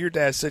 Your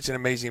dad's such an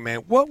amazing man.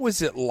 What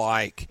was it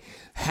like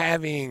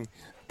having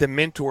the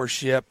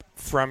mentorship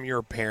from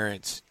your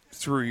parents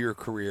through your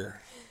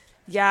career?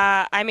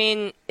 Yeah, I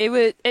mean,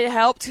 it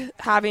helped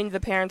having the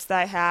parents that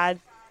I had.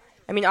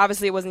 I mean,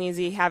 obviously it wasn't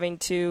easy having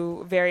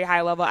two very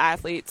high-level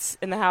athletes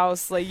in the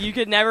house. Like, you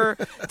could never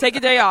take a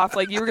day off.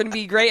 Like, you were going to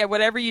be great at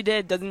whatever you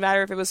did. Doesn't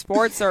matter if it was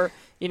sports or,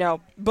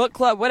 book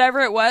club, whatever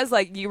it was,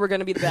 like, you were going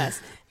to be the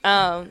best.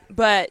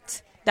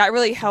 But that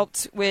really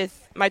helped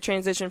with my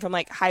transition from,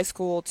 like, high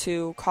school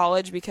to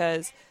college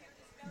because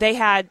they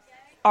had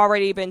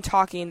already been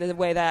talking the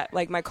way that,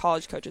 like, my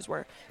college coaches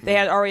were. They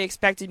had already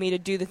expected me to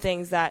do the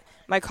things that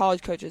my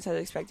college coaches had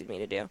expected me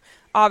to do.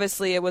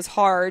 Obviously, it was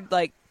hard,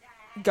 like,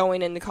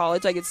 going into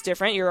college. Like, it's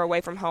different. You're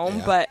away from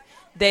home. But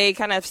they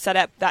kind of set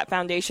up that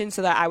foundation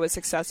so that I was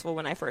successful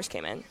when I first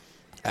came in.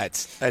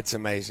 That's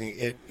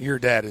amazing. Your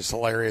dad is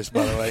hilarious,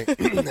 by the way.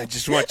 I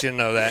just want you to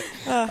know that.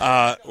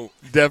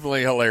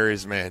 Definitely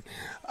hilarious, man.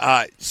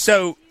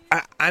 So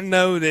I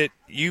know that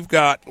you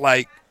got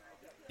like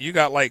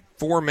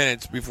 4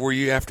 minutes before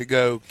you have to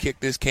go kick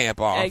this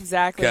camp off.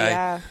 Exactly. Okay?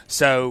 Yeah.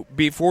 So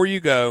before you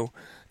go,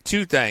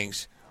 two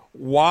things.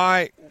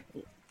 Why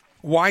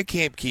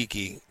Kamp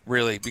Kiki,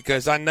 really?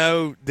 Because I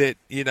know that,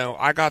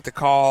 I got the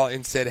call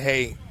and said,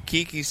 hey,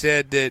 Kiki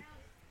said that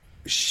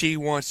she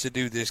wants to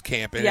do this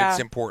camp and it's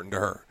important to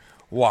her.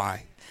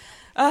 Why?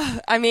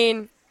 I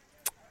mean,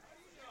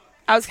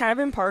 I was kind of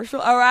impartial.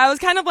 Or I was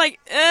kind of like,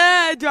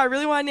 do I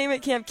really want to name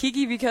it Kamp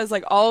Kiki? Because,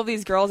 like, all of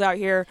these girls out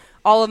here,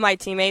 all of my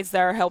teammates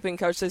that are helping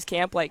coach this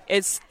camp, like,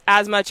 it's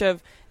as much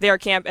of their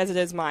camp as it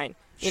is mine,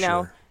 you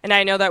know? And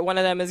I know that one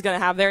of them is going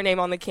to have their name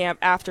on the camp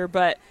after,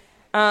 but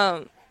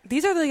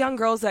these are the young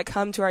girls that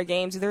come to our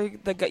games. They're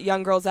the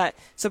young girls that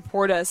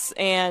support us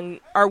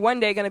and are one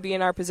day going to be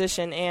in our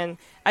position. And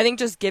I think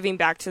just giving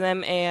back to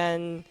them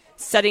and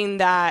setting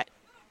that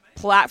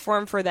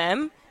platform for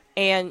them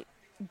and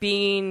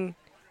being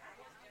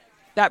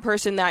that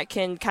person that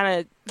can kind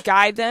of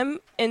guide them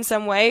in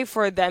some way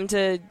for them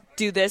to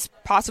do this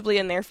possibly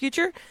in their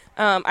future,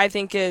 I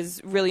think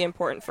is really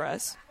important for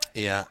us.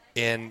 Yeah,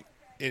 and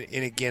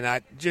again,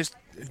 I just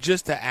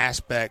the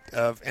aspect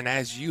of, and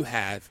as you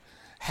have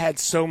had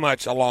so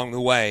much along the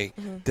way,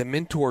 the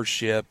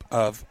mentorship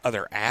of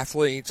other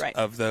athletes,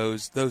 of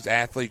those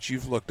athletes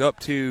you've looked up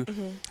to,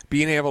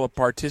 being able to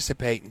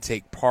participate and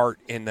take part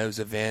in those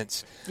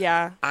events.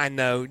 Yeah, I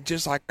know,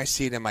 just like I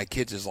see it in my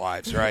kids'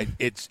 lives, right?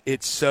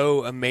 It's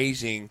so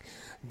amazing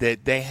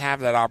that they have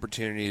that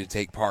opportunity to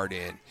take part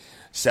in.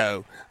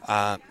 So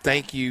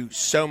thank you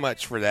so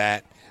much for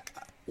that.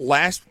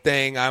 Last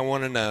thing I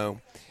want to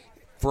know,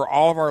 for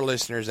all of our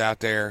listeners out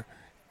there,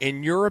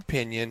 in your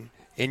opinion,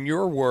 in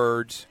your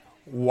words,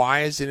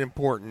 why is it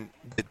important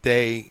that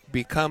they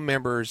become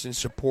members and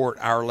support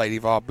Our Lady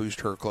Vol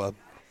BoostHER Club?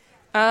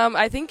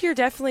 I think you're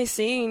definitely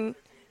seeing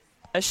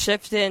a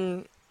shift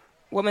in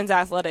women's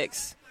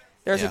athletics.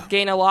 There's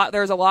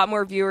a lot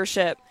more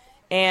viewership,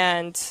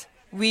 and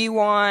we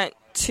want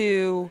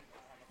to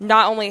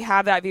not only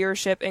have that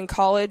viewership in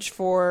college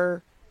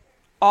for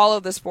all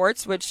of the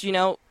sports, which,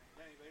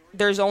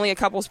 there's only a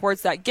couple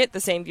sports that get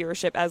the same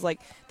viewership as, like,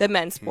 the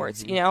men's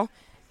sports,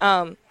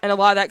 and a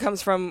lot of that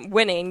comes from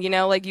winning,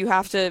 like, you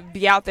have to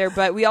be out there.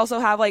 But we also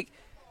have, like,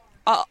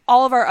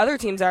 all of our other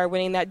teams that are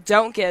winning that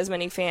don't get as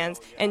many fans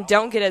and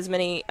don't get as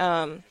many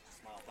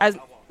as,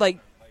 like,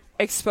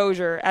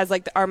 exposure as,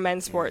 like, our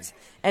men's sports.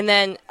 And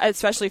then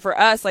especially for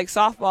us, like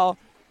softball,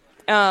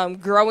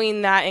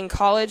 growing that in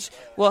college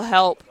will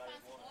help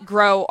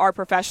grow our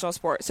professional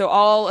sport. So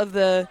all of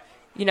the,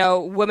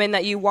 women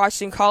that you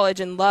watched in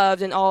college and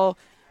loved, and all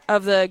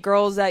of the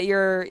girls that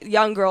your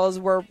young girls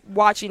were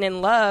watching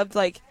and loved,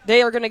 like,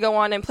 they are going to go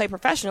on and play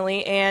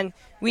professionally, and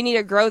we need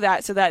to grow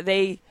that so that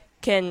they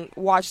can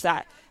watch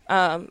that.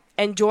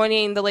 And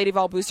joining the Lady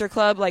Vol BoostHER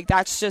Club, like,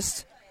 that's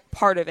just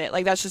part of it.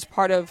 Like, that's just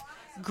part of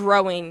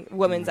growing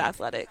women's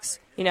athletics.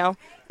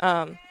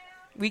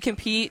 We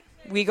compete,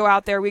 we go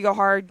out there, we go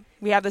hard,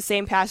 we have the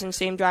same passion,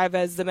 same drive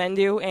as the men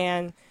do,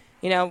 and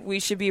we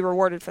should be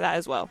rewarded for that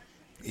as well.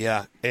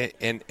 Yeah,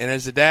 and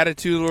as a dad of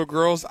two little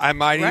girls, I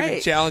might even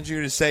challenge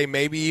you to say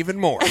maybe even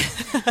more.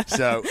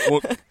 So,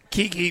 well,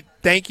 Kiki,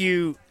 thank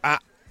you.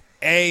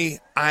 I'm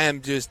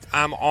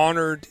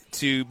honored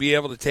to be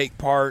able to take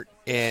part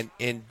and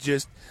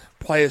just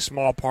play a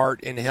small part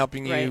in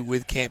helping you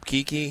with Kamp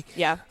Kiki.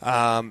 Yeah.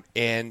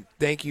 And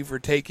thank you for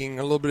taking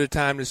a little bit of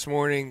time this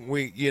morning.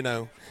 We,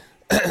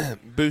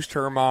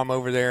 BoostHER mom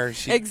over there,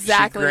 she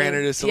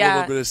granted us a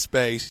little bit of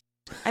space.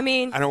 I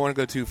mean, I don't want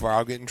to go too far.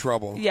 I'll get in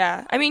trouble.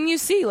 Yeah. I mean, you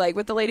see, like,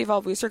 with the Lady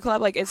Vol BoostHER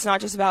Club, like, it's not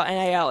just about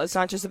NIL. It's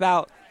not just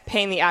about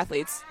paying the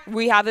athletes.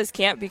 We have this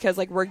camp because,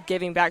 like, we're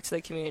giving back to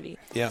the community.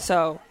 Yeah.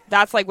 So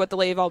that's, like, what the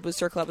Lady Vol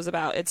BoostHER Club is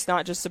about. It's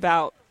not just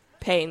about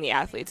paying the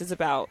athletes. It's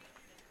about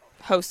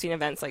hosting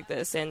events like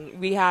this.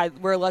 And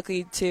we're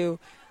lucky to,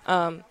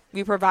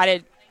 we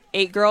provided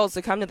 8 girls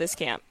to come to this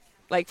camp,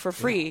 like, for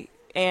free.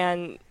 Yeah.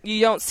 And you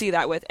don't see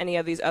that with any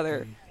of these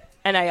other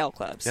NIL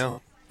clubs.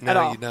 No, at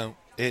all. You don't.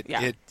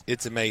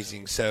 It's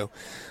amazing. So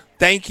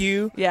Thank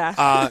you.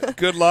 Yeah.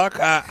 Good luck.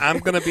 I'm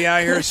going to be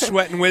out here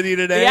sweating with you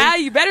today. Yeah,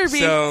 you better be.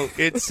 So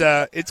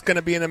it's going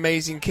to be an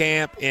amazing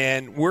camp,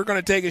 and we're going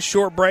to take a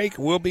short break.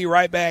 We'll be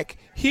right back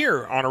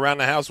here on Around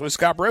the House with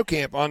Scott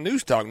Brokamp on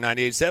News Talk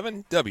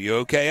 98.7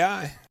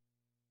 WOKI.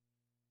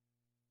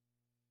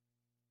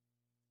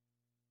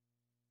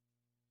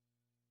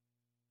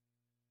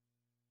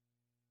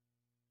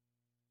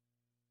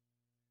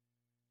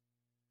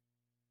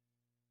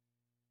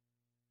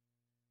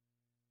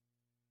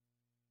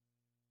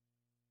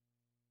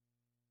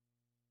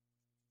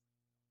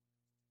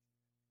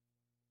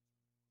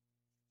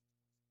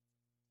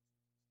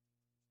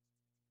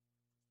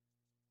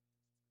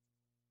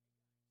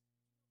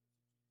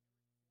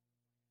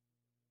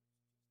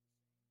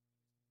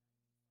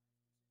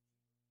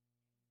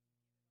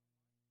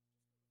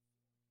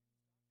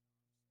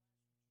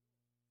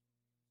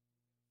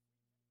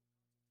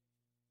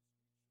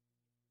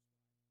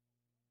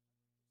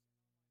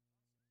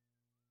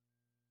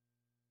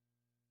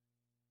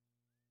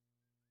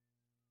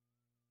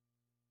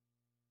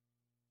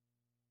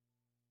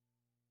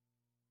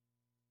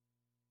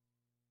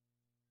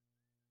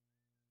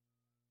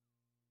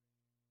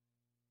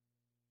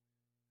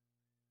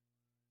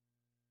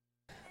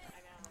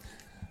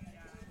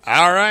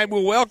 All right,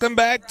 well, welcome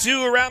back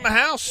to Around the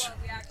House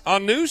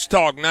on News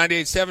Talk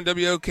 98.7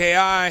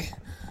 WOKI.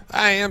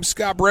 I am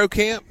Scott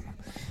Brokamp,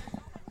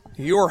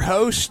 your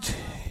host,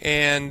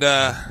 and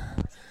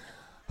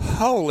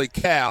holy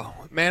cow,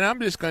 man, I'm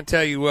just going to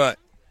tell you what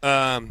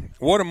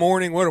a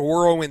morning, what a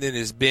whirlwind it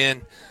has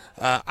been.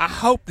 I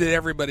hope that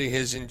everybody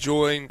has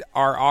enjoyed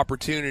our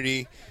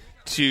opportunity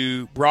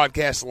to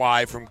broadcast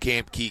live from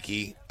Kamp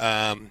Kiki.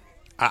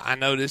 I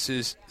know this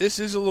is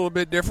a little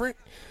bit different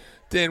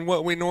than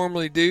what we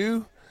normally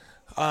do,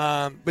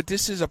 but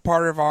this is a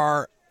part of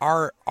our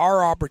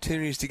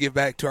opportunities to give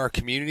back to our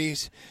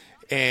communities,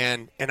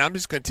 and I'm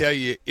just going to tell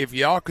you, if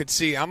y'all could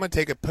see, I'm going to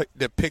take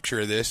the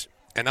picture of this,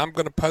 and I'm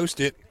going to post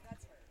it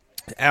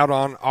out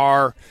on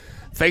our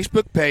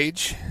Facebook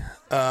page.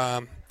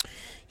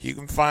 You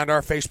can find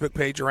our Facebook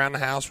page Around the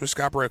House with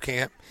Scott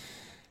Brokamp,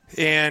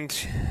 and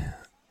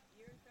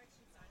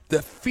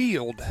the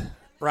field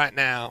right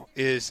now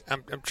is,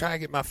 I'm trying to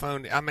get my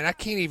phone. I mean, I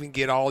can't even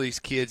get all these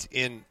kids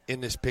in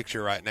this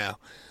picture right now.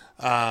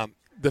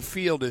 The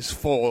field is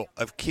full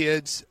of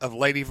kids, of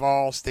Lady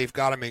Vols. They've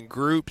got them in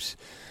groups.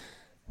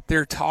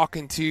 They're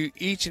talking to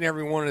each and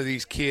every one of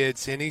these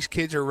kids, and these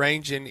kids are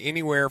ranging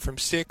anywhere from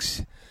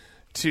 6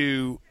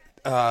 to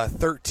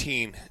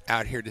 13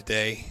 out here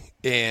today.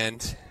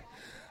 And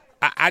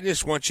I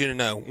just want you to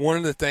know, one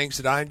of the things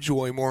that I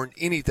enjoy more than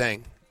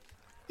anything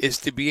is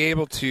to be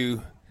able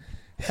to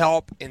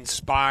help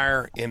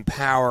inspire,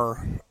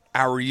 empower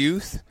our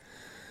youth.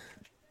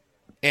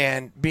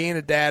 And being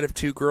a dad of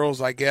 2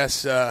 girls, I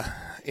guess,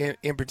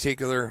 in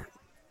particular,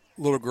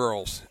 little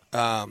girls.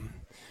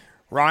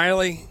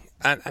 Riley,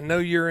 I know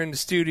you're in the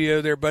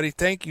studio there, buddy.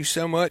 Thank you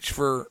so much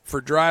for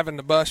driving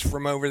the bus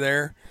from over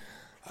there.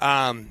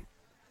 I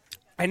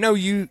know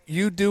you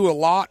do a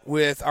lot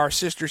with our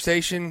sister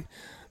station,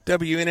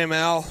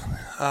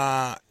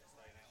 WNML.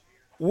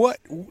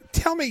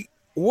 Tell me,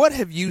 what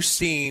have you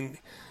seen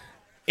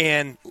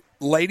in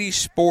ladies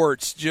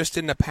sports just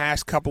in the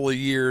past couple of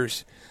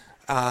years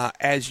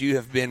as you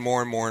have been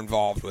more and more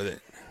involved with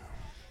it?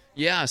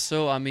 Yeah,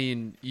 so I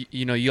mean,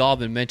 you all have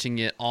been mentioning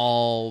it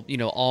all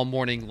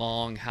morning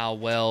long, how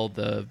well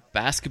the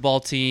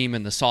basketball team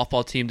and the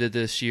softball team did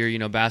this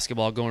year.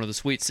 Basketball going to the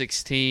Sweet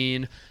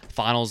 16,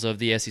 finals of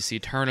the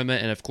SEC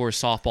tournament, and of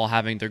course softball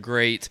having their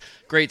great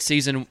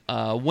season,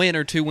 win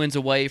or 2 wins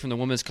away from the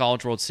Women's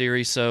College World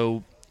Series.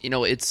 So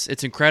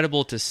it's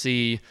incredible to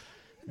see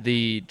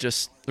the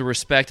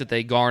respect that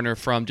they garner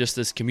from just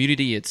this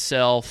community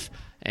itself,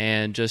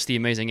 and just the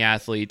amazing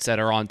athletes that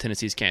are on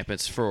Tennessee's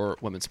campus for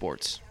women's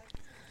sports.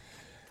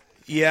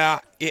 Yeah,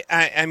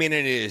 I mean,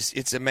 it is.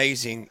 It's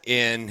amazing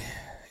in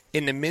the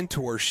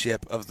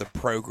mentorship of the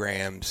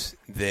programs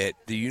that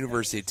the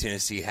University of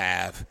Tennessee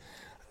have.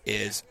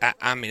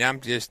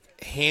 I'm just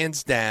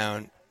hands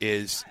down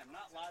is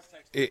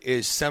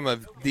some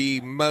of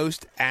the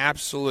most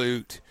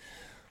absolute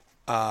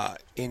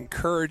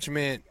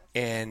encouragement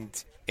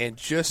and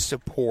just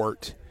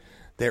support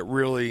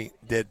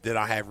that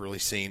I have really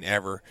seen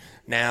ever.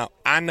 Now,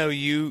 I know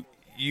you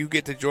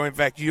get to join. In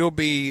fact, you'll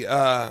be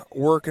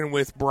working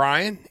with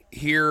Brian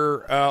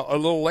here a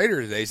little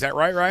later today. Is that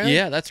right, Ryan?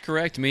 Yeah, that's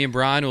correct. Me and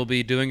Brian will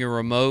be doing a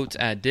remote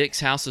at Dick's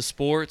House of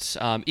Sports.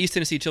 East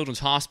Tennessee Children's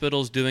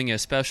Hospital is doing a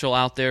special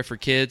out there for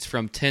kids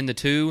from 10 to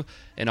 2,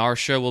 and our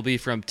show will be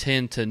from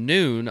 10 to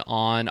noon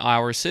on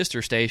our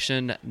sister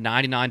station,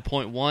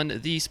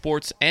 99.1 The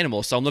Sports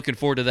Animal. So I'm looking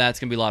forward to that. It's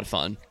going to be a lot of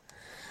fun.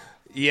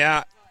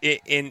 Yeah.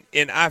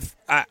 And I've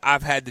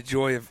had the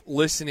joy of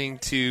listening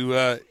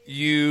to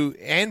you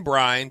and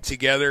Brian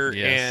together,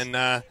 yes. And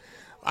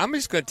I'm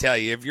just going to tell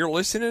you, if you're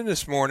listening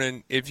this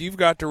morning, if you've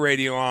got the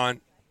radio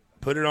on,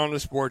 put it on the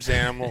Sports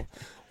Animal,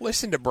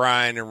 listen to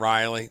Brian and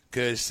Riley,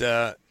 because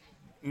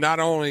not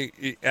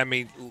only,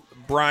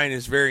 Brian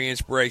is very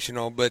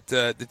inspirational, but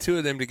the two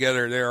of them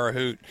together, they are a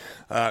hoot,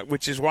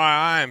 which is why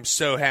I am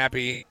so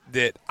happy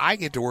that I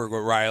get to work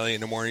with Riley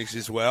in the mornings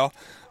as well.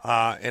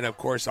 And, of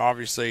course,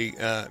 obviously,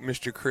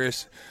 Mr.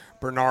 Chris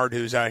Bernard,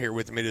 who's out here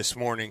with me this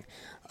morning.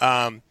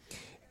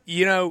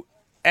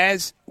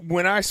 As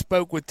when I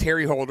spoke with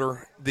Terri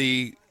Holder,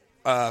 the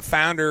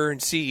founder and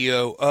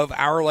CEO of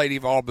Our Lady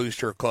Vol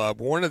Booster Club,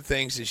 one of the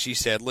things that she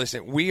said,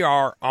 listen, we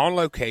are on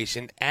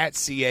location at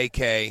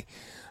CAK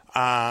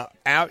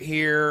out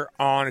here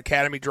on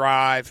Academy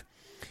Drive.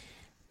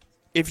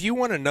 If you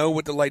want to know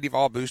what the Lady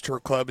Vol Booster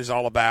Club is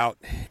all about,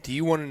 do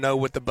you want to know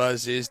what the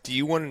buzz is? Do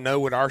you want to know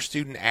what our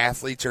student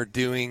athletes are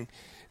doing?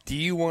 Do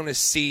you want to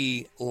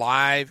see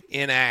live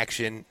in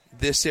action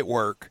this at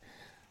work?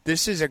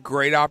 This is a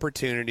great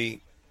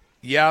opportunity.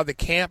 Yeah, the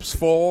camp's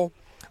full,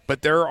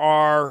 but there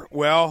are,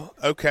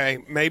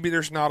 maybe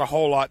there's not a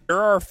whole lot.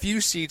 There are a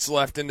few seats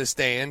left in the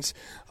stands.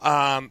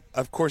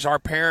 Of course, our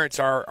parents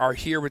are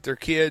here with their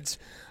kids,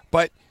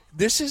 but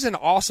this is an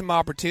awesome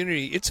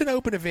opportunity. It's an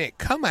open event.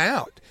 Come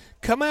out.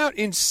 Come out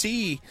and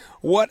see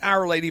what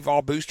Our Lady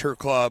Vol Booster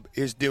Club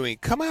is doing.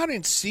 Come out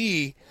and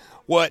see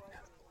what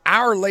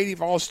Our Lady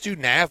Vol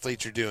student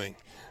athletes are doing,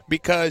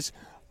 because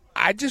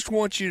I just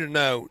want you to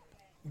know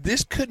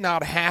this could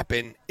not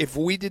happen if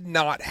we did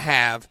not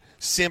have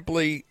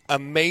simply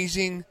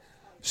amazing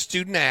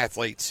student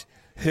athletes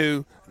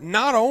who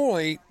not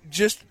only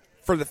just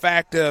for the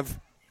fact of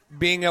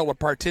being able to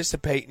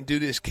participate and do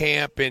this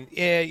camp and,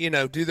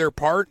 do their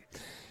part,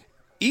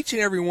 each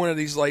and every one of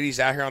these ladies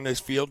out here on this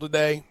field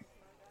today,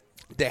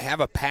 they have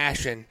a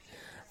passion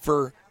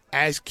for,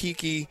 as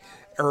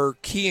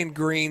Keyen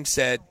Greene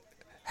said,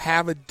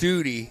 have a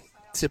duty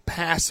to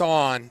pass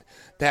on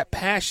that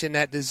passion,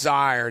 that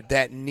desire,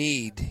 that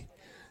need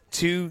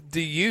to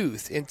the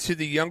youth and to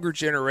the younger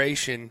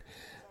generation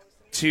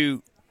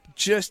to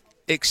just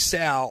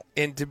excel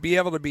and to be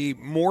able to be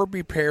more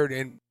prepared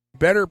and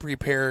better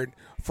prepared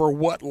for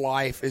what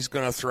life is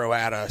going to throw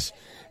at us.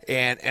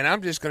 And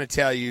I'm just going to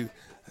tell you,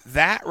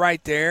 that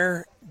right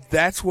there,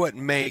 that's what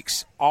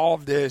makes all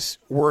of this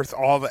worth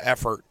all the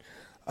effort.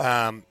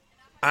 I'm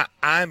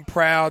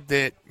proud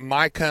that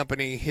my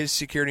company, His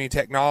Security and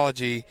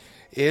Technology,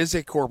 is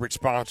a corporate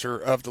sponsor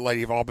of the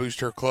Lady Vol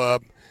Booster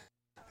Club.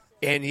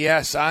 And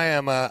yes, I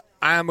am a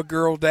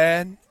girl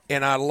dad,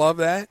 and I love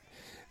that.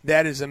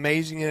 That is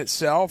amazing in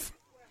itself.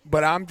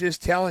 But I'm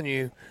just telling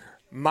you,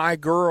 my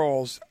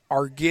girls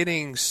are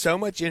getting so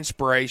much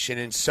inspiration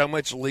and so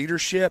much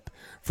leadership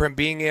from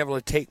being able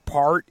to take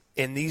part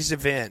in these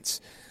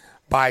events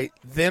by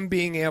them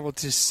being able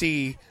to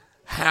see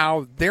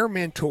how their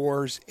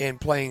mentors in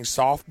playing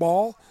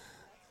softball,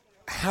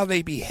 how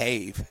they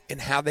behave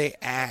and how they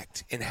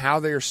act and how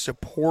they're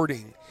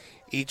supporting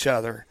each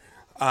other.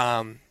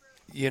 I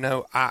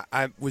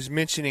was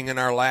mentioning in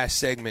our last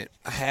segment,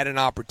 I had an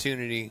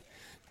opportunity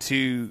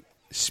to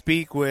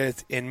speak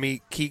with and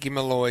meet Kiki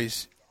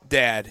Milloy's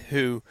dad,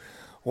 who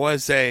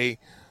was I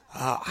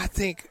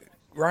think,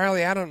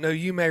 Riley, I don't know,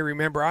 you may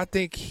remember, I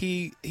think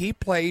he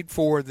played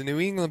for the New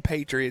England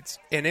Patriots,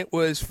 and it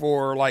was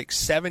for like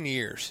 7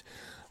 years.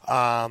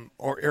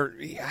 Or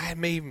it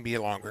may even be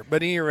longer. But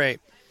at any rate,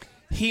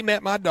 he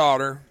met my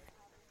daughter,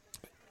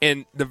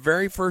 and the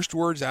very first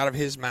words out of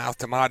his mouth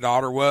to my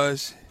daughter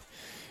was,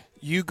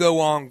 "You go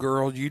on,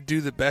 girl. You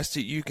do the best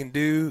that you can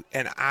do,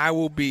 and I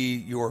will be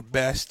your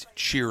best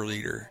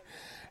cheerleader."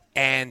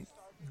 And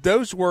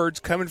those words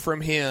coming from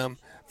him,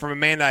 from a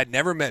man that I'd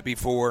never met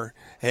before,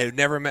 had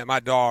never met my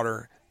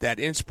daughter, that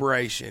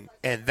inspiration.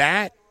 And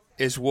that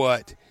is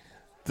what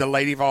the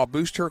Lady Vol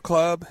Booster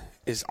Club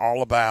is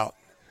all about.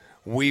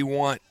 We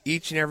want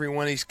each and every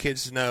one of these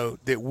kids to know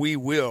that we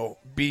will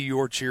be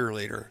your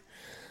cheerleader.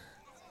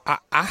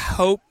 I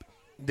hope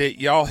that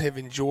y'all have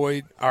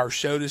enjoyed our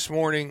show this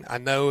morning. I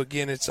know,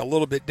 again, it's a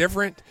little bit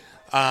different,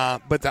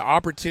 but the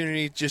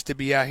opportunity just to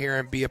be out here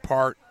and be a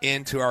part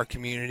into our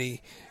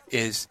community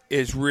is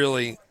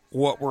really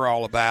what we're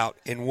all about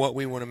and what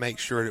we want to make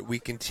sure that we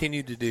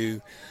continue to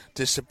do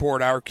to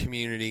support our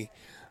community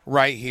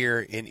right here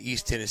in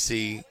East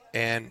Tennessee.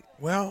 And,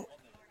 well,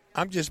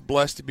 I'm just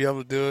blessed to be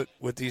able to do it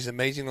with these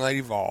amazing Lady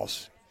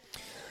Vols.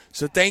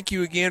 So thank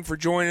you again for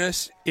joining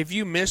us. If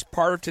you missed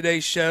part of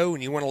today's show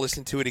and you want to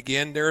listen to it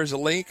again, there is a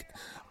link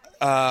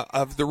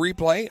of the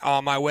replay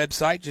on my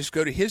website. Just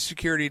go to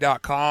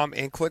hissecurity.com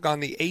and click on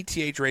the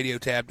ATH radio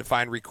tab to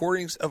find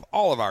recordings of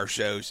all of our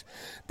shows.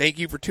 Thank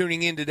you for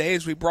tuning in today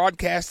as we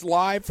broadcast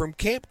live from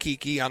Kamp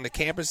Kiki on the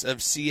campus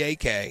of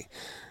CAK.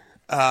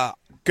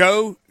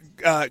 Go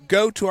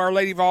to our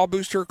Lady Vol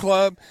Booster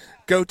Club.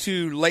 Go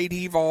to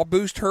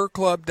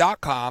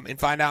LadyVolBoostHerClub.com and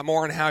find out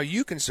more on how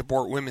you can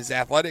support women's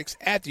athletics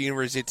at the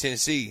University of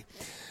Tennessee.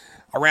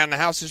 Around the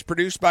House is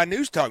produced by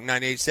News Talk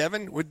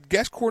 98.7 with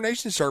guest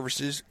coordination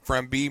services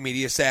from B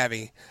Media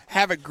Savvy.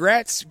 Have a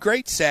great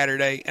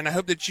Saturday, and I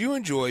hope that you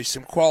enjoy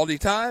some quality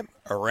time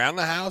around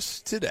the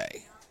house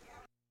today.